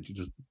what you meant. You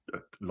just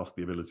lost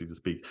the ability to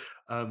speak.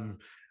 Sorry.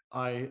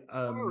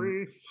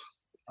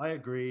 I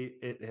agree.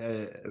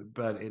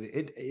 But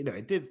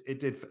it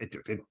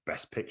did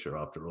Best Picture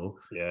after all.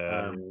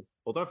 Yeah.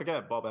 Well, don't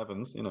forget Bob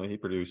Evans. He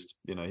produced.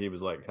 He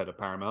was like head of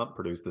Paramount,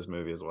 produced this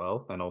movie as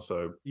well, and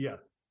also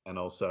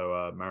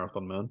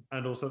Marathon Man,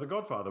 and also The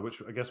Godfather,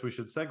 which I guess we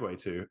should segue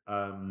to.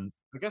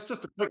 I guess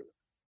just a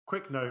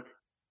quick note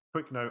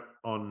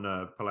on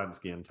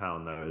Polanski and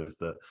Towne, though, is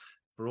that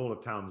for all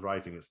of Towne's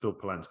writing, it's still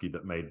Polanski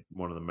that made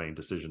one of the main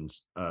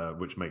decisions,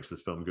 which makes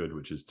this film good,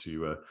 which is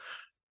to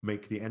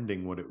make the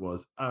ending what it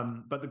was.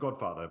 But The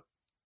Godfather,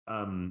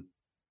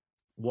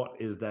 what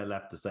is there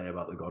left to say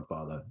about The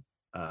Godfather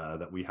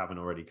that we haven't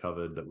already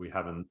covered, that we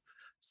haven't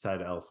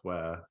said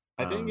elsewhere?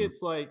 I think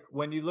it's like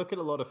when you look at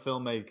a lot of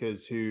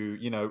filmmakers who,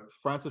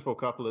 Francis Ford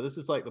Coppola, this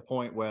is like the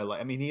point where,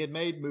 like, I mean, he had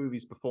made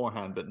movies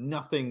beforehand, but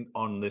nothing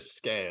on this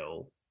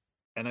scale.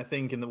 And I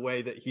think in the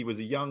way that he was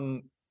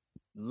in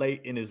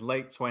his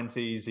late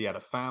 20s, he had a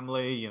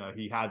family,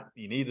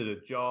 he needed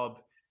a job.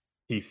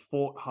 He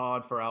fought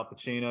hard for Al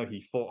Pacino.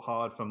 He fought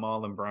hard for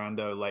Marlon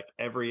Brando. Like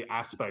every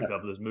aspect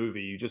of this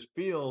movie, you just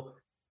feel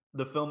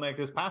the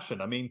filmmaker's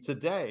passion. I mean,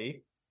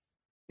 today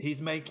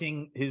he's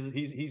making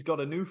he's got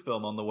a new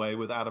film on the way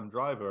with Adam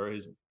Driver,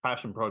 his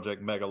passion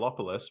project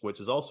Megalopolis, which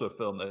is also a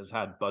film that has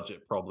had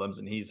budget problems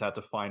and he's had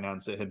to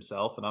finance it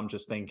himself. And I'm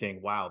just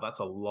thinking, wow, that's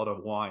a lot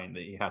of wine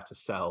that he had to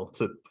sell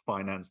to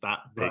finance that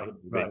big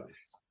right.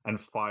 And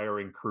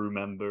firing crew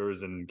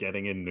members and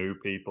getting in new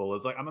people.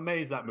 It's like, I'm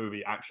amazed that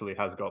movie actually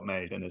has got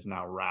made and is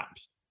now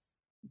wrapped.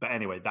 But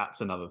anyway, that's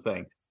another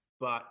thing.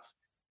 But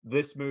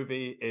this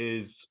movie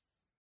is,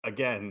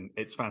 again,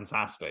 it's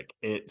fantastic.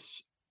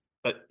 It's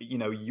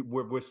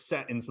we're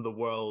set into the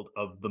world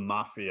of the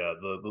mafia,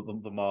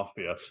 the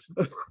mafia,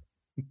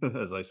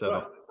 as I said.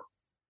 Right.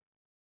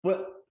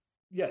 Well,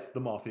 yes, the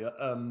mafia,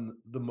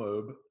 the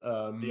mob,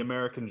 the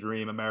American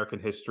dream, American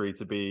history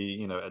to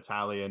be,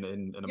 Italian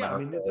in America. Yeah, I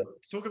mean, to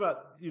talk about,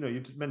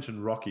 you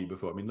mentioned Rocky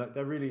before. I mean, like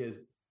there really is.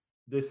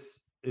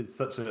 This is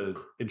such an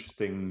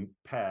interesting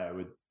pair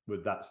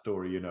with that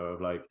story,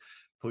 of like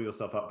pull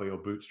yourself up by your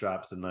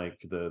bootstraps and like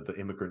the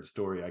immigrant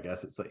story. I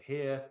guess it's like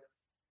here,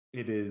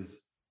 it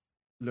is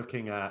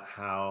looking at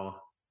how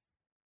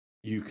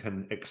you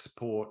can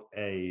export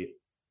a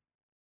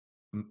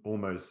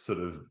almost sort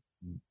of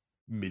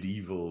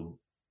medieval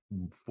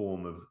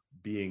form of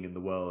being in the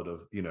world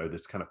of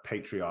this kind of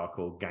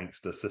patriarchal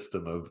gangster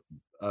system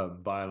of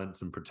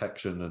violence and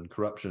protection and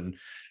corruption,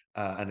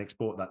 and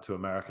export that to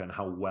America, and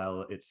how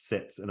well it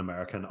sits in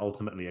America, and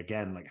ultimately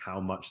again like how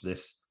much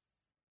this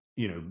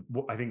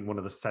I think one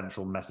of the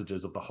central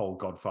messages of the whole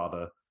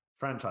Godfather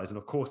franchise. And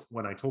of course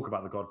when I talk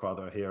about the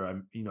Godfather here,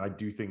 I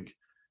do think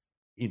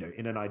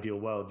in an ideal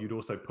world you'd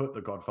also put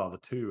the Godfather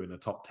 2 in a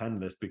top 10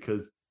 list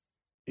because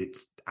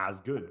it's as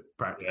good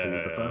practically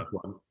as the first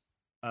one.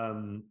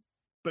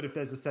 But if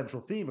there's a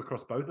central theme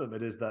across both of them,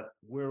 it is that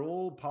we're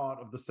all part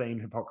of the same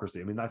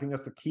hypocrisy. I mean, I think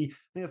that's the key. I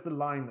think that's the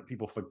line that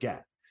people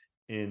forget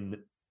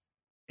in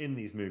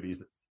these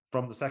movies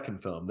from the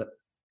second film, that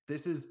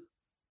this is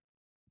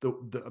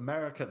the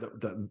America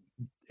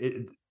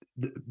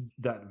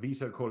that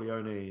Vito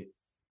Corleone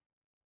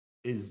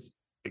is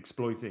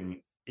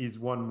exploiting is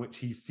one which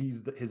he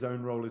sees that his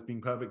own role as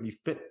being perfectly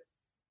fit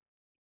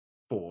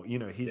for.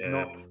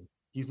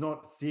 He's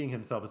not seeing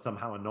himself as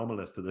somehow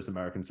anomalous to this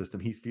American system.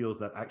 He feels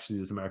that actually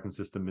this American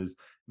system is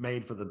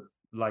made for the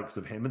likes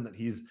of him, and that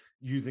he's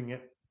using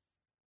it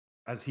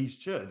as he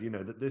should.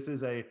 That this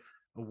is a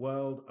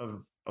world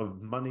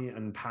of money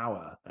and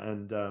power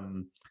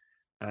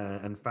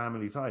and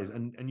family ties,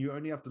 and you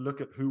only have to look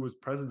at who was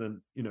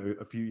president,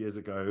 a few years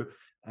ago,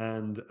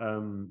 and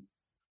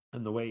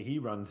the way he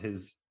runs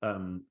his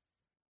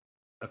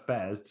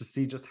affairs to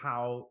see just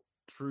how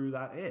true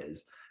that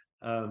is.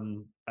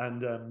 And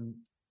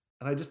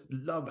I just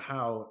love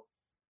how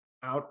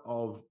out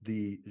of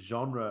the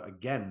genre,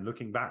 again,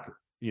 looking back,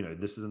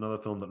 this is another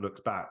film that looks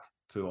back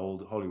to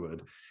old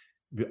Hollywood.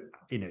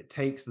 It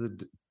takes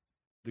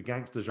the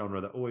gangster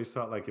genre that always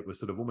felt like it was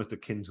sort of almost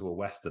akin to a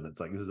Western. It's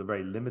like, this is a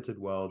very limited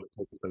world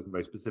that takes place in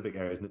very specific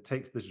areas. And it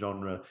takes this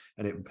genre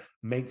and it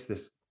makes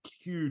this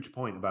huge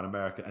point about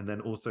America, and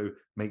then also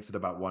makes it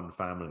about one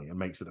family and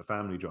makes it a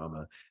family drama.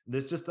 And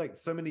there's just like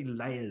so many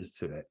layers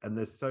to it. And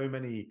there's so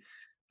many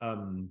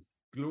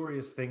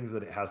glorious things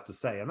that it has to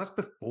say. And that's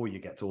before you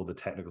get to all the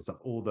technical stuff,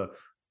 all the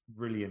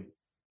brilliant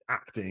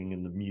acting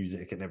and the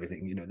music and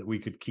everything, you know, that we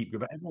could keep.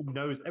 But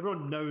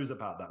everyone knows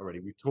about that already.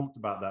 We've talked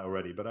about that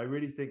already. But I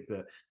really think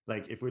that,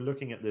 like, if we're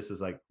looking at this as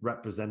like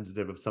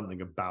representative of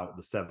something about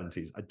the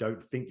 70s, I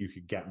don't think you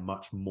could get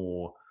much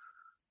more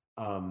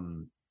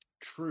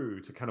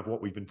true to kind of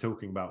what we've been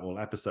talking about all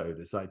episode,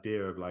 this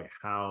idea of like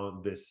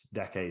how this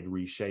decade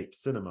reshaped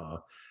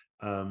cinema.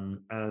 You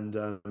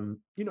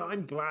know,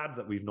 I'm glad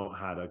that we've not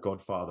had a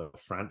Godfather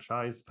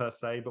franchise per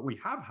se, but we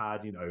have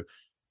had, you know,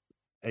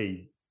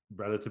 a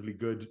relatively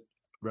good,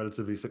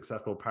 relatively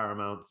successful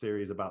Paramount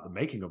series about the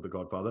making of the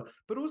Godfather.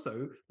 But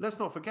also, let's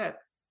not forget,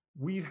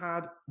 we've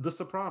had The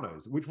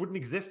Sopranos, which wouldn't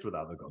exist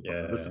without the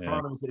Godfather. The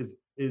Sopranos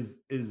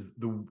is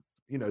the,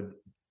 you know,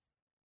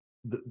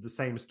 the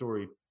same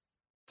story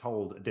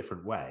told a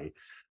different way,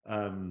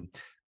 told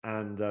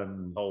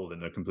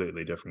in a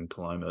completely different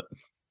climate,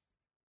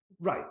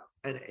 right?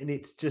 And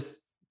it's just,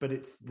 but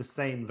it's the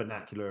same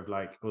vernacular of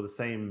like, or the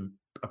same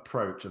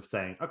approach of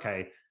saying,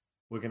 okay,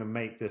 we're going to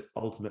make this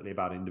ultimately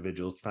about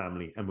individuals,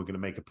 family, and we're going to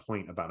make a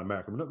point about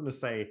America. We're not going to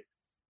say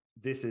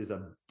these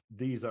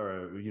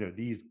are, you know,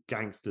 these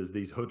gangsters,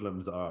 these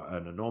hoodlums are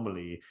an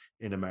anomaly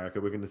in America.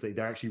 We're going to say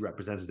they're actually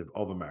representative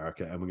of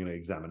America, and we're going to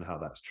examine how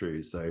that's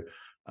true. So,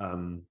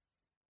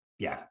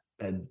 yeah,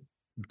 and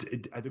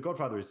The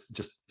Godfather is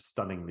just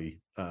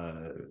stunningly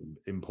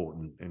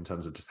important in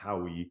terms of just how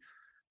we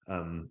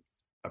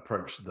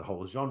approach the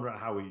whole genre,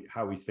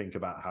 how we think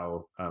about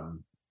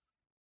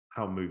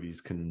how movies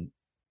can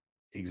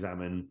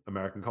examine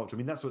American culture. I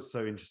mean, that's what's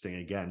so interesting.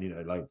 Again, you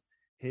know, like,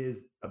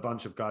 here's a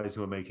bunch of guys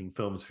who are making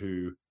films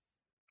who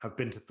have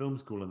been to film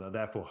school and are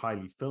therefore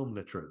highly film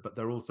literate, but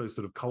they're also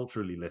sort of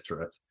culturally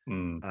literate.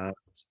 And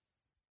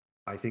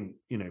I think,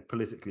 you know,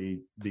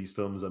 politically, these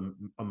films are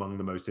among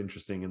the most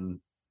interesting and,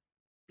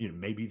 you know,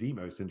 maybe the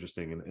most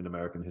interesting in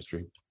American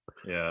history.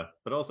 Yeah,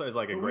 but also it's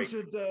like a great.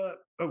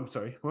 Oh,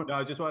 sorry. What? No,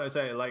 I just want to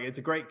say, like, it's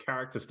a great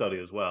character study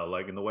as well.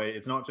 Like, in the way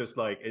it's not just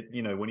like it,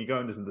 you know, when you go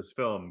into this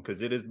film,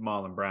 because it is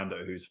Marlon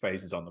Brando whose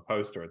face is on the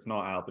poster. It's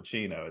not Al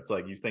Pacino. It's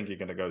like you think you're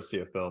going to go see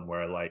a film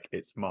where like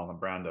it's Marlon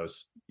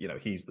Brando's, you know,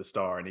 he's the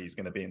star and he's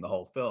going to be in the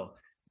whole film,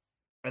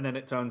 and then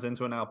it turns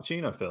into an Al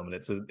Pacino film, and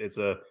it's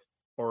a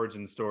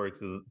origin story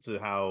to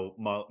how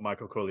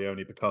Michael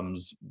Corleone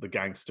becomes the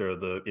gangster,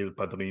 the Il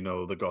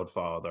Padrino, the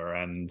Godfather,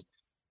 and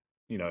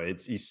you know,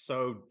 he's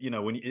so, you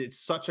know, it's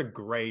such a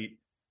great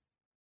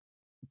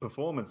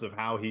performance of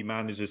how he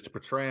manages to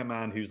portray a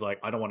man who's like,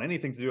 I don't want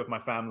anything to do with my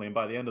family, and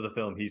by the end of the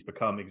film, he's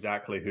become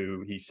exactly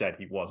who he said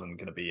he wasn't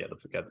going to be at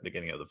the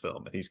beginning of the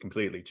film, and he's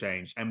completely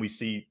changed. And we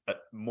see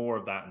more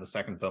of that in the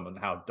second film, and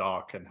how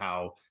dark and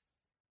how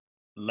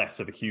less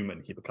of a human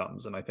he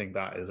becomes. And I think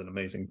that is an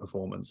amazing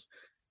performance.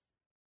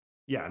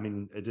 Yeah, I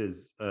mean, it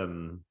is.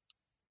 You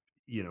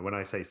know, when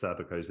I say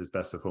Serpico's his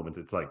best performance,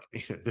 it's like,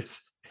 you know,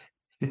 this.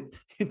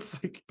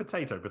 It's like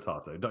potato.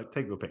 Don't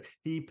take your pick.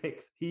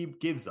 He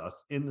gives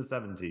us in the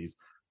 70s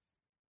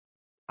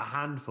a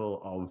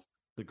handful of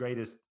the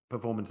greatest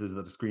performances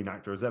that a screen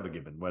actor has ever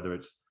given, whether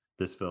it's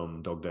this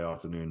film, Dog Day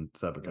Afternoon,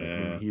 Serpico.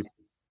 Yeah. I mean,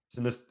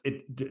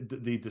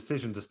 the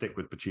decision to stick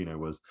with Pacino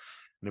was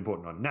an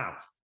important one. Now,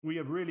 we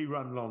have really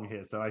run long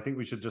here, so I think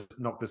we should just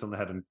knock this on the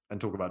head and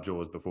talk about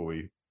Jaws before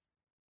we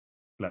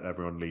let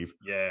everyone leave.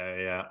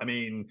 Yeah. I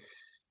mean,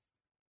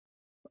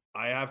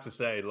 I have to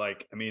say,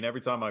 like, I mean,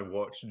 every time I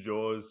watch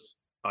Jaws,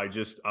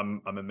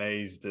 I'm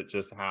amazed at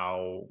just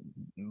how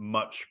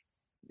much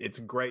it's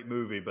a great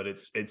movie, but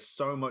it's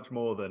so much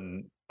more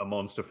than a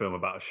monster film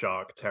about a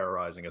shark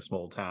terrorizing a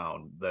small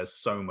town. There's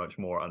so much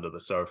more under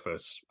the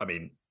surface. I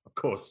mean, of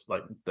course,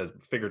 like, there's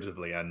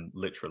figuratively and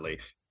literally.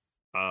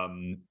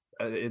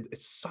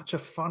 It's such a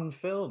fun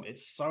film.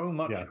 It's so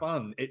much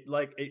fun.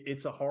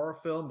 It's a horror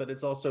film, but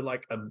it's also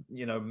like a,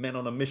 you know, men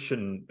on a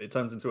mission. It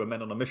turns into a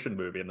men on a mission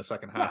movie in the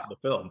second half of the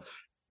film.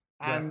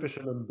 And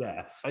fisherman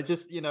death. I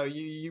just, you know,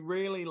 you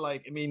really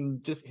like, I mean,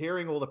 just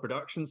hearing all the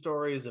production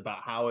stories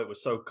about how it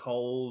was so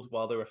cold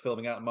while they were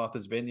filming out in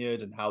Martha's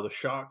Vineyard, and how the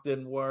shark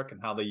didn't work, and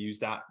how they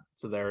used that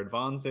to their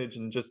advantage,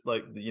 and just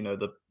like, you know,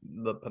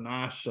 the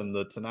panache and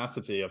the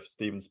tenacity of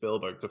Steven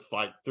Spielberg to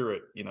fight through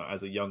it, you know,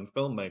 as a young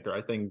filmmaker,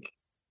 I think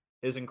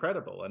is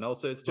incredible. And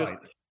also it's just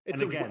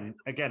it's again,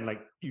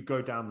 like, you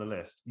go down the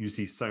list, you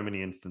see so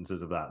many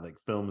instances of that, like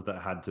films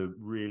that had to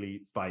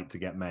really fight to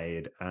get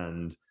made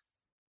and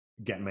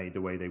get made the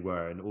way they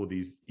were, and all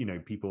these, you know,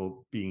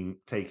 people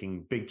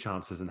taking big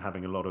chances and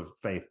having a lot of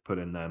faith put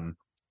in them.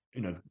 You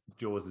know,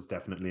 Jaws is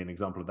definitely an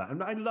example of that.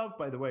 And I love,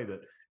 by the way,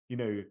 that, you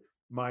know,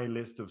 my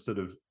list of sort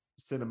of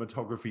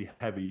cinematography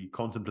heavy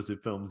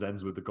contemplative films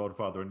ends with The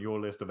Godfather, and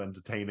your list of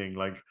entertaining,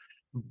 like,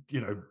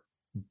 you know,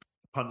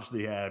 punch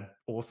the air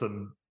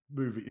awesome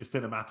movie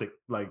cinematic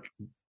like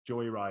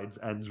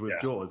joyrides ends with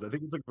Jaws. I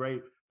think it's a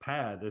great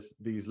pair,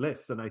 these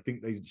lists, and I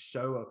think they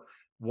show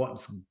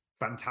what's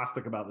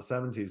fantastic about the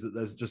 70s, that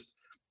there's just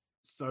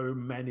so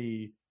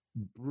many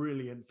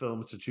brilliant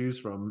films to choose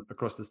from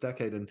across this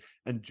decade.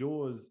 And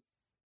Jaws,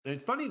 and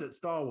it's funny that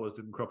Star Wars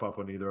didn't crop up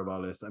on either of our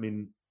lists. I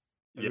mean,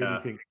 I really Yeah.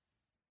 think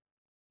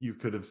you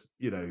could have,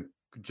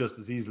 just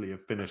as easily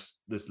have finished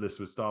this list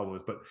with Star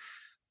Wars, but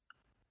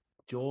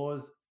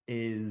Jaws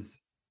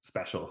is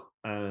special,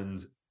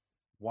 and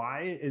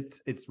why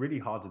it's really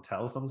hard to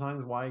tell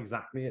sometimes why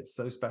exactly it's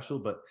so special,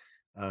 but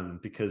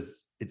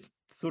because it's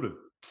sort of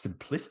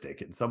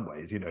simplistic in some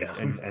ways, Yeah.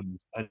 and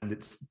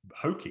it's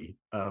hokey.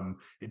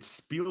 It's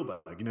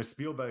Spielberg.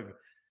 Spielberg,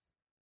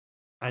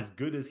 as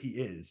good as he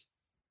is,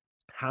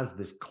 has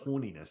this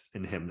corniness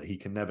in him that he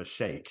can never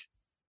shake.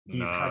 He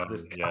has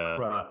this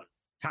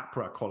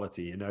Capra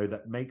quality,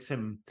 that makes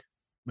him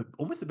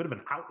almost a bit of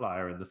an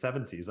outlier in the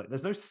 70s. Like,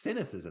 there's no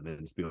cynicism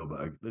in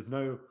Spielberg. There's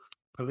no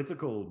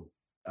political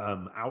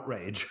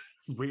outrage,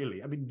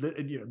 really. I mean,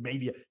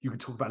 maybe you could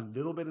talk about a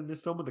little bit in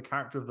this film with the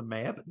character of the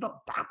mayor, but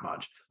not that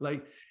much.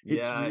 Like, he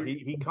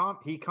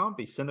can't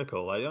be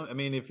cynical. I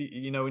mean, if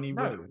he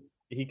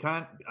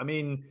can't. I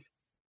mean,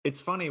 it's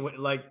funny.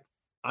 Like,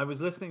 I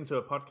was listening to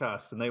a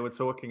podcast and they were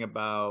talking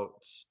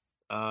about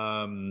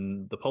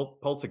the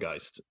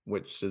Poltergeist,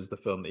 which is the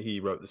film that he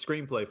wrote the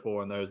screenplay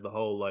for, and there's the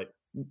whole like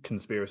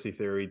conspiracy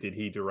theory: did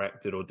he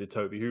direct it or did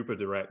Toby Hooper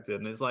direct it?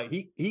 And it's like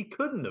he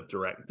couldn't have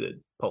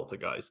directed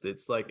Poltergeist.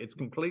 It's like it's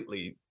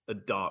completely a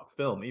dark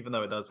film, even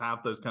though it does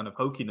have those kind of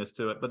hokiness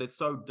to it, but it's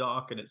so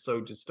dark and it's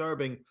so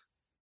disturbing.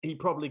 He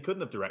probably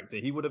couldn't have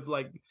directed. He would have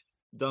like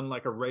done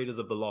like a Raiders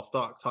of the Lost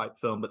Ark type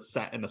film, but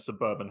set in a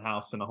suburban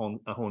house, in a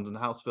haunted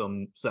house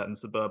film set in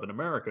suburban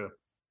America.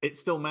 It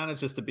still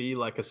manages to be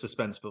like a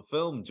suspenseful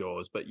film,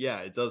 Jaws, but yeah,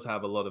 it does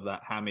have a lot of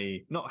that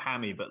not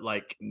hammy, but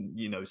like,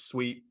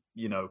 sweet,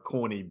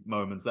 corny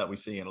moments that we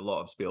see in a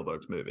lot of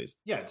Spielberg's movies.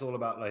 Yeah, it's all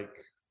about like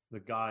the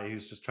guy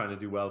who's just trying to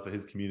do well for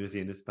his community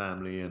and his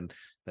family, and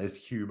there's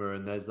humor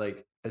and there's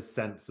like a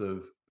sense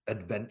of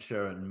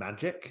adventure and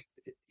magic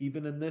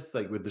even in this,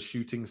 like with the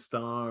shooting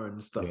star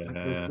and stuff. Like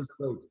there's just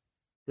like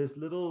there's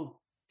little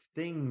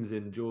things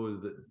in Jaws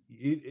that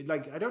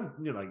I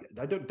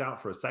don't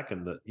doubt for a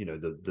second that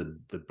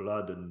the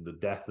blood and the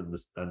death and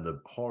the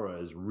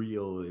horror is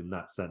real, in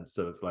that sense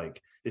of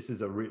like, this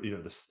is a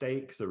real, the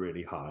stakes are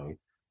really high,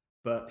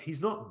 but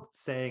he's not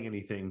saying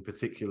anything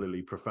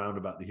particularly profound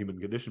about the human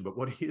condition. But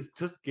what he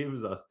just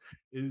gives us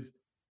is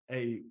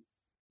a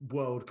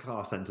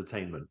world-class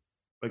entertainment,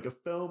 like a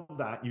film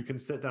that you can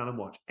sit down and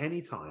watch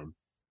anytime,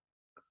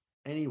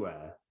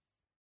 anywhere,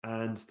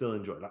 and still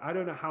enjoy it. Like, I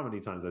don't know how many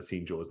times I've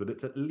seen Jaws, but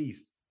it's at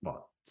least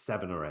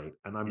 7 or 8,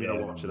 and I'm going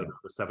to watch it another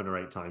 7 or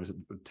 8 times,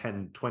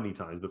 10, 20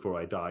 times before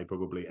I die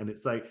probably. And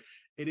it's like,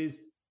 it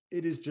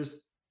is just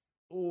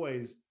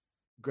always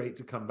great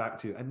to come back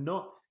to, and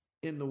not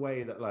in the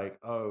way that like,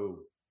 oh,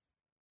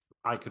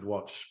 I could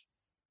watch,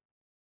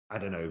 I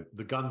don't know,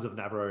 The Guns of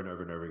Navarone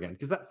over and over again,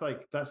 because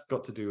that's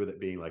got to do with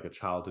it being like a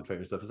childhood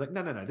favorite stuff. It's like,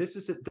 no, this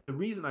is it. The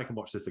reason I can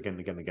watch this again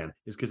and again and again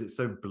is because it's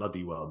so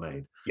bloody well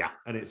made. Yeah.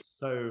 And it's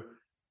so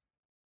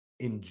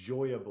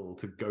enjoyable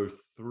to go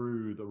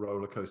through the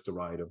roller coaster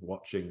ride of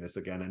watching this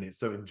again, and it's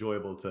so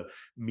enjoyable to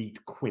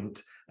meet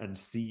Quint and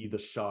see the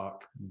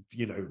shark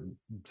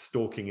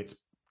stalking its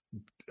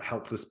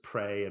helpless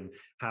prey, and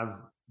have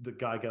the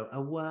guy go,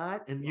 a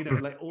what? And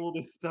like all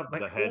this stuff,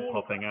 like the head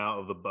popping out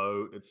of the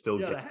boat. It's still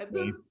the head,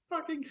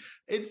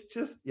 it's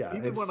just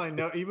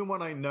even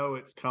when I know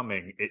it's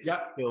coming, it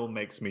still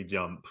makes me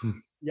jump.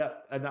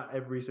 And that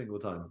every single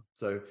time.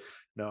 So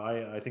no,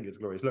 I think it's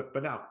glorious. Look,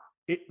 but now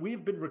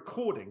we've been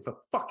recording for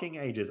fucking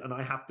ages, and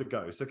I have to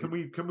go. So can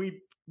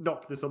we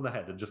knock this on the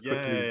head and just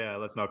quickly? Yeah,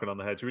 let's knock it on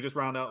the head. Should we just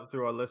round out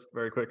through our list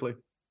very quickly?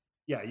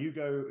 Yeah, you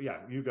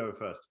go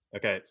first.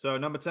 Okay, so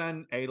number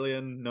 10,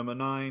 Alien. Number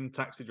 9,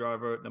 Taxi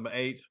Driver. Number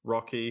 8,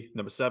 Rocky.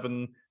 Number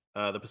 7,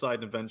 The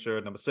Poseidon Adventure.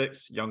 Number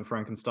 6, Young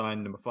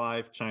Frankenstein. Number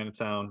 5,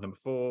 Chinatown. Number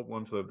 4,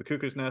 One Flew Over the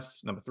Cuckoo's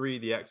Nest. Number 3,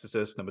 The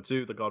Exorcist. Number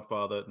 2, The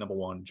Godfather. Number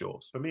 1,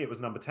 Jaws. For me, it was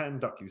number 10,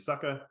 Duck You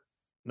Sucker.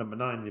 Number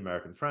 9, The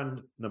American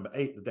Friend. Number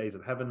 8, Days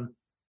of Heaven.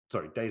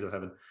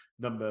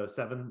 Number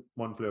 7,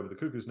 One Flew Over the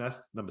Cuckoo's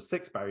Nest. Number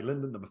 6, Barry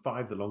Lyndon. Number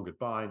 5, The Long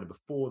Goodbye. Number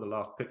 4, The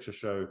Last Picture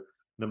Show.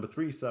 Number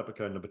 3,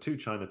 Serpico. Number 2,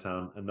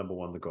 Chinatown. And number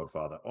 1, The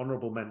Godfather.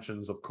 Honorable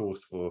mentions, of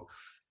course, for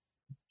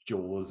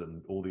Jaws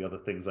and all the other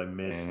things I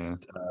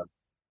missed.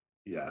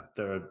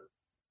 There are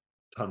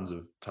tons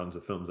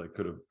of films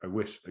I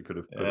wish I could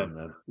have put in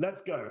there.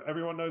 Let's go.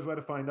 Everyone knows where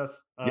to find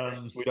us.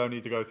 Yes, we don't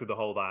need to go through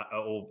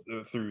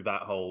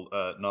that whole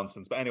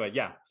nonsense. But anyway,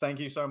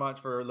 thank you so much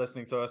for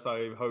listening to us.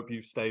 I hope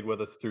you've stayed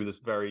with us through this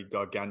very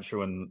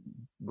gargantuan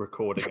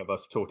recording of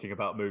us talking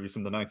about movies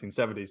from the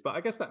 1970s. But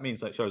I guess that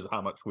means that shows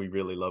how much we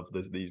really love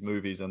these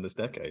movies and this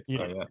decade.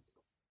 So yeah.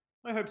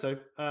 I hope so.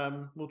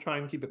 We'll try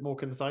and keep it more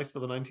concise for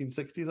the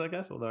 1960s, I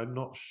guess, although I'm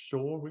not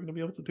sure we're going to be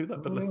able to do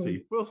that, but let's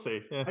see. We'll see.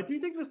 Yeah. I do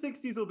think the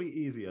 60s will be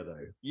easier,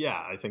 though. Yeah,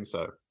 I think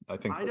so. I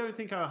don't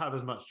think I'll have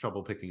as much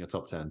trouble picking a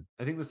top 10.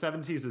 I think the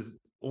 70s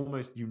is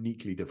almost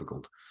uniquely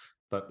difficult,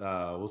 but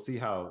we'll see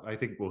how. I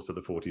think also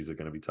the 40s are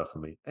going to be tough for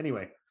me.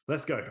 Anyway,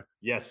 let's go.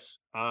 Yes.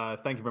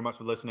 Thank you very much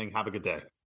for listening. Have a good day.